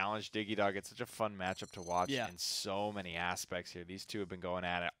Leon to challenge Diggy Dog. It's such a fun matchup to watch in so many aspects here. These two have been going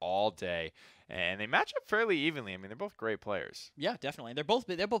at it all day, and they match up fairly evenly. I mean, they're both great players. Yeah, definitely. They've both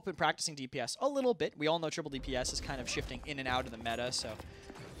been practicing DPS a little bit. We all know triple DPS is kind of shifting in and out of the meta, so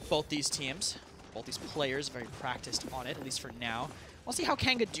both these teams, both these players, very practiced on it, at least for now. We'll see how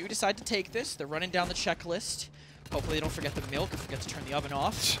Kanga do decide to take this. They're running down the checklist. Hopefully they don't forget the milk, forget to turn the oven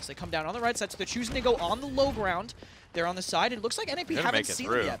off. So they come down on the right side, so they're choosing to go on the low ground. They're on the side, and it looks like NIP haven't seen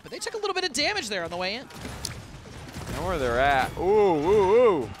it yet, but they took a little bit of damage there on the way in. Know where they're at.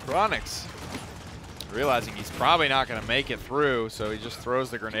 Ooh. Chronix. Realizing he's probably not going to make it through, so he just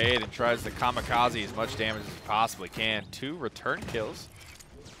throws the grenade and tries to kamikaze as much damage as he possibly can. 2 return kills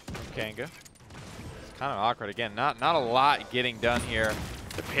from Kanga. It's kind of awkward. Again, not a lot getting done here.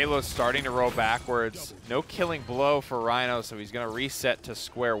 The payload's starting to roll backwards. No killing blow for Rhino, so he's going to reset to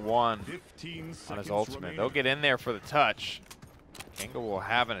square one on his ultimate. They'll get in there for the touch. Kanga will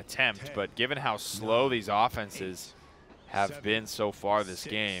have an attempt, but given how slow these offenses have been so far this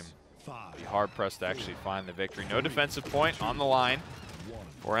game, be hard-pressed to actually find the victory. No defensive point on the line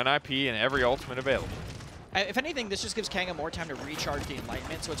for NIP and every ultimate available. If anything, this just gives Kanga more time to recharge the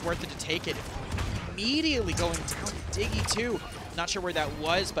Enlightenment, so it's worth it to take it. Immediately going down to Diggy, too. Not sure where that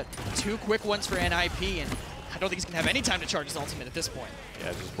was, but 2 quick ones for NIP, and I don't think he's going to have any time to charge his ultimate at this point.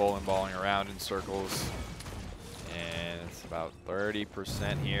 Yeah, just balling around in circles. And it's about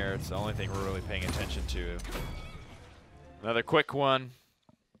 30% here. It's the only thing we're really paying attention to. Another quick one.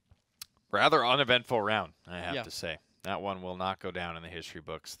 Rather uneventful round, I have to say. That one will not go down in the history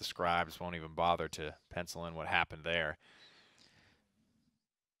books. The scribes won't even bother to pencil in what happened there.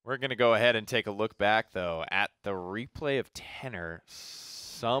 We're going to go ahead and take a look back, though, at the replay of Tenor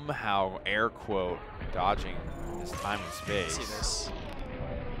somehow, air quote, dodging his time and space. Let's see this.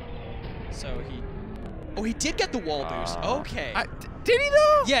 So he did get the wall boost. Okay. Did he,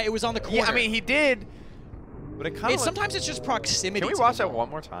 though? Yeah, it was on the corner. Yeah, I mean, he did. But it kind of sometimes it's just proximity. Can we watch that one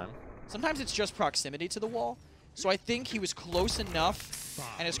more time? Sometimes it's just proximity to the wall. So I think he was close enough.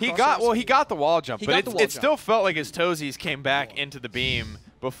 And his he got the wall jump, but it still felt like his toesies came back into the beam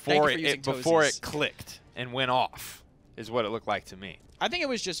before it clicked and went off, is what it looked like to me. I think it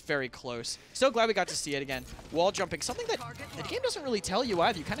was just very close. So glad we got to see it again. Wall jumping, something that the game doesn't really tell you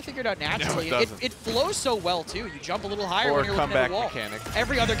either. You kind of figure it out naturally. No, it flows so well, too. You jump a little higher when you're looking at a wall. Mechanic.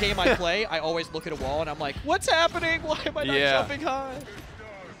 Every other game I play, I always look at a wall, and I'm like, what's happening? Why am I not jumping high?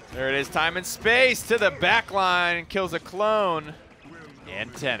 There it is, time and space to the back line. Kills a clone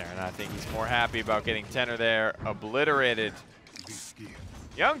and Tenor. And I think he's more happy about getting Tenor there. Obliterated.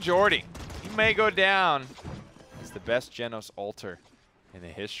 Young Jordy, he may go down as the best Genos ulter in the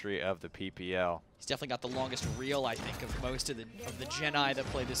history of the PPL. He's definitely got the longest reel, I think, of most of the Gen-I that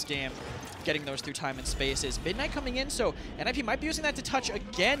play this game, getting those through time and spaces. Midnight coming in, so NIP might be using that to touch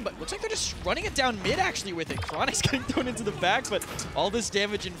again, but looks like they're just running it down mid, actually, with it. Chronix getting thrown into the back, but all this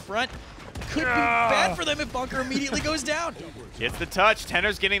damage in front could be bad for them if Bunker immediately goes down. Gets the touch.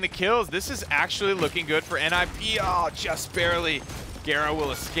 Tenor's getting the kills. This is actually looking good for NIP. Oh, just barely. Garo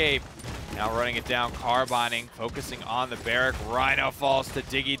will escape. Now running it down, carbining, focusing on the Barrack. Rhino falls to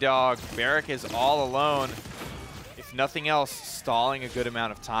Diggy Dog. Barrack is all alone. If nothing else, stalling a good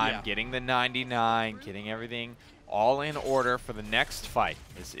amount of time, getting the 99, getting everything all in order for the next fight.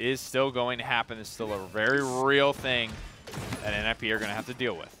 This is still going to happen. It's still a very real thing that NIP are going to have to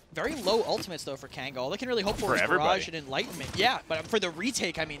deal with. Very low ultimates, though, for Kanga. All they can really hope for is Barrage and Enlightenment. Yeah, but for the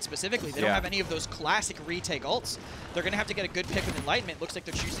retake, I mean, specifically, they don't have any of those classic retake ults. They're going to have to get a good pick with Enlightenment. Looks like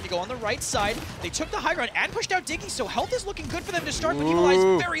they're choosing to go on the right side. They took the high ground and pushed out Diggy, so health is looking good for them to start, but Evil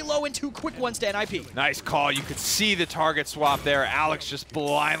Eye's very low and 2 quick ones to NIP. Nice call. You could see the target swap there. Alex just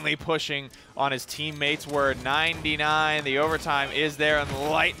blindly pushing on his teammates' word. 99, the overtime is there.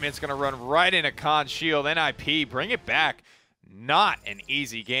 Enlightenment's going to run right into Khan's shield. NIP, bring it back. Not an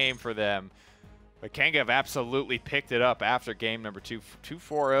easy game for them. But Kanga have absolutely picked it up after game number 2. 2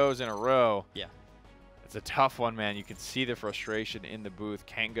 4-0s in a row. Yeah. It's a tough one, man. You can see the frustration in the booth.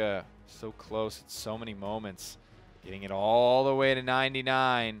 Kanga so close at so many moments. Getting it all the way to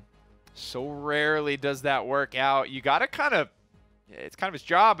 99. So rarely does that work out. You got to kind of, it's kind of his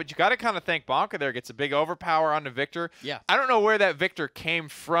job, but you got to kind of thank Bonka there. Gets a big overpower on the Victor. Yeah. I don't know where that Victor came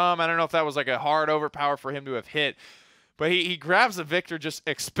from. I don't know if that was like a hard overpower for him to have hit. But he grabs the Victor, just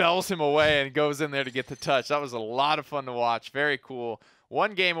expels him away, and goes in there to get the touch. That was a lot of fun to watch. Very cool.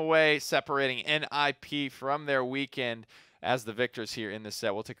 1 game away, separating NIP from their weekend as the Victors here in this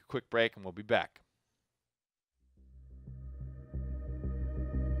set. We'll take a quick break, and we'll be back.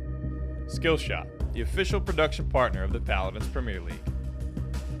 Skillshop, the official production partner of the Paladins Premier League.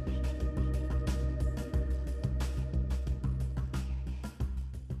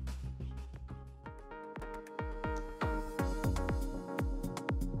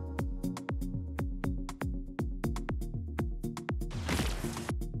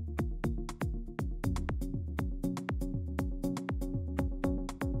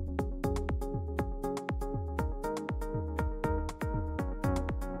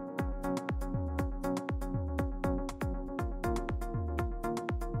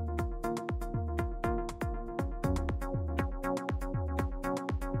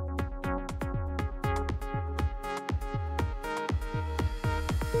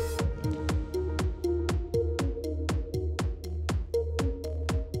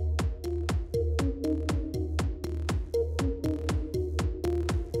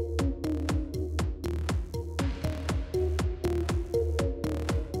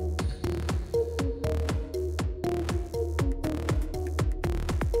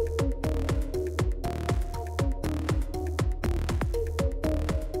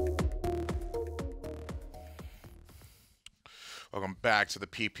 Welcome back to the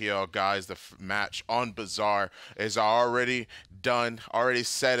PPL, guys. The match on Bazaar is already done, already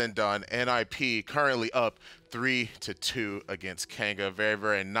said and done. NIP currently up 3-2 against Kanga. Very,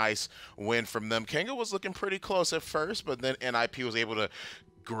 very nice win from them. Kanga was looking pretty close at first, but then NIP was able to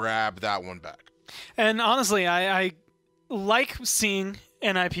grab that one back. And honestly, I like seeing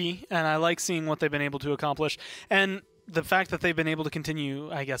NIP, and I like seeing what they've been able to accomplish. And the fact that they've been able to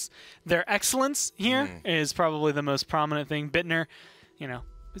continue, I guess, their excellence here is probably the most prominent thing. Bittner, you know,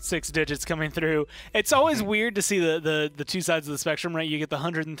 6 digits coming through. It's always weird to see the two sides of the spectrum, right? You get the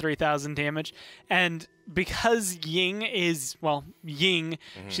 103,000 damage, and because Ying is, well, Ying,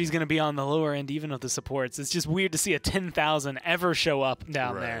 she's going to be on the lower end even of the supports. It's just weird to see a 10,000 ever show up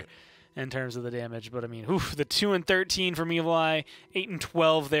down there in terms of the damage. But I mean, oof, the 2 and 13 from Evil Eye, 8 and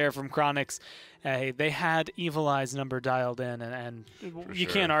 12 there from Chronix. They had Evil Eye's number dialed in, and you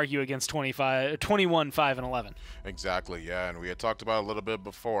can't argue against 21, 5, and 11. Exactly, yeah, and we had talked about it a little bit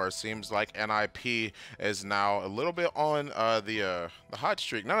before. It seems like NIP is now a little bit on the hot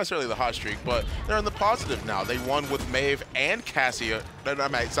streak. Not necessarily the hot streak, but they're in the positive now. They won with Maeve and Cassia. No,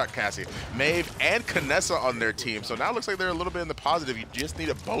 it's not Cassia. Maeve and Kanessa on their team. So now it looks like they're a little bit in the positive. You just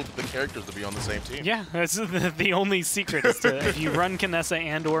needed both of the characters to be on the same team. Yeah, that's the only secret is to, if you run Kanessa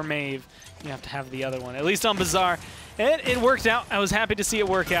and or Maeve, you have to have the other one. At least on Bazaar, it worked out. I was happy to see it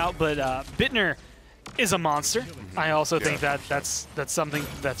work out, but Bittner is a monster. I also think that's something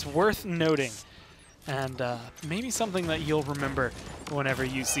that's worth noting, and maybe something that you'll remember whenever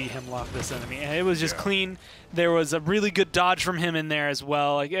you see him lock this enemy. And it was just clean. There was a really good dodge from him in there as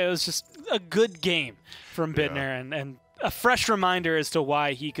well. Like, it was just a good game from Bittner, and a fresh reminder as to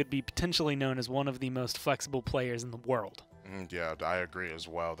why he could be potentially known as one of the most flexible players in the world. Yeah, I agree as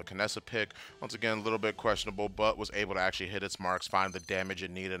well. The Kanessa pick, once again, a little bit questionable, but was able to actually hit its marks, find the damage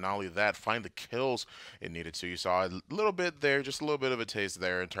it needed. Not only that, find the kills it needed to. You saw a little bit there, just a little bit of a taste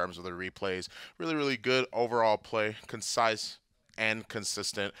there in terms of the replays. Really, really good overall play, concise, and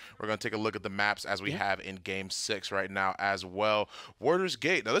consistent. We're going to take a look at the maps as we have in Game 6 right now as well. Warder's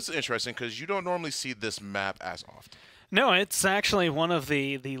Gate. Now, this is interesting because you don't normally see this map as often. No, it's actually one of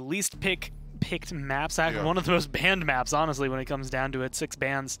the least picked maps, one of the most banned maps, honestly, when it comes down to it. 6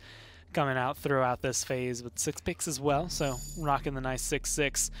 bans coming out throughout this phase with 6 picks as well, so rocking the nice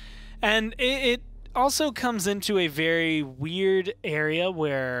 6-6. And it also comes into a very weird area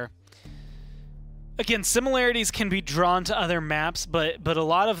where, again, similarities can be drawn to other maps, but a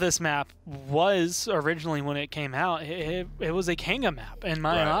lot of this map was originally, when it came out, it was a Kanga map in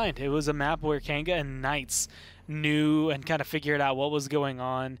my mind. It was a map where Kanga and Knights knew and kind of figured out what was going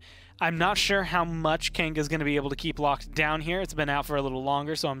on. I'm not sure how much Kanga's going to be able to keep locked down here. It's been out for a little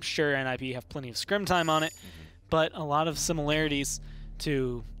longer, so I'm sure NIP have plenty of scrim time on it. But a lot of similarities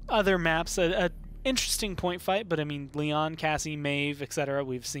to other maps. An interesting point fight, but I mean, Leon, Cassie, Maeve, etc.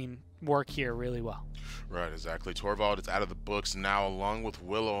 we've seen work here really well. Right, exactly. Torvald is out of the books now, along with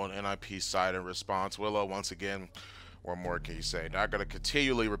Willow on NIP's side in response. Willow, once again, what more can you say? Not going to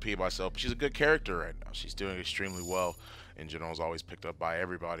continually repeat myself, but she's a good character right now. She's doing extremely well. In general, is always picked up by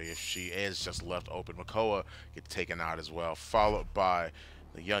everybody. If she is just left open, Makoa gets taken out as well, followed by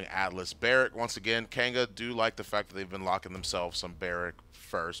the young Atlas. Barrack, once again, Kanga do like the fact that they've been locking themselves some Barrack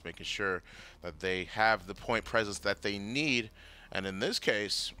first, making sure that they have the point presence that they need. And in this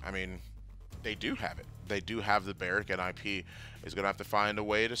case, I mean, they do have it. They do have the Barrack, and IP is going to have to find a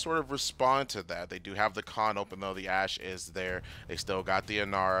way to sort of respond to that. They do have the Khan open, though. The Ashe is there. They still got the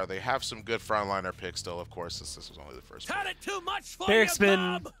Inara. They have some good frontliner picks still, of course, since this was only the first one. Barrack's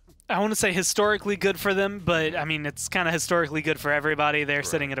been, I want to say, historically good for them, but, I mean, it's kind of historically good for everybody. They're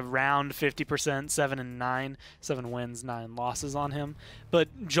sitting at around 50%, 7-9, 7 wins, 9 losses on him.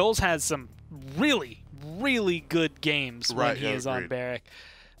 But Joel's had some really, really good games when he is on Barrack.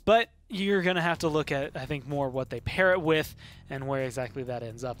 But you're going to have to look at, I think, more what they pair it with and where exactly that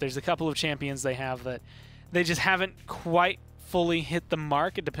ends up. There's a couple of champions they have that they just haven't quite fully hit the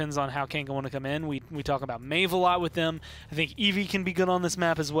mark. It depends on how Kanga want to come in. We talk about Maeve a lot with them. I think Eevee can be good on this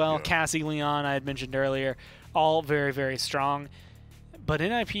map as well. Cassie, Leon, I had mentioned earlier, all very, very strong. But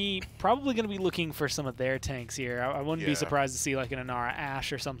NIP probably going to be looking for some of their tanks here. I wouldn't be surprised to see like an Inara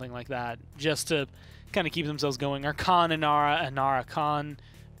Ashe or something like that, just to kind of keep themselves going. Or Khan Inara, Inara Khan.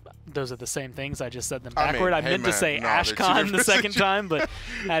 Those are the same things. I just said them backward. I meant to say Ashcon the second time, but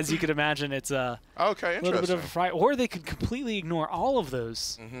as you could imagine, it's a little bit of a fright. Or they could completely ignore all of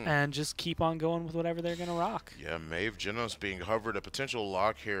those and just keep on going with whatever they're going to rock. Yeah, Maeve Genos being hovered, a potential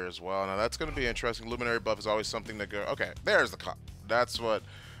lock here as well. Now, that's going to be interesting. Luminary buff is always something to go, okay, there's the Khan. That's what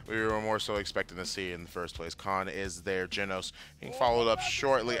we were more so expecting to see in the first place. Khan is there. Genos being followed up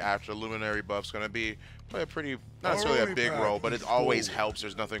shortly after. Luminary buff's going to be play a pretty, not necessarily a big role, but it always helps.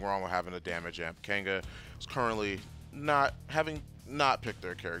 There's nothing wrong with having a damage amp. Kanga is currently not picked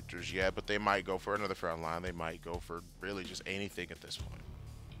their characters yet, but they might go for another front line. They might go for really just anything at this point.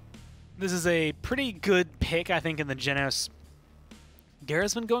 This is a pretty good pick, I think, in the Genos.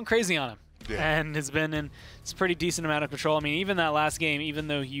 Gara's been going crazy on him. And has been in a pretty decent amount of control. I mean, even that last game, even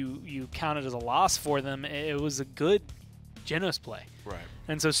though you counted as a loss for them, it was a good Genos play. Right.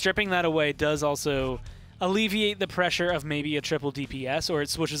 And so stripping that away does also alleviate the pressure of maybe a triple DPS, or it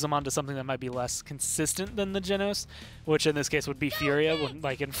switches them onto something that might be less consistent than the Genos, which in this case would be Furia. When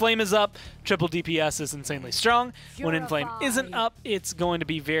like Inflame is up, triple DPS is insanely strong. When Inflame isn't up, it's going to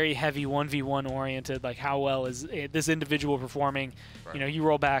be very heavy 1v1 oriented, like how well is this individual performing. Right. You know, you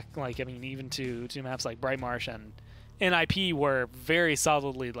roll back, like, I mean, even to maps like Bright Marsh and NIP were very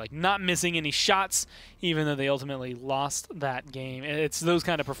solidly like not missing any shots, even though they ultimately lost that game. It's those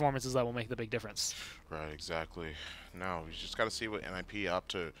kind of performances that will make the big difference. Right, exactly. Now we just got to see what NIP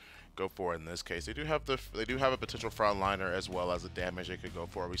opt to go for in this case. They do have a potential frontliner as well as a damage they could go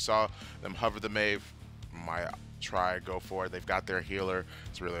for. We saw them hover the Maeve. Might try go for it. They've got their healer.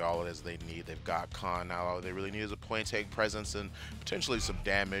 It's really all it is they need. They've got Khan now. All they really need is a point take presence and potentially some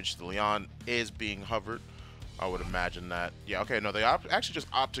damage. The Leon is being hovered. I would imagine that. Yeah, okay, no, they actually just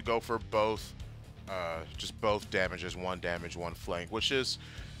opt to go for both, just both damages, one damage, one flank, which is,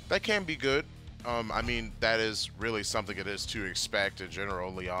 that can be good. I mean, that is really something it is to expect in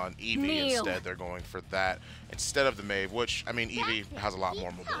general. Leon, Eevee instead, they're going for that instead of the Maeve, which, I mean, Eevee has a lot more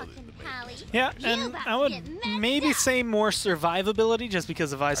mobility than the Maeve. Yeah, and I would maybe say more survivability just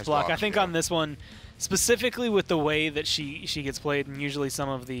because of Ice Block. I think on this one, specifically with the way that she gets played and usually some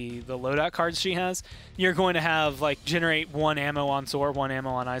of the loadout cards she has, you're going to have like generate 1 ammo on Soar, 1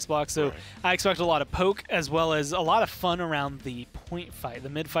 ammo on Ice Block. So I expect a lot of poke as well as a lot of fun around the point fight. The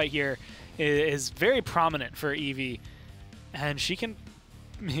mid fight here is very prominent for Eevee, and she can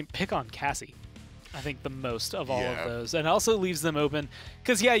pick on Cassie. I think, the most of all of those. And also leaves them open.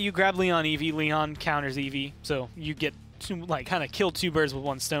 Because, yeah, you grab Leon Eevee. Leon counters Eevee. So you get to, like, kind of kill 2 birds with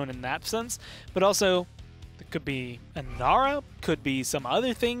 1 stone in that sense. But also, it could be a Nara. Could be some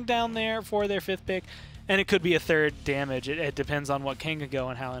other thing down there for their 5th pick. And it could be a 3rd damage. It depends on what Kanga go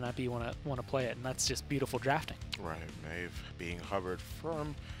and how NIP want to play it. And that's just beautiful drafting. Right. Maeve being hovered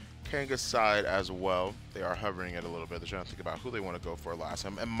from Kanga's side as well. They are hovering it a little bit. They're trying to think about who they want to go for last.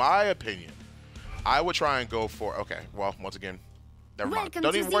 In my opinion, I would try and go for, okay, well, once again, never mind.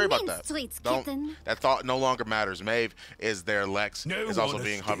 Don't even worry about that. That thought no longer matters. Maeve is their Lex, is also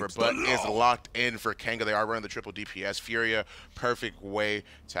being hovered, but is locked in for Kanga. They are running the triple DPS. Furia, perfect way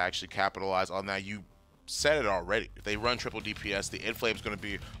to actually capitalize on that. You said it already. If they run triple DPS, the inflame is going to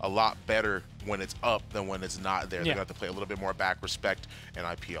be a lot better when it's up than when it's not there. They're going to have to play a little bit more back, respect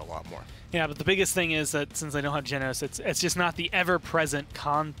NIP a lot more. Yeah, but the biggest thing is that since they don't have Genos, it's just not the ever-present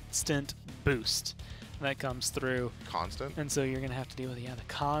constant boost that comes through. Constant? And so you're going to have to deal with, the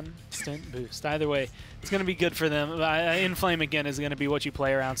constant boost. Either way, it's going to be good for them. Inflame, again, is going to be what you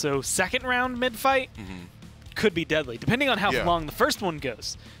play around. So 2nd round mid-fight could be deadly, depending on how long the first one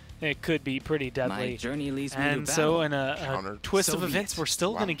goes. It could be pretty deadly. My journey leads me and to so battle. in a twist of events, we're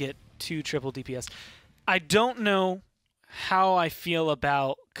still going to get 2 triple DPS. I don't know how I feel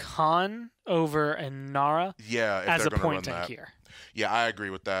about Khan over and Nara as a point tank here. Yeah, I agree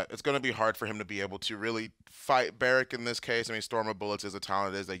with that. It's going to be hard for him to be able to really fight Barrack in this case. I mean, Storm of Bullets is a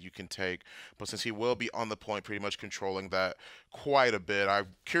talent that you can take, but since he will be on the point, pretty much controlling that quite a bit, I'm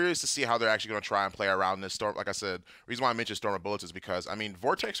curious to see how they're actually going to try and play around this Storm. Like I said, the reason why I mentioned Storm of Bullets is because, I mean,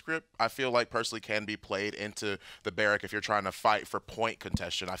 Vortex Grip, I feel like personally can be played into the Barrack if you're trying to fight for point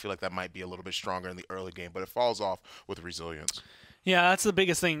contention. I feel like that might be a little bit stronger in the early game, but it falls off with Resilience. Yeah, that's the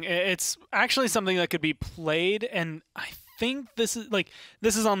biggest thing. It's actually something that could be played, and I think this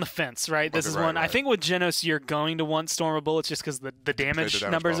is on the fence, right? This is one. I think with Genos, you're going to want Storm of Bullets just because the damage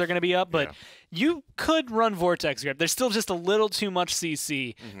numbers are going to be up, but you could run Vortex Grip. There's still just a little too much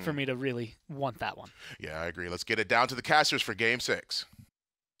CC for me to really want that one. Yeah, I agree. Let's get it down to the casters for Game 6.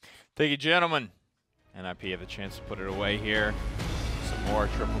 Thank you, gentlemen. NIP have the chance to put it away here. Some more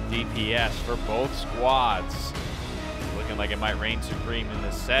triple DPS for both squads. Looking like it might reign supreme in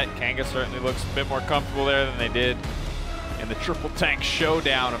this set. Kanga certainly looks a bit more comfortable there than they did in the triple tank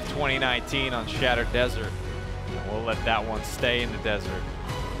showdown of 2019 on Shattered Desert. And we'll let that one stay in the desert.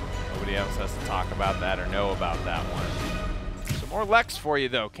 Nobody else has to talk about that or know about that one. Some more Lex for you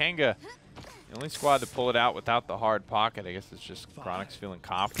though. Kanga, the only squad to pull it out without the hard pocket. I guess it's just Chronix feeling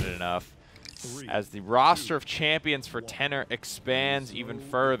confident enough as the roster of champions for Tenor expands even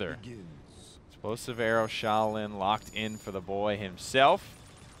further. Explosive Arrow Shaolin locked in for the boy himself.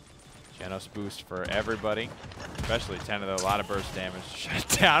 Genos boost for everybody, especially Tenor, though. A lot of burst damage.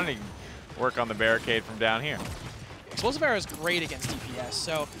 Shut down, and he can work on the barricade from down here. Explosive Arrow is great against DPS,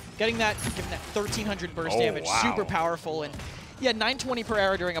 so giving that 1,300 burst damage, super powerful. And yeah, 920 per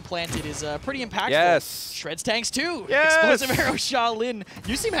arrow during a planted is pretty impactful. Yes. Shreds tanks too. Yes. Explosive Arrow Shaolin.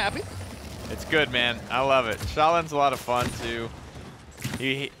 You seem happy. It's good, man. I love it. Shaolin's a lot of fun, too.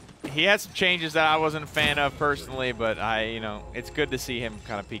 He had some changes that I wasn't a fan of personally, but it's good to see him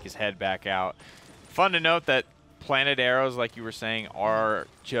kind of peek his head back out. Fun to note that planted arrows, like you were saying, are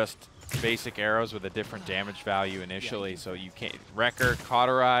just basic arrows with a different damage value initially. So you can't Wrecker,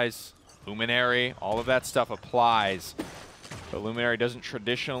 Cauterize, Luminary, all of that stuff applies. But Luminary doesn't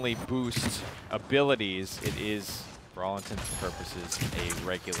traditionally boost abilities. It is, for all intents and purposes, a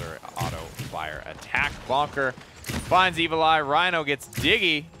regular auto fire attack. Bonker finds Evil Eye. Rhino gets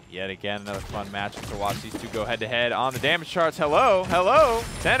Diggy. Yet again, another fun matchup to watch these two go head-to-head on the damage charts. Hello, hello.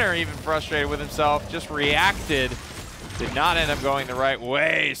 Tenor even frustrated with himself, just reacted. Did not end up going the right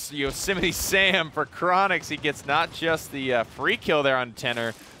way. So Yosemite Sam for Chronix. He gets not just the free kill there on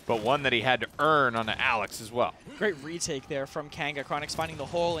Tenor, but one that he had to earn on Alex as well. Great retake there from Kanga. Chronix finding the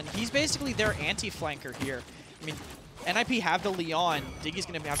hole, and he's basically their anti-flanker here. I mean, NIP have the Leon. Diggy's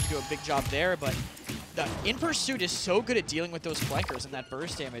going to have to do a big job there, but the In Pursuit is so good at dealing with those flankers and that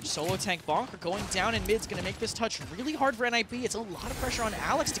burst damage. Solo tank Bonker going down in mid is going to make this touch really hard for NIP. It's a lot of pressure on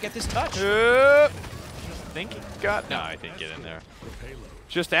Alex to get this touch. I think he got... No, I didn't get in there.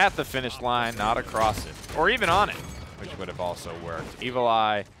 Just at the finish line, not across it. Or even on it, which would have also worked. Evil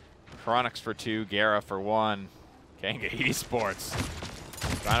Eye, Chronix for 2, Gara for 1. Kanga Esports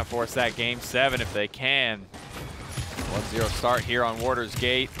trying to force that game 7 if they can. 1-0 start here on Warder's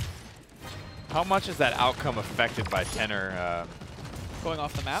Gate. How much is that outcome affected by Tenor going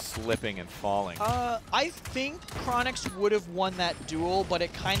off the map? Slipping and falling? I think Chronix would have won that duel, but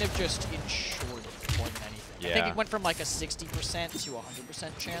it kind of just ensured it more than anything. I think it went from like a 60% to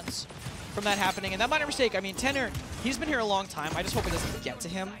 100% chance from that happening. And that minor mistake, I mean, Tenor, he's been here a long time. I just hope it doesn't get to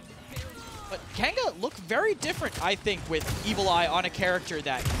him. But Kanga looked very different, I think, with Evil Eye on a character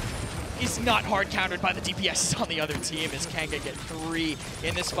that is not hard countered by the DPSs on the other team, as Kanga get 3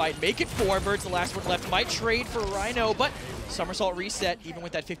 in this fight. Make it 4. Bird's the last one left. Might trade for Rhino, but Somersault reset, even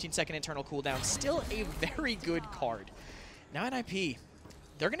with that 15-second internal cooldown. Still a very good card. Now NIP,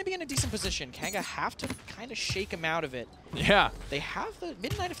 they're going to be in a decent position. Kanga have to kind of shake him out of it. Yeah. They have the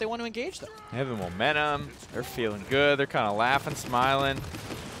Midnight if they want to engage them. They have the momentum. They're feeling good. They're kind of laughing, smiling.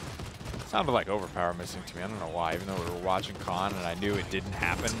 Sounded like Overpower missing to me. I don't know why, even though we were watching Con and I knew it didn't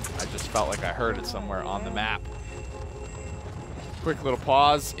happen. I just felt like I heard it somewhere on the map. Quick little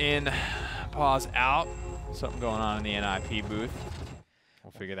pause in, pause out. Something going on in the NIP booth.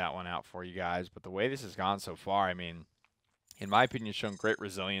 We'll figure that one out for you guys. But the way this has gone so far, I mean, in my opinion, shown great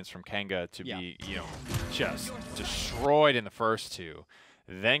resilience from Kanga to be, you know, just destroyed in the first 2.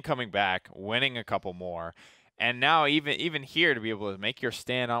 Then coming back, winning a couple more. And now even here to be able to make your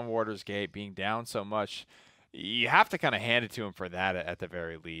stand on Warder's Gate, being down so much, you have to kind of hand it to him for that at the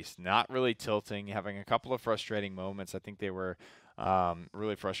very least. Not really tilting, having a couple of frustrating moments. I think they were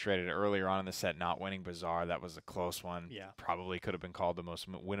really frustrated earlier on in the set not winning Bazaar. That was a close one. Yeah. Probably could have been called the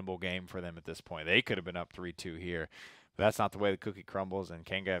most winnable game for them at this point. They could have been up 3-2 here. But that's not the way the cookie crumbles, and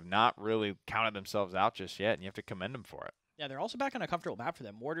Kanga have not really counted themselves out just yet, and you have to commend them for it. Yeah, they're also back on a comfortable map for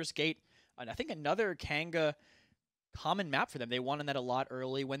them. Warder's Gate, and I think another Kanga common map for them. They won on that a lot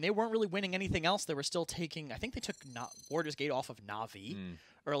early. When they weren't really winning anything else, they were still taking, I think they took Warder's Gate off of Na'Vi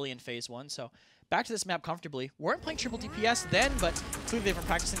early in Phase 1. So back to this map comfortably. Weren't playing triple DPS then, but clearly they've been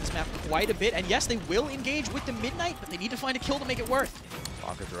practicing this map quite a bit. And yes, they will engage with the Midnight, but they need to find a kill to make it worth.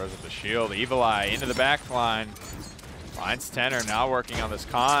 Bonker throws up the shield. Evil Eye into the back line. Finds Tenor, now working on this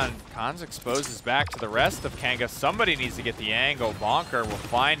Con. Con's exposes back to the rest of Kanga. Somebody needs to get the angle. Bonker will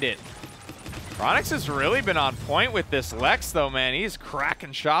find it. Chronix has really been on point with this Lex, though, man. He's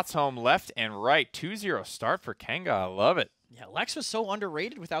cracking shots home left and right. 2-0 start for Kanga. I love it. Yeah, Lex was so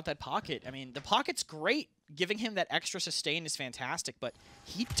underrated without that pocket. I mean, the pocket's great. Giving him that extra sustain is fantastic, but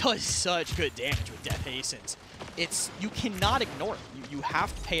he does such good damage with Death Hastens. You cannot ignore it. You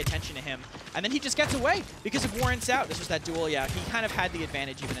have to pay attention to him. And then he just gets away because of Warrants out. This was that duel, yeah. He kind of had the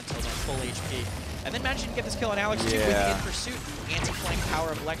advantage even until then, full HP. And then managing to get this kill on Alex, too, with the In Pursuit. Anti-flank power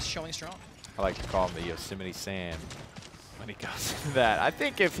of Lex showing strong. I like to call him the Yosemite Sam when he goes into that. I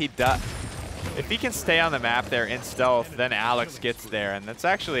think if he can stay on the map there in stealth, then Alex gets there, and that's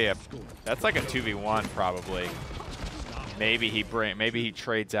actually that's like a 2v1 probably. Maybe he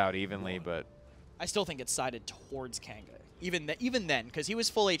trades out evenly, but I still think it's sided towards Kanga. Even then, because he was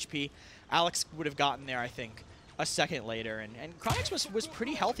full HP, Alex would have gotten there, I think, a second later, and Chronix was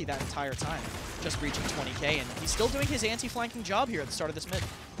pretty healthy that entire time, just reaching 20k, and he's still doing his anti-flanking job here at the start of this mid.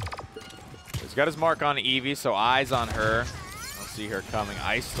 He's got his mark on Eevee, so eyes on her. We'll see her coming.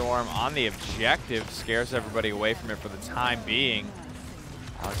 Ice Storm on the objective, scares everybody away from it for the time being.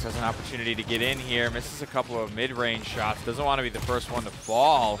 Alex has an opportunity to get in here, misses a couple of mid-range shots, doesn't want to be the first one to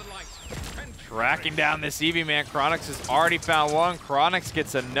fall. Tracking down this Eevee, man. Chronix has already found one. Chronix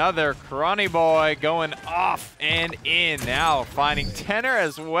gets another. Cronny boy going off and in. Now finding Tenor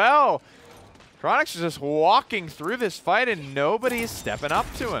as well. Chronix is just walking through this fight and nobody is stepping up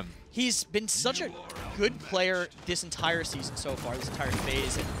to him. He's been such a good player this entire season so far, this entire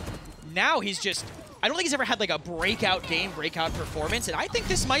phase. And now he's just, I don't think he's ever had like a breakout game, breakout performance. And I think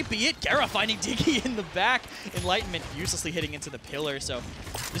this might be it. Gera finding Diggy in the back. Enlightenment uselessly hitting into the pillar. So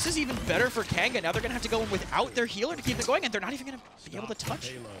this is even better for Kanga. Now they're going to have to go in without their healer to keep it going. And they're not even going to be able to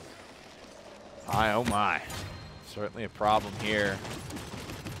touch. Oh my. Certainly a problem here.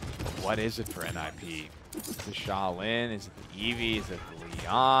 But what is it for NIP? Is it the Shaolin? Is it the Eevee? Is it the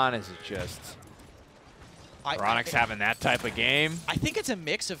Leon? Is it just Chronix having that type of game? I think it's a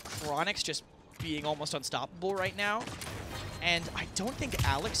mix of Chronix just being almost unstoppable right now, and I don't think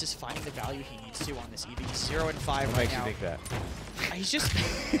Alex is finding the value he needs to on this Eevee. He's 0 and 5 what right makes now. You think that? He's just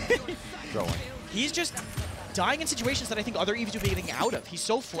going. He's just dying in situations that I think other Eevees would be getting out of. He's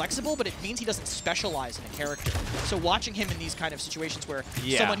so flexible, but it means he doesn't specialize in a character. So watching him in these kind of situations where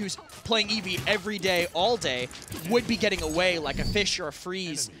someone who's playing Eevee every day, all day, would be getting away like a Fish or a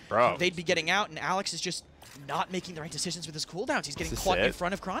Freeze, they'd be getting out, and Alex is just not making the right decisions with his cooldowns. He's getting caught in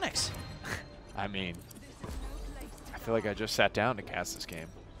front of Chronix. I mean, I feel like I just sat down to cast this game,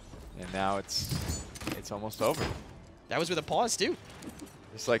 and now it's almost over. That was with a pause, too.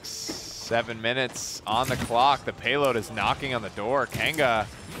 It's like 7 minutes on the clock. The payload is knocking on the door. Kanga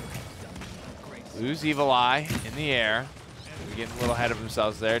lose Evil Eye in the air. They're getting a little ahead of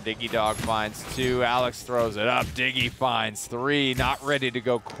themselves there. Diggy Dog finds 2. Alex throws it up. Diggy finds 3. Not ready to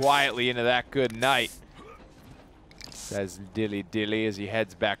go quietly into that good night, says Dilly Dilly as he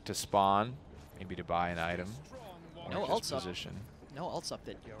heads back to spawn. Maybe to buy an item. No ults up. No ults up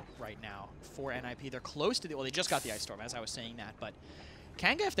right now for NIP. They're close to the, well, they just got the Ice Storm as I was saying that, but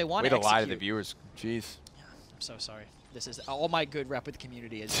Kanga, if they want to execute. Way to lie to the viewers. Jeez. Yeah, I'm so sorry. This is all my good rep with the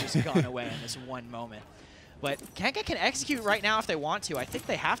community has just gone away in this one moment. But Kanga can execute right now if they want to. I think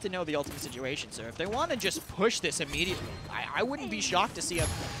they have to know the ultimate situation. So if they want to just push this immediately, I wouldn't be shocked to see them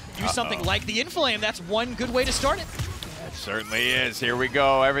do something like the Inflame. That's one good way to start it. It certainly is. Here we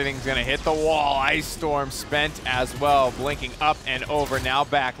go. Everything's going to hit the wall. Ice Storm spent as well. Blinking up and over. Now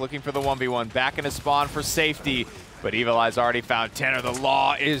back, looking for the 1v1. Back into spawn for safety. But Evil Eye's already found Tenor. The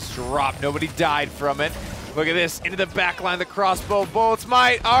Law is dropped. Nobody died from it. Look at this. Into the back line. The crossbow bolts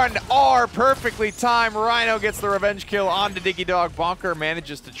might are perfectly timed. Rhino gets the revenge kill onto Diggy Dog. Bonker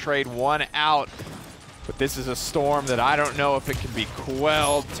manages to trade 1 out. But this is a storm that I don't know if it can be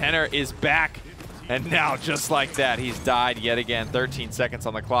quelled. Tenor is back. And now, just like that, he's died yet again. 13 seconds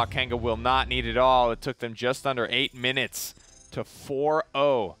on the clock. Kanga will not need it all. It took them just under 8 minutes to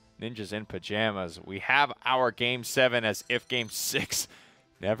 4-0. Ninjas in Pyjamas. We have our Game 7 as if Game 6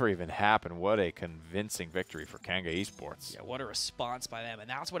 never even happened. What a convincing victory for Kanga Esports. Yeah, what a response by them. And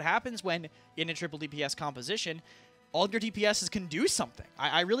that's what happens when, in a triple DPS composition, all your DPSs can do something.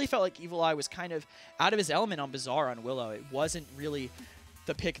 I really felt like Evil Eye was kind of out of his element on Bazaar on Willow. It wasn't really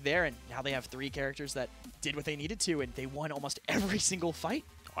the pick there, and now they have 3 characters that did what they needed to, and they won almost every single fight.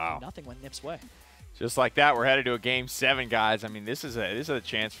 Wow. Nothing went Nip's way. Just like that, we're headed to a Game 7, guys. I mean, this is a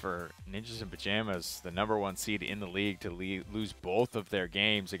chance for Ninjas in Pyjamas, the #1 seed in the league, to lose both of their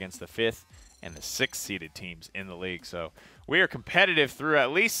games against the 5th and the 6th seeded teams in the league. So we are competitive through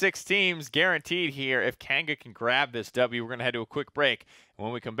at least 6 teams guaranteed here. If Kanga can grab this W, we're going to head to a quick break. And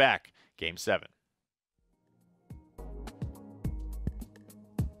when we come back, Game 7.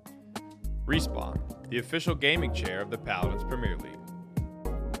 Respawn, the official gaming chair of the Paladins Premier League.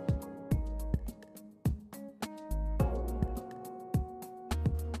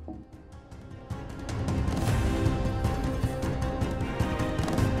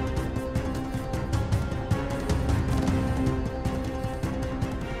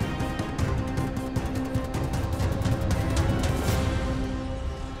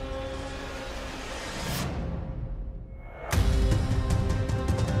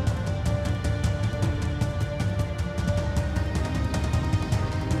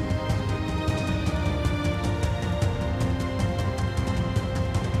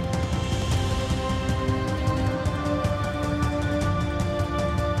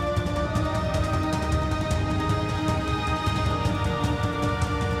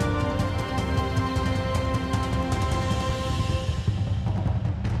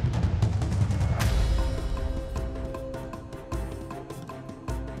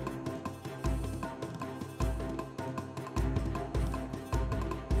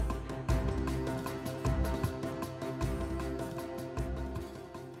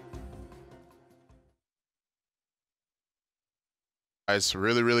 Guys,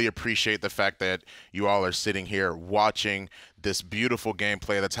 really appreciate the fact that you all are sitting here watching this beautiful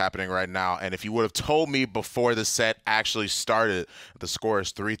gameplay that's happening right now. And if you would have told me before the set actually started the score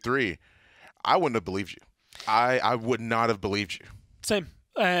is 3-3, I wouldn't have believed you. I would not have believed you. Same.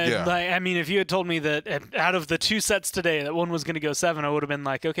 Yeah. I mean, if you had told me that out of the 2 sets today that one was going to go 7, I would have been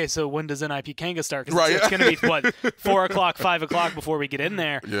like, okay, so when does NIP Kanga start? Because it's going to be, what, 4 o'clock, 5 o'clock before we get in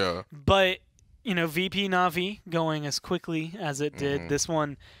there. Yeah. But you know, VP Na'Vi going as quickly as it did. This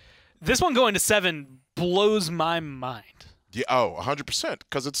one going to 7 blows my mind. Yeah, 100%.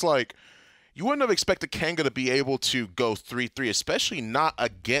 Because it's like, you wouldn't have expected Kanga to be able to go 3-3, especially not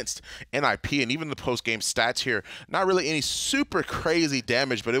against NIP. And even the post-game stats here, not really any super crazy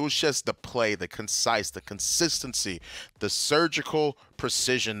damage, but it was just the play, the concise, the consistency, the surgical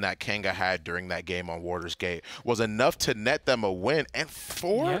precision that Kanga had during that game on Warder's Gate was enough to net them a win. And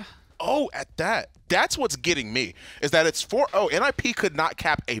 4-0 at that. That's what's getting me, is that it's 4-0. NIP could not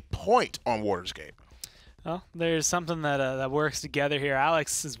cap a point on Warder's Gate. Well, there's something that works together here.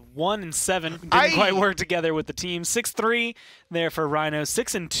 Alex is 1-7. Didn't quite work together with the team. 6-3 there for Rhino.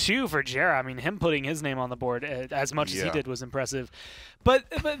 6-2 for Jera. I mean, him putting his name on the board as much as he did was impressive. But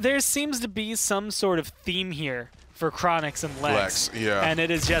there seems to be some sort of theme here for Chronix and Lex. And it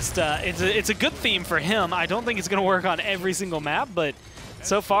is just it's a good theme for him. I don't think it's going to work on every single map, but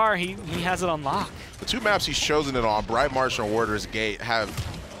so far he has it on lock. The 2 maps he's chosen it on, Bright Marsh and Warder's Gate, have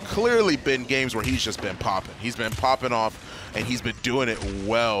clearly been games where he's just been popping. He's been popping off, and he's been doing it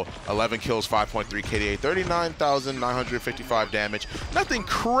well. 11 kills, 5.3 KDA, 39,955 damage. Nothing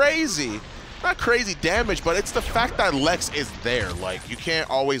crazy. Not crazy damage, but it's the fact that Lex is there. Like, you can't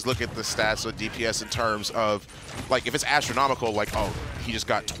always look at the stats of DPS in terms of, like, if it's astronomical, like, oh, he just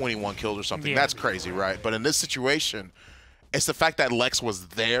got 21 kills or something. Yeah. That's crazy, right? But in this situation, it's the fact that Lex was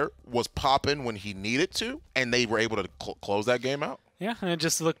there, was popping when he needed to, and they were able to close that game out. Yeah, and it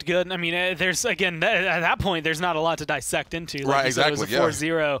just looked good. I mean, there's, again, at that point, there's not a lot to dissect into. Like right, exactly. It was a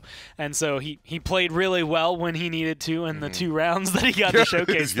 4-0, and so he played really well when he needed to in the 2 rounds that he got to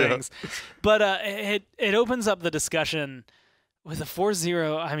showcase things. But it opens up the discussion with a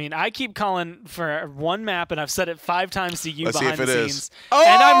 4-0. I mean, I keep calling for one map, and I've said it 5 times to you behind the scenes. Oh,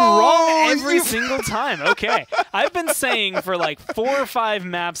 and I'm wrong every single time. Okay. I've been saying for like 4 or 5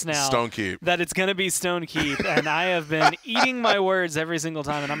 maps now that it's going to be Stone Keep, and I have been eating my words every single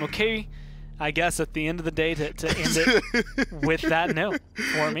time, and I'm okay, I guess, at the end of the day to end it with that note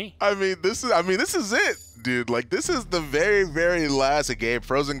for me. I mean, this is it, dude. Like, this is the very, very last game.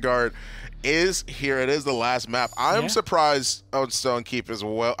 Frozen Guard is here. It is the last map. I'm surprised on Stone Keep as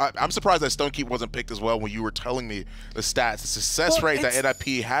well. I'm surprised that Stone Keep wasn't picked as well when you were telling me the stats, the success rate that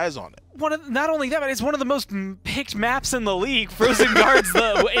NIP has on it. Not only that, but it's one of the most picked maps in the league. Frozen Guard's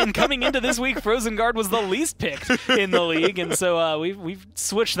and coming into this week, Frozen Guard was the least picked in the league, and so we've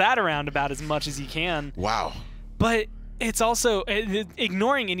switched that around about as much as you can. Wow. But it's also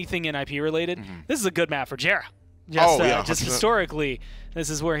ignoring anything NIP related. This is a good map for Jera. Just historically, this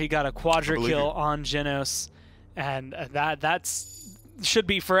is where he got a quadra kill on Genos, and that's should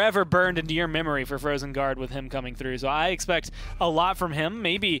be forever burned into your memory for Frozen Guard with him coming through. So I expect a lot from him,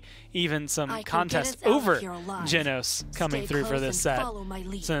 maybe even some contest over Genos coming through for this set,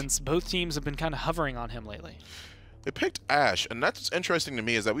 since both teams have been kind of hovering on him lately. They picked Ashe, and that's what's interesting to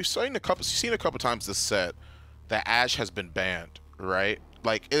me is that we've seen a couple times this set that Ashe has been banned, right?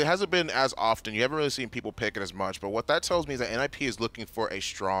 Like, it hasn't been as often. You haven't really seen people pick it as much. But what that tells me is that NIP is looking for a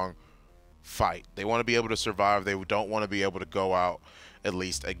strong fight. They want to be able to survive. They don't want to be able to go out, at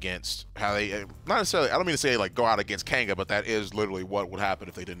least against how they, not necessarily, I don't mean to say like go out against Kanga, but that is literally what would happen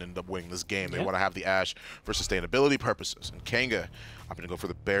if they didn't end up winning this game. They want to have the Ashe for sustainability purposes. And Kanga, I'm going to go for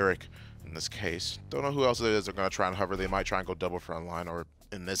the Barrack in this case. Don't know who else it is they're going to try and hover. They might try and go double frontline, or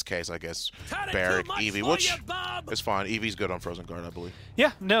in this case, I guess, Barrack, Eevee, which is fine. Eevee's good on Frozen Guard, I believe.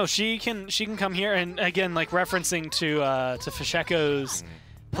 Yeah, no, she can come here, and again, like referencing to Fisheko's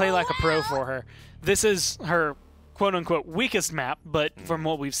play like a pro for her. This is her quote-unquote weakest map, but from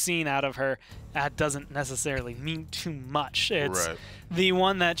what we've seen out of her, that doesn't necessarily mean too much. It's the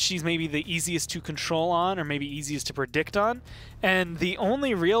one that she's maybe the easiest to control on, or maybe easiest to predict on, and the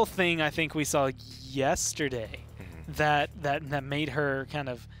only real thing I think we saw yesterday that made her kind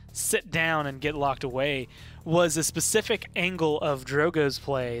of sit down and get locked away was a specific angle of Drogo's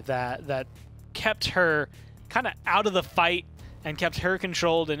play that kept her kind of out of the fight and kept her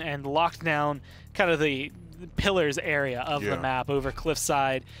controlled and locked down kind of the pillars area of the map over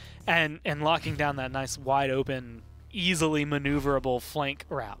cliffside and locking down that nice wide open, easily maneuverable flank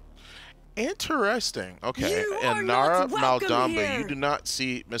route. Interesting. Okay, and Nara Maldamba, you do not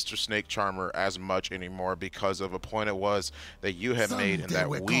see Mr. Snake Charmer as much anymore because of a point it was that you had made and that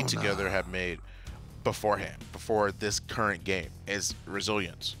we together have made beforehand, before this current game, is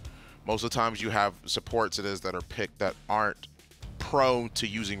resilience. Most of the times you have supports that are picked that aren't prone to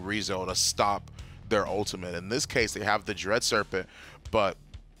using Rezo to stop their ultimate. In this case, they have the Dread Serpent, but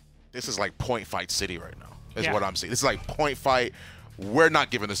this is like point fight city right now, is what I'm seeing. This is like point fight. We're not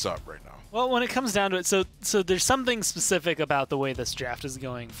giving this up right now. Well, when it comes down to it, so there's something specific about the way this draft is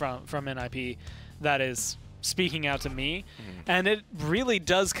going from NIP that is speaking out to me, and it really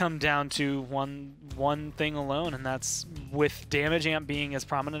does come down to one thing alone, and that's with damage amp being as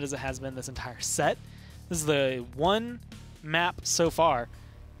prominent as it has been this entire set. This is the one map so far.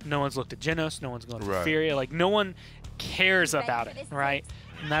 No one's looked at Genos, no one's going for Furia, like no one cares about it, right?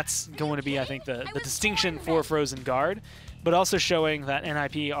 And that's going to be, I think, the distinction for Frozen Guard, but also showing that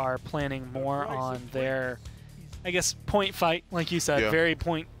NIP are planning more on their, I guess, point fight, like you said, very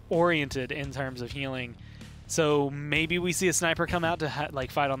point-oriented in terms of healing. So maybe we see a sniper come out to like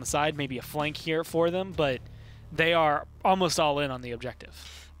fight on the side, maybe a flank here for them, but they are almost all in on the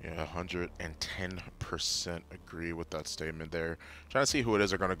objective. Yeah, 110% agree with that statement there. Trying to see who it is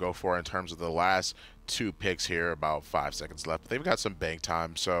they're going to go for in terms of the last 2 picks here, about 5 seconds left. They've got some bank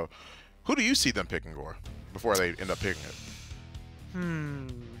time, so who do you see them picking for before they end up picking it?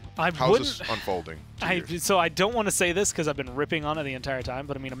 How's this unfolding? So I don't want to say this because I've been ripping on it the entire time,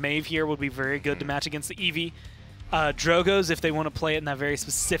 but I mean, a Maeve here would be very good to match against the Eevee. Drogo's, if they want to play it in that very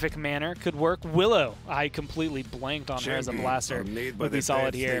specific manner, could work. Willow, I completely blanked on her as a blaster, would be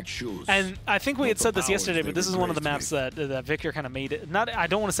solid here. And I think we had said this yesterday, but this is one of the maps that Victor kind of made it, not, I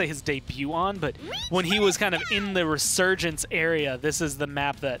don't want to say his debut on, but when he was kind of in the resurgence area, this is the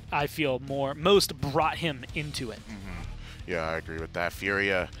map that I feel most brought him into it. Yeah, I agree with that.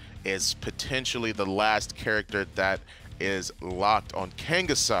 Furia is potentially the last character that is locked on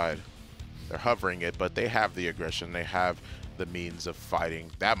Kanga's side. They're hovering it, but they have the aggression. They have the means of fighting.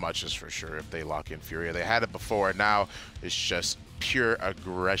 That much is for sure if they lock in Furia. They had it before. Now it's just pure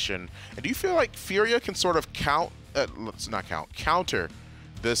aggression. And do you feel like Furia can sort of counter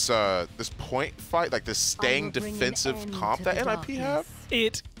this this point fight, like this staying defensive comp that NIP have?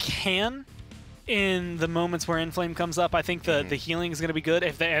 It can. In the moments where Inflame comes up, I think the healing is going to be good.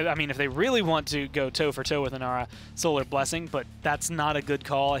 If they really want to go toe for toe with Inara, Solar Blessing, but that's not a good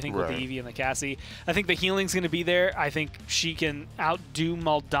call. I think with the Eevee and the Cassie, I think the healing's going to be there. I think she can outdo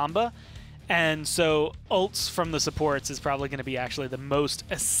Maldamba, and so ults from the supports is probably going to be actually the most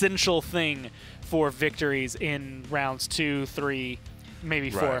essential thing for victories in rounds 2, 3, maybe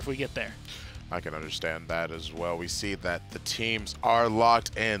 4 if we get there. I can understand that as well. We see that the teams are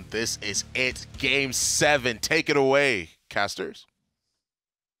locked in. This is it. Game 7. Take it away, casters.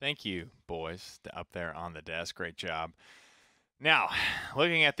 Thank you, boys, up there on the desk. Great job. Now,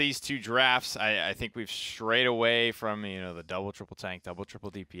 looking at these two drafts, I think we've strayed away from, you know, the double, triple tank, double, triple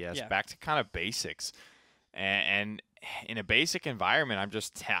DPS, back to kind of basics. And in a basic environment,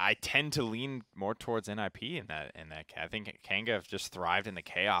 I tend to lean more towards NIP in that. I think Kanga have just thrived in the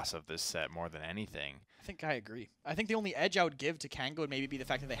chaos of this set more than anything. I think I agree. I think the only edge I would give to Kanga would maybe be the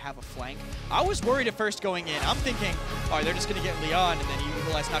fact that they have a flank. I was worried at first going in. I'm thinking, all right, they're just going to get Leon, and then you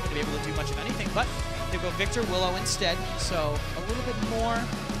realize not going to be able to do much of anything. But they go Victor, Willow instead, so a little bit more,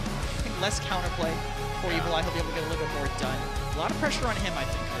 I think less counterplay for Evil Eye. He'll be able to get a little bit more done. A lot of pressure on him, I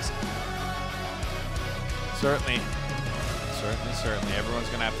think, this. Certainly. Certainly. Everyone's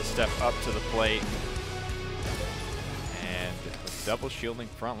going to have to step up to the plate. And with double shielding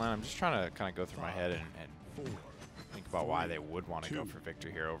front line, I'm just trying to kind of go through my head and think about why they would want to go for Victor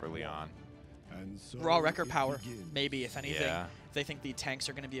here over Leon. Raw wrecker power, maybe, if anything. If they think the tanks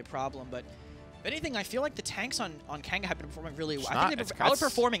are going to be a problem. But if anything, I feel like the tanks on Kanga have been performing really well. I think they've been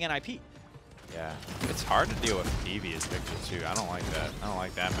outperforming NIP. Yeah, it's hard to deal with Eevee as Victor, too. I don't like that. I don't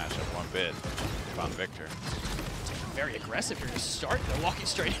like that matchup one bit if I'm Victor. Very aggressive here to start. They're walking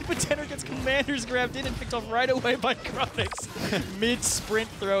straight in, but Tenor gets Commanders grabbed in and picked off right away by Chronix. Mid-sprint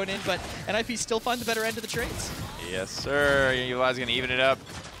thrown in, but NIP still find the better end of the trades. Yes, sir. Eli's going to even it up.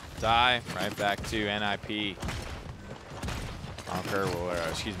 Die. Right back to NIP.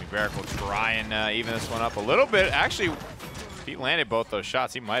 Barrick will try and even this one up a little bit. Actually, if he landed both those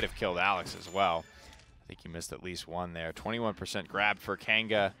shots, he might have killed Alex as well. I think he missed at least one there. 21% grabbed for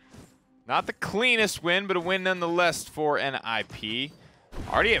Kanga. Not the cleanest win, but a win nonetheless for NIP.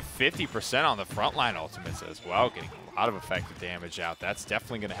 Already at 50% on the frontline ultimates as well, getting a lot of effective damage out. That's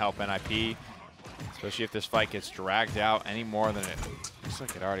definitely going to help NIP, especially if this fight gets dragged out any more than it looks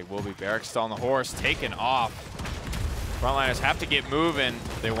like it already will be. Barrick still on the horse, taken off. Frontliners have to get moving.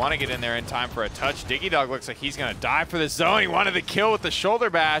 They want to get in there in time for a touch. Diggy Dog looks like he's going to die for the zone. He wanted the kill with the shoulder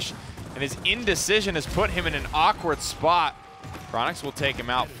bash, and his indecision has put him in an awkward spot. Chronix will take him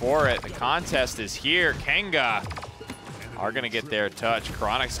out for it. The contest is here. Kanga are going to get their touch.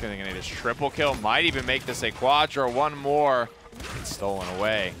 Chronix is going to get his triple kill. Might even make this a quadra. One more. It's stolen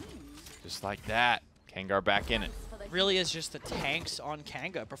away. Just like that. Kanga are back in it. Really is just the tanks on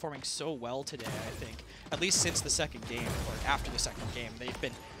Kanga performing so well today, I think. At least since the second game, or after the second game. They've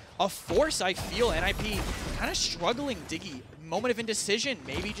been a force, I feel. NIP kind of struggling. Diggy, moment of indecision.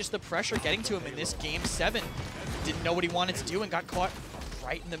 Maybe just the pressure getting to him in this game 7. Didn't know what he wanted to do and got caught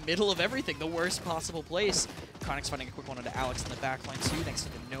right in the middle of everything. The worst possible place. Chronix finding a quick one onto Alex in the backline too, thanks to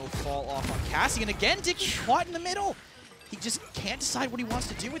the no fall off on Cassie. And again, Diggy caught in the middle. He just can't decide what he wants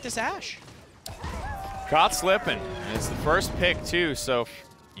to do with this Ashe. Caught slipping. And it's the first pick too, so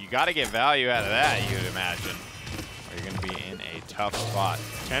you got to get value out of that, you would imagine. Or you're going to be in a tough spot.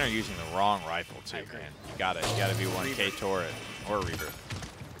 Tanner using the wrong rifle too, man. You gotta be one K-Torret or Reaver.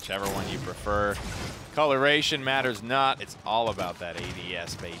 Whichever one you prefer. Coloration matters not. It's all about that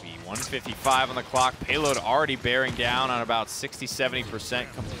ADS, baby. 155 on the clock. Payload already bearing down on about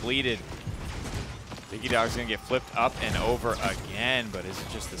 60-70% completed. Diggy Dog's going to get flipped up and over again, but is it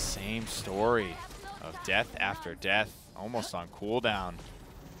just the same story of death after death, almost on cooldown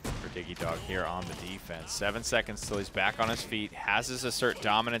for Diggy Dog here on the defense. 7 seconds till he's back on his feet. Has his assert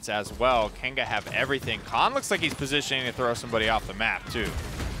dominance as well. Kanga have everything. Khan looks like he's positioning to throw somebody off the map too.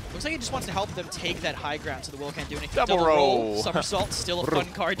 Looks like he just wants to help them take that high ground so the Will can't do anything. Double roll. Somersault, still a fun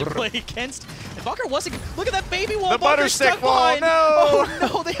card to play against. And Bunker wasn't. Look at that baby wall. The butter stick wall, no! Oh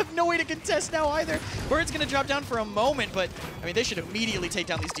no, they have no way to contest now either. Bird's going to drop down for a moment, but I mean, they should immediately take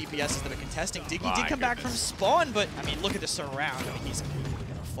down these DPSs that are contesting. Diggy did come back from spawn, but I mean, look at the surround. I mean, he's going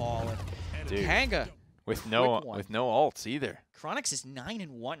to fall. And Dude. Kanga. With no ults either. Chronix is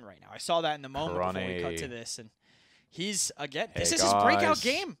 9-1 right now. I saw that in the moment before we cut to this, and he's again. This is his breakout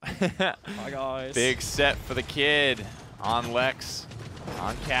game. Hi guys. Big set for the kid on Lex,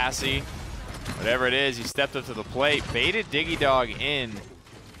 on Cassie, whatever it is. He stepped up to the plate, baited Diggy Dog in,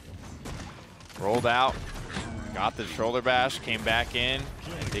 rolled out, got the shoulder bash, came back in,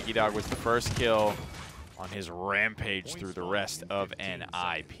 and Diggy Dog was the first kill on his rampage through the rest of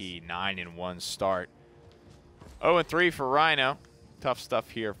NIP. 9-1 start. 0-3 for Rhino. Tough stuff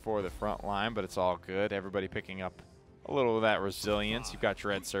here for the front line, but it's all good. Everybody picking up a little of that resilience. You've got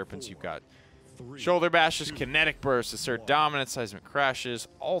Dread Serpents, you've got shoulder bashes, kinetic bursts, assert dominance, seismic crashes,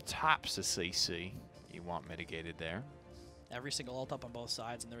 all tops of CC. You want mitigated there. Every single ult up on both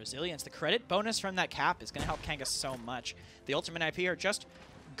sides, and the resilience, the credit bonus from that cap is going to help Kanga so much. The ultimate IP are just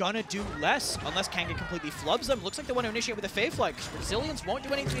gonna do less unless Kanga completely flubs them. Looks like they want to initiate with a Fey Fly because resilience won't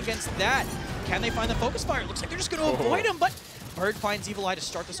do anything against that. Can they find the focus fire? Looks like they're just gonna avoid him, but Bird finds Evil Eye to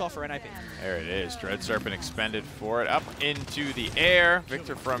start this off for NIP. There it is. Dread Serpent expended for it. Up into the air.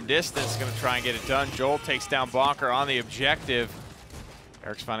 Victor from distance gonna try and get it done. Joel takes down Bonker on the objective.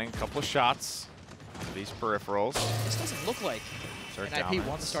 Eric's finding a couple of shots on these peripherals. This doesn't look like NIP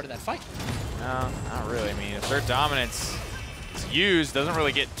wants to start that fight. No, not really. I mean, assert dominance is used, doesn't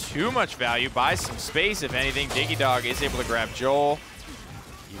really get too much value, buys some space if anything. Diggy Dog is able to grab Joel.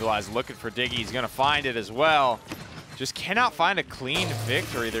 Evil Eye's looking for Diggy, he's gonna find it as well. Just cannot find a clean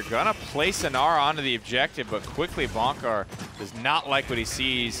victory. They're gonna place Anar onto the objective, but quickly Bonkar does not like what he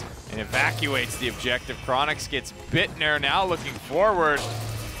sees and evacuates the objective. Chronix gets Bittner now looking forward.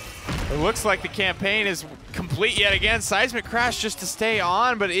 It looks like the campaign is complete yet again. Seismic Crash just to stay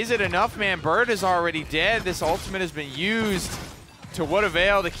on, but is it enough, man? Bird is already dead. This ultimate has been used to what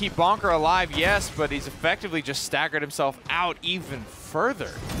avail to keep Bonker alive, yes, but he's effectively just staggered himself out even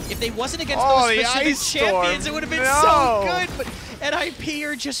further. If they wasn't against those specific champions, it would have been so good, but NIP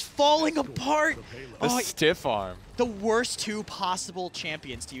are just falling apart. The stiff arm. The worst two possible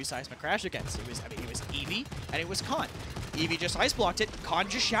champions to use Seismic Crash against. It was Eevee and it was Khan. Eevee just ice blocked it, Khan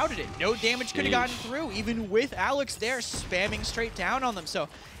just shouted it. No damage could have gotten through, even with Alex there spamming straight down on them. So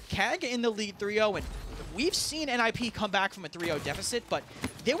Kanga in the lead 3-0, and we've seen NIP come back from a 3-0 deficit, but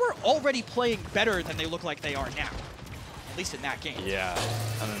they were already playing better than they look like they are now. At least in that game. Yeah,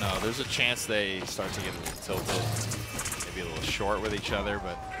 I don't know. There's a chance they start to get a little tilted, maybe a little short with each other,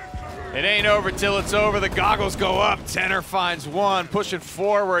 but it ain't over till it's over. The goggles go up. Tenor finds one, pushing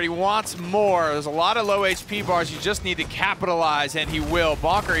forward. He wants more. There's a lot of low HP bars. You just need to capitalize, and he will.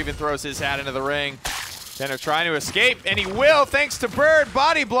 Bonker even throws his hat into the ring. Tenor trying to escape, and he will, thanks to Bird.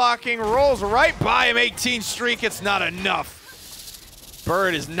 Body blocking, rolls right by him. 18 streak, it's not enough.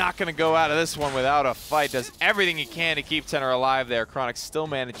 Bird is not going to go out of this one without a fight. Does everything he can to keep Tenor alive there. Chronix still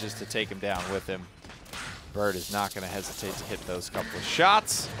manages to take him down with him. Bird is not going to hesitate to hit those couple of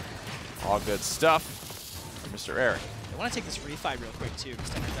shots. All good stuff for Mr. Eric. I want to take this refight real quick, too, because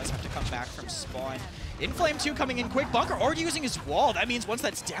Tenor does have to come back from spawn. Inflame 2 coming in quick. Bunker already using his wall. That means once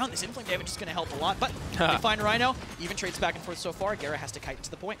that's down, this Inflame damage is going to help a lot. But they find Rhino. Even trades back and forth so far. Gera has to kite into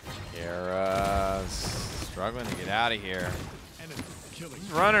the point. Gera's struggling to get out of here.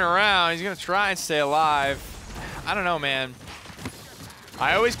 He's running around. He's going to try and stay alive. I don't know, man.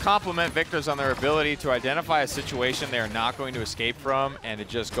 I always compliment victors on their ability to identify a situation they're not going to escape from and to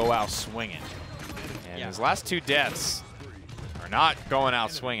just go out swinging. And his last two deaths are not going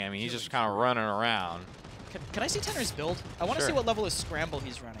out swinging. I mean, he's just kind of running around. Can I see Tenor's build? I want to see what level of scramble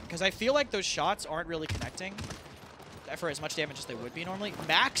he's running, because I feel like those shots aren't really connecting for as much damage as they would be normally.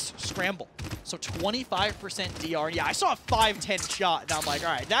 Max scramble, so 25% DR. Yeah, I saw a 5-10 shot, and I'm like,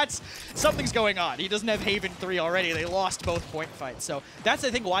 all right, something's going on. He doesn't have Haven 3 already. They lost both point fights, so that's, I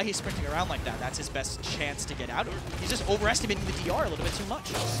think, why he's sprinting around like that. That's his best chance to get out of it. He's just overestimating the DR a little bit too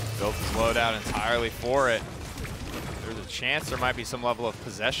much. Built his loadout entirely for it. There's a chance there might be some level of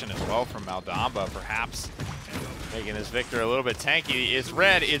possession as well from Maldamba, perhaps making this Victor a little bit tanky. It's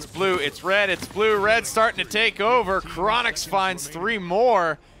red, it's blue, it's red, it's blue. Red starting to take over. Chronix finds 3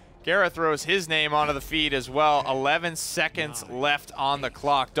 more. Gera throws his name onto the feed as well. 11 seconds left on the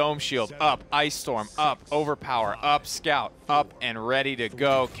clock. Dome Shield up, Ice Storm up, Overpower up, Scout up and ready to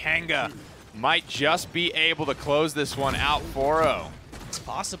go. Kanga might just be able to close this one out 4-0. It's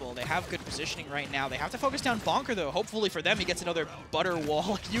possible. They have good positioning right now. They have to focus down Bonker, though. Hopefully for them, he gets another butter wall,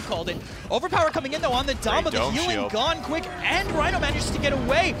 like you called it. Overpower coming in, though, on the Dom, but the healing gone quick, and Rhino manages to get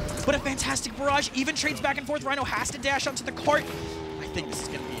away. But a fantastic barrage. Even trades back and forth. Rhino has to dash onto the cart. I think this is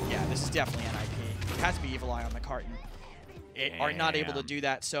going to be, yeah, this is definitely NIP. It has to be Evil Eye on the cart. And are not able to do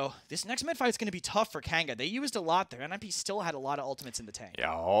that. So this next mid fight is going to be tough for Kanga. They used a lot there. NIP still had a lot of ultimates in the tank.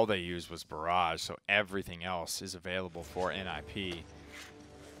 Yeah, all they used was barrage, so everything else is available for NIP.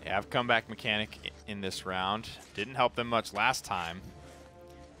 They have comeback mechanic in this round. Didn't help them much last time.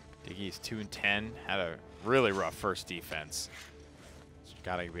 Diggy's 2-10, had a really rough first defense.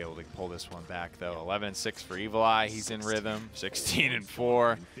 Gotta be able to pull this one back though. 11-6 for Evil Eye. He's in rhythm.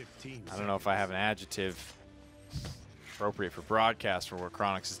 16-4. I don't know if I have an adjective appropriate for broadcast for what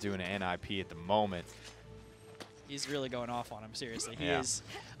Chronix is doing to NIP at the moment. He's really going off on him, seriously. He is,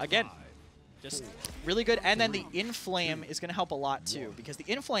 again, just really good. And then the Inflame is going to help a lot too, because the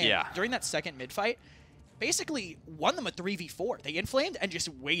Inflame, during that second mid-fight, basically won them a 3v4. They inflamed and just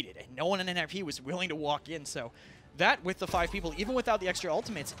waited, and no one in NIP was willing to walk in. So that, with the 5 people, even without the extra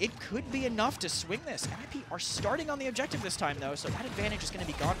ultimates, it could be enough to swing this. NIP are starting on the objective this time, though, so that advantage is going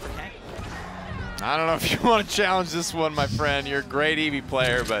to be gone for Kang. I don't know if you want to challenge this one, my friend. You're a great Eevee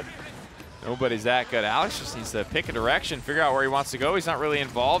player, but nobody's that good. Alex just needs to pick a direction, figure out where he wants to go. He's not really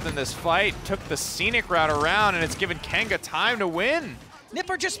involved in this fight. Took the scenic route around, and it's given Kanga time to win. NIP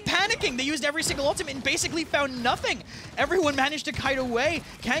are just panicking. They used every single ultimate and basically found nothing. Everyone managed to kite away.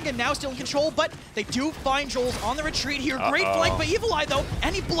 Kanga now still in control, but they do find Joel's on the retreat here. Great flank by Evil Eye, though,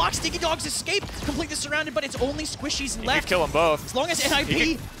 and he blocks Diggy Dog's escape. Completely surrounded, but it's only Squishy's left. He kill them both. As long as NIP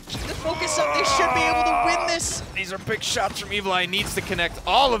keep the focus up, they should be able to win this. These are big shots from Evil Eye. Needs to connect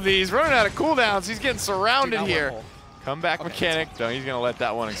all of these. Running out of cooldowns. He's getting surrounded here. Comeback mechanic. No, he's going to let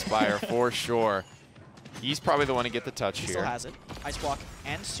that one expire for sure. He's probably the one to get the touch here. He still has it. Ice Block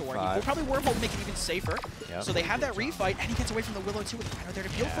and Sword. He will probably Wormhole to make it even safer. Yep. So they have that refight, and he gets away from the Willow too with Rhino there to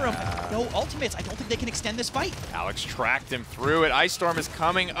peel for him. No ultimates. I don't think they can extend this fight. Alex tracked him through it. Ice Storm is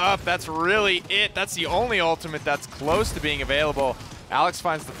coming up. That's really it. That's the only ultimate that's close to being available. Alex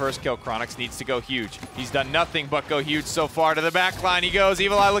finds the first kill. Chronix needs to go huge. He's done nothing but go huge so far. To the back line he goes.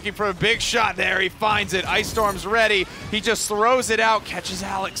 Evil Eye looking for a big shot there. He finds it. Ice Storm's ready. He just throws it out, catches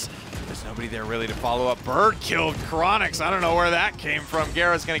Alex. There's nobody there really to follow up. Bird killed Chronix. I don't know where that came from.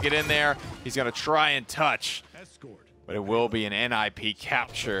 Gara's going to get in there. He's going to try and touch. But it will be an NIP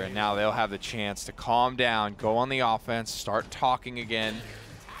capture, and now they'll have the chance to calm down, go on the offense, start talking again,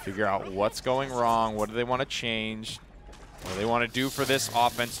 figure out what's going wrong, what do they want to change, what do they want to do for this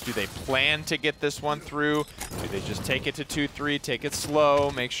offense. Do they plan to get this one through? Do they just take it to 2-3, take it slow,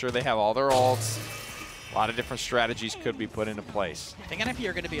 make sure they have all their ults? A lot of different strategies could be put into place. I think NIP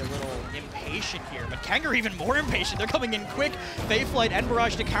are going to be a little impatient here, but Kanga are even more impatient. They're coming in quick, Fae Flight and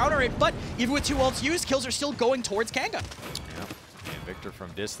Barrage to counter it, but even with 2 ults used, kills are still going towards Kanga. Yep. And Victor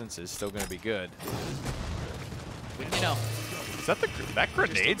from distance is still going to be good. Wouldn't you know? Is that that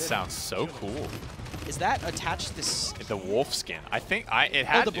grenade sounds so cool. Is that attached to this? The wolf skin. I think it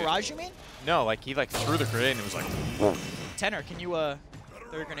had. Oh, the barrage you mean? No, like he threw the grenade and it was like. Tenor, can you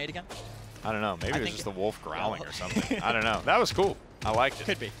throw a grenade again? I don't know. Maybe it was just the wolf growling or something. I don't know. That was cool. I liked it.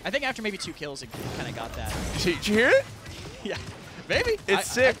 Could be. I think after maybe 2 kills, it kind of got that. Did you hear it? Yeah. Maybe. It's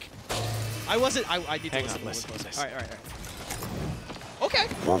sick. I wasn't. I need to listen. All right. Okay.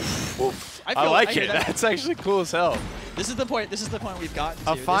 I like it. That's actually cool as hell. This is the point we've gotten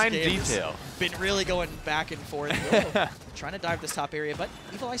to. A fine detail. Been really going back and forth. Trying to dive this top area, but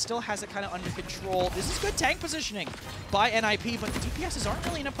Evil Eye still has it kind of under control. This is good tank positioning by NIP, but the DPSs aren't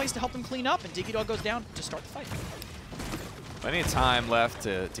really in a place to help them clean up, and Diggy Dog goes down to start the fight. Plenty of time left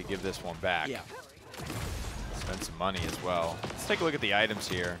to give this one back. Yeah. Spend some money as well. Let's take a look at the items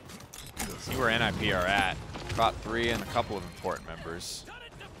here. See where NIP are at. Caught 3 and a couple of important members.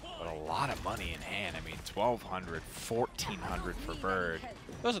 But a lot of money in hand. I mean, 1,200, 1,400 for Bird.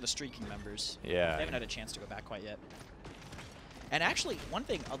 Those are the streaking members. Yeah. They haven't had a chance to go back quite yet. And actually, one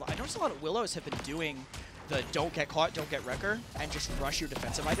thing, I noticed a lot of Willows have been doing the don't get caught, don't get wrecker, and just rush your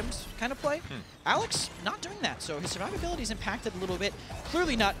defensive items kind of play. Alex, not doing that, so his survivability is impacted a little bit.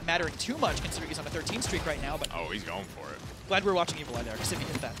 Clearly not mattering too much, considering he's on a 13 streak right now. But oh, he's going for it. Glad we're watching Evil Eye there, because if he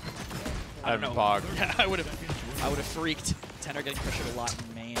hit that, I don't know. Pog. Yeah, I would have freaked. Tenor getting pressured a lot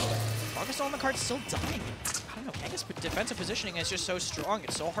in main, but August on the card still dying. I don't know, Kanga's defensive positioning is just so strong.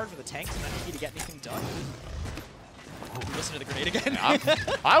 It's so hard for the tanks and NIP to get anything done. Listen to the grenade again.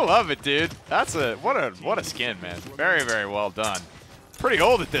 I love it, dude. That's what a skin, man. Very, very well done. Pretty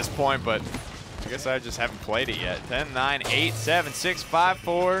old at this point, but I guess I just haven't played it yet. 10, 9, 8, 7, 6, 5,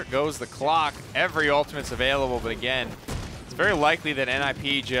 4 goes the clock. Every ultimate's available, but again, It's very likely that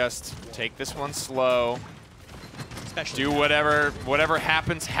NIP just take this one slow, do whatever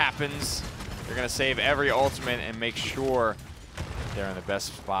happens. They're going to save every ultimate and make sure they're in the best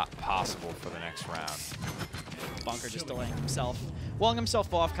spot possible for the next round. Bunker just delaying himself, walling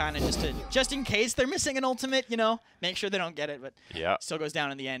himself off kind of just in case they're missing an ultimate, you know, make sure they don't get it, but still goes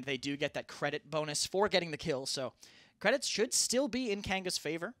down in the end. They do get that credit bonus for getting the kill, so credits should still be in Kanga's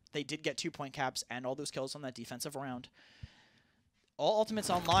favor. They did get 2-point caps and all those kills on that defensive round. All ultimates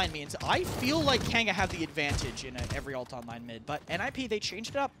online means I feel like Kanga have the advantage in every ult online mid, but NIP, they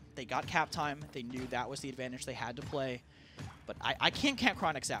changed it up. They got cap time. They knew that was the advantage they had to play. But I can't count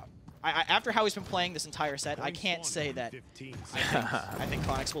Chronix out. After how he's been playing this entire set, I can't say that I think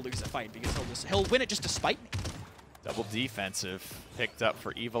Chronix will lose the fight because he'll win it just to spite me. Double defensive picked up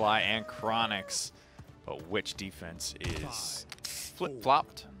for Evil Eye and Chronix, but which defense is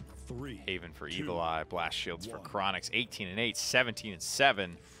flip-flopped? Haven for Evil Eye, Blast Shields for Chronix, 18-8,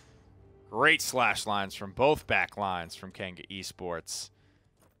 17-7. Great slash lines from both back lines from Kanga Esports.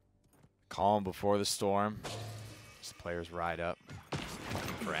 Calm before the storm. Just players ride up,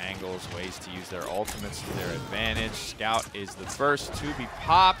 looking for angles, ways to use their ultimates to their advantage. Scout is the first to be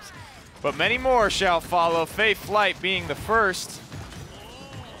popped, but many more shall follow. Faith Flight being the first.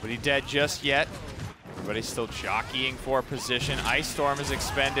 Nobody dead just yet. Everybody's still jockeying for position. Ice Storm is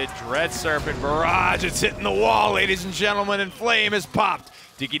expended. Dread Serpent Barrage, it's hitting the wall, ladies and gentlemen, and Flame is popped.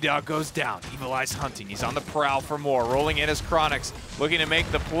 Diggy Dog goes down. Evil Eye's hunting. He's on the prowl for more. Rolling in as Chronix, looking to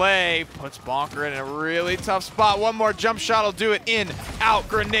make the play. Puts Bonker in a really tough spot. One more jump shot will do it. In, out,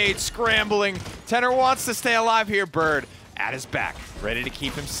 grenade, scrambling. Tenor wants to stay alive here. Bird at his back, ready to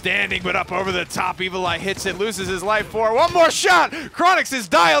keep him standing, but up over the top. Evil Eye hits it, loses his life for one more shot. Chronix is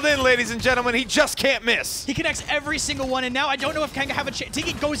dialed in, ladies and gentlemen. He just can't miss. He connects every single one, and now I don't know if Kanga have a chance.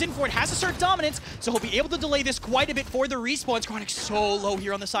 Diggy goes in for it, has assert dominance, so he'll be able to delay this quite a bit for the respawns. Chronix so low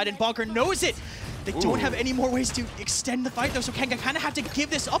here on the side, and Bonker knows it. They don't have any more ways to extend the fight, though, so Kanga kind of have to give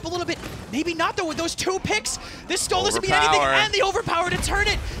this up a little bit. Maybe not, though, with those 2 picks. This stall doesn't mean anything, and the overpower to turn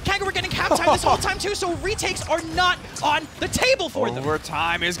it. Kanga were getting cap time this whole time, too, so retakes are not on the table for them.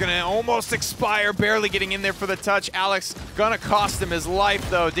 Overtime is going to almost expire, barely getting in there for the touch. Alex going to cost him his life,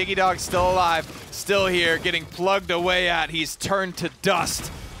 though. Diggy Dog's still alive, still here, getting plugged away at. He's turned to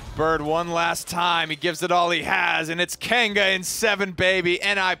dust. Bird one last time. He gives it all he has, and it's Kanga in 7, baby.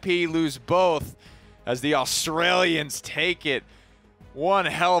 NIP lose both as the Australians take it. One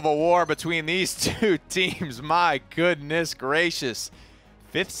hell of a war between these two teams. My goodness gracious.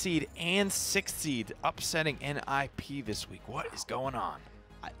 5th seed and 6th seed upsetting NIP this week. What is going on?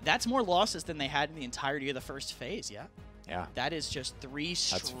 That's more losses than they had in the entirety of the first phase, yeah? Yeah. That is just 3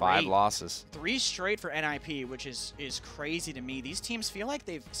 straight. That's 5 losses. 3 straight for NIP, which is crazy to me. These teams feel like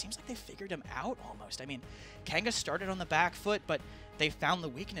seems like they've figured them out almost. I mean, Kanga started on the back foot, but they found the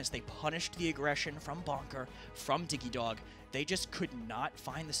weakness. They punished the aggression from Bonker, from Diggy Dog. They just could not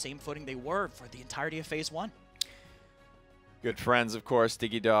find the same footing they were for the entirety of Phase 1. Good friends, of course,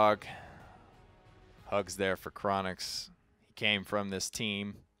 Diggy Dog. Hugs there for Chronix. He came from this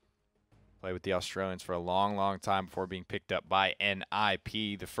team. Played with the Australians for a long, long time before being picked up by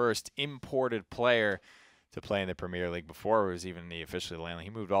NIP, the first imported player to play in the Premier League before it was even the officially landing.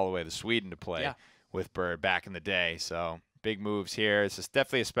 He moved all the way to Sweden to play with Bird back in the day. So big moves here. It's just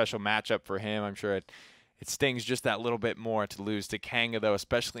definitely a special matchup for him. I'm sure it stings just that little bit more to lose to Kanga, though,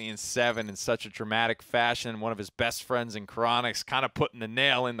 especially in 7 in such a dramatic fashion. One of his best friends in Chronix kind of putting the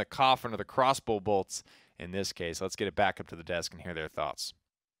nail in the coffin of the crossbow bolts in this case. Let's get it back up to the desk and hear their thoughts.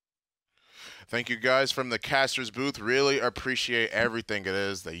 Thank you guys from the Casters booth. Really appreciate everything it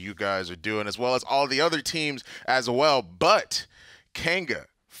is that you guys are doing, as well as all the other teams as well. But Kanga,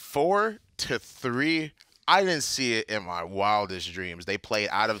 4-3. I didn't see it in my wildest dreams. They played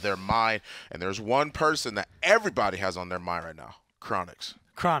out of their mind, and there's one person that everybody has on their mind right now, Chronix.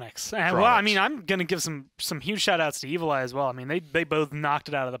 And well, I mean, I'm gonna give some huge shout outs to Evil Eye as well. I mean, they both knocked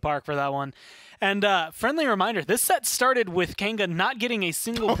it out of the park for that one. And friendly reminder, this set started with Kanga not getting a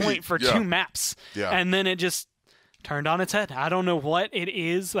single point for 2 maps. And then it just turned on its head. I don't know what it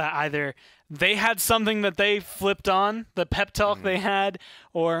is. Either they had something that they flipped on, the pep talk they had,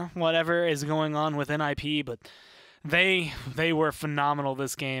 or whatever is going on with NIP, but they were phenomenal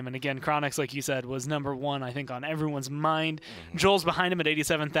this game. And again, Chronix, like you said, was #1, I think, on everyone's mind. Joel's behind him at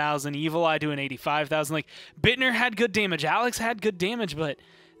 87,000. Evil Eye doing 85,000. Like, Bittner had good damage. Alex had good damage, but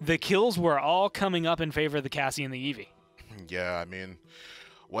the kills were all coming up in favor of the Cassie and the Eevee. Yeah, I mean,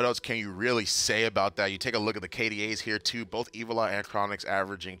 what else can you really say about that? You take a look at the KDAs here too. Both Evil Eye and Chronix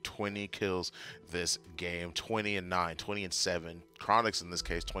averaging 20 kills this game, 20 and 9, 20 and 7. Chronix in this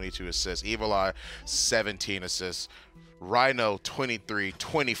case 22 assists. Evil Eye 17 assists. Rhino 23,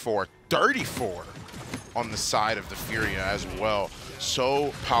 24, 34 on the side of the Furia as well.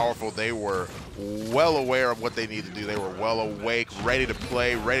 So powerful. They were well aware of what they need to do. They were well awake, ready to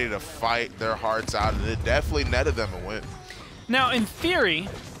play, ready to fight their hearts out, and it definitely netted them a win. Now, in theory,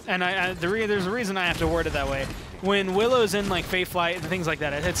 and there's a reason I have to word it that way, when Willow's in like Fate Flight and things like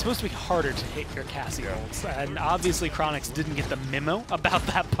that, it's supposed to be harder to hit your Cassie bolts. And obviously Chronix didn't get the memo about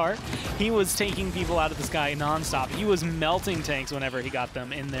that part. He was taking people out of the sky nonstop. He was melting tanks whenever he got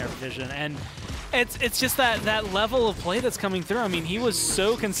them in their vision. And it's just that level of play that's coming through. I mean, he was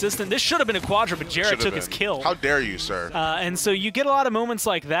so consistent. This should have been a quadra, but Jarrett took his kill. How dare you, sir? And so you get a lot of moments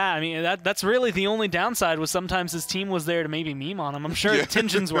like that. I mean, that's really the only downside was sometimes his team was there to maybe meme on him. I'm sure the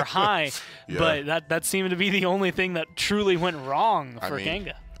tensions were high, but that seemed to be the only thing that truly went wrong for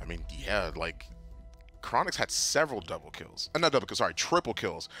Kanga. I mean, yeah, like Chronix had several double kills. Not double kills, sorry, triple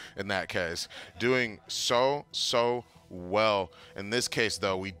kills in that case. Doing so well. In this case,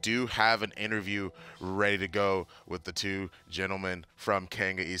 though, we do have an interview ready to go with the two gentlemen from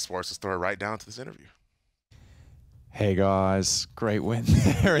Kanga Esports. Let's throw it right down to this interview. Hey guys, great win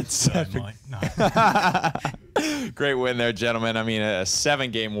there in 7. Great win there, gentlemen. I mean, a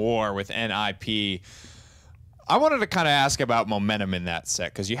 7-game war with NIP. I wanted to kind of ask about momentum in that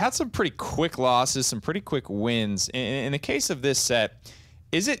set because you had some pretty quick losses, some pretty quick wins. In the case of this set,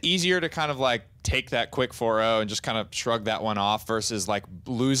 is it easier to kind of like take that quick 4-0 and just kind of shrug that one off versus like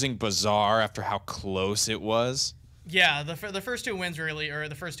losing Bazaar after how close it was? Yeah, the first 2 wins really, or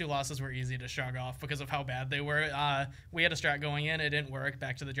the first 2 losses were easy to shrug off because of how bad they were. We had a strat going in, it didn't work.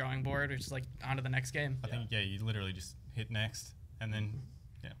 Back to the drawing board, which is like on to the next game. I think you literally just hit next, and then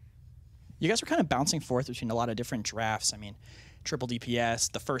You guys are kind of bouncing forth between a lot of different drafts. I mean, triple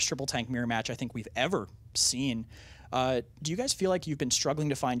DPS, the first triple tank mirror match I think we've ever seen. Do you guys feel like you've been struggling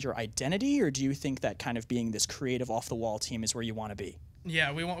to find your identity, or do you think that kind of being this creative off-the-wall team is where you want to be?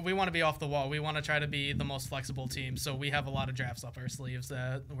 Yeah, we want to be off the wall. We want to try to be the most flexible team, so we have a lot of drafts up our sleeves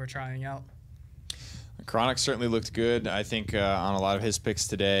that we're trying out. Chronix certainly looked good, I think, on a lot of his picks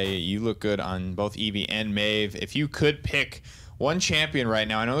today. You look good on both Eevee and Maeve. If you could pick one champion right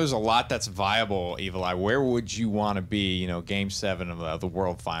now, I know there's a lot that's viable, Evil Eye. Where would you want to be, you know, Game 7 of the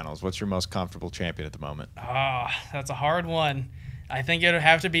World Finals? What's your most comfortable champion at the moment? That's a hard one. I think it would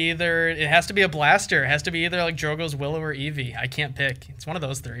have to be either, it has to be a blaster. It has to be either like Drogo's Willow or Eevee. I can't pick. It's one of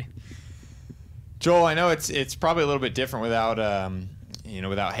those 3. Joel, I know it's probably a little bit different without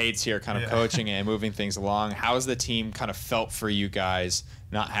without Hades here kind of coaching and moving things along. How has the team kind of felt for you guys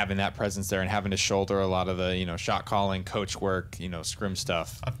not having that presence there and having to shoulder a lot of the, shot calling, coach work, scrim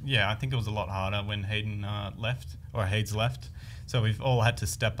stuff? I think it was a lot harder when Hayden left, or Hades left. So we've all had to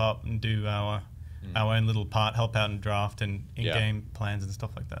step up and do our own little part, help out in draft and in-game plans and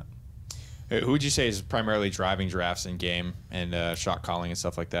stuff like that. Who would you say is primarily driving drafts in game and shot calling and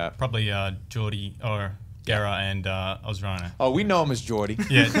stuff like that? Probably Geordie or Gera and Osrana. Oh, we know him as Geordie.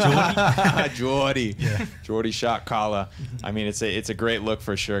 Yeah, Geordie. Geordie. Yeah. Geordie shot caller. I mean, it's a great look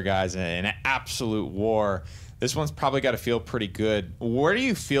for sure, guys. An absolute war. This one's probably got to feel pretty good. Where do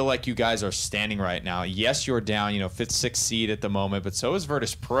you feel like you guys are standing right now? Yes, you're down, 5th, 6th seed at the moment, but so is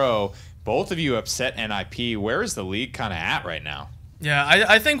Virtus Pro. Both of you upset NIP. Where is the league kind of at right now? Yeah,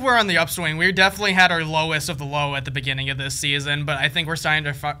 I think we're on the upswing. We definitely had our lowest of the low at the beginning of this season, but I think we're starting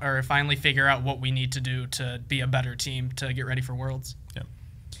to finally figure out what we need to do to be a better team to get ready for Worlds. Yeah.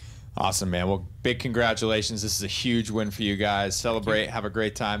 Awesome, man. Well, big congratulations. This is a huge win for you guys. Celebrate. Have a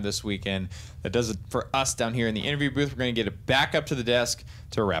great time this weekend. That does it for us down here in the interview booth. We're going to get it back up to the desk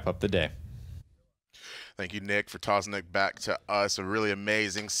to wrap up the day. Thank you, Nick, for tossing it back to us. A really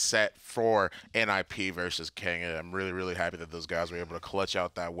amazing set for NIP versus Kanga. I'm really, really happy that those guys were able to clutch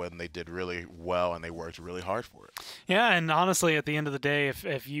out that win. They did really well, and they worked really hard for it. Yeah, and honestly, at the end of the day,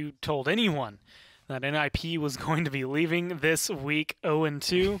 if you told anyone that NIP was going to be leaving this week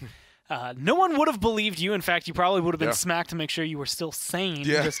 0-2, no one would have believed you. In fact, you probably would have been smacked to make sure you were still sane,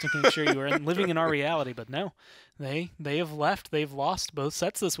 just to make sure you were living in our reality. But no. They have left. They've lost both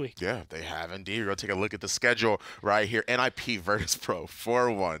sets this week. Yeah, they have indeed. We're going to take a look at the schedule right here. NIP Virtus Pro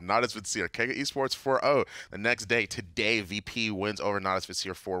 4-1. Nodus Vizier. Kanga Esports 4-0. The next day, today, VP wins over Nodus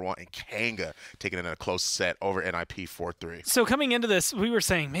Vizier 4-1. And Kanga taking it in a close set over NIP 4-3. So coming into this, we were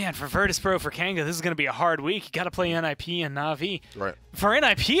saying, man, for Virtus Pro, for Kanga, this is going to be a hard week. You got to play NIP and Na'Vi. Right. For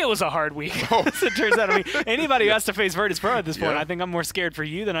NIP, it was a hard week. As it turns out, anybody who has to face Virtus Pro at this point, I think I'm more scared for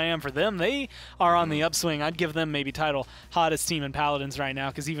you than I am for them. They are on the upswing. I'd give them them maybe title hottest team in Paladins right now,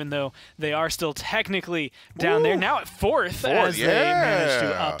 because even though they are still technically down there, now at fourth as they managed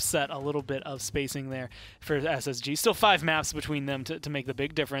to upset a little bit of spacing there for SSG. Still 5 maps between them to make the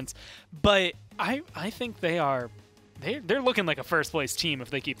big difference. But I think they're looking like a first-place team if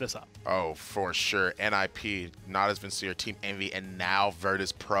they keep this up. Oh, for sure. NIP, Not As Vincere, Team Envy, and now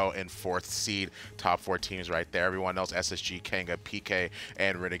Virtus Pro in 4th seed. Top 4 teams right there. Everyone else, SSG, Kanga, PK,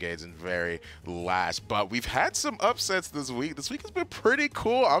 and Renegades in very last. But we've had some upsets this week. This week has been pretty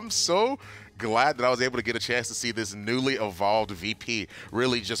cool. I'm so glad that I was able to get a chance to see this newly evolved VP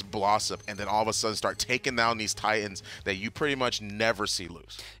really just blossom and then all of a sudden start taking down these Titans that you pretty much never see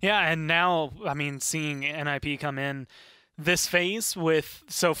lose. Yeah, and now, I mean, seeing NIP come in this phase with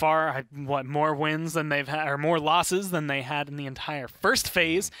so far more wins than they've had, or more losses than they had in the entire first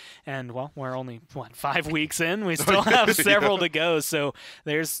phase, and well, we're only 5 weeks in. We still have several to go, so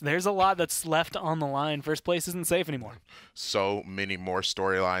there's a lot that's left on the line. First place isn't safe anymore. So many more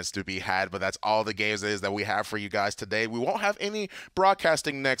storylines to be had, but that's all the games is that we have for you guys today. We won't have any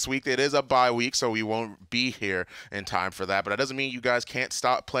broadcasting next week. It is a bye week, so we won't be here in time for that, but that doesn't mean you guys can't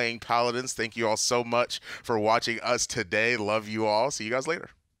stop playing Paladins. Thank you all so much for watching us today. Love you all. See you guys later.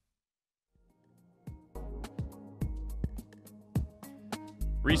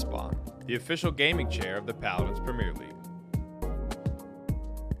 Respawn, the official gaming chair of the Paladins Premier League.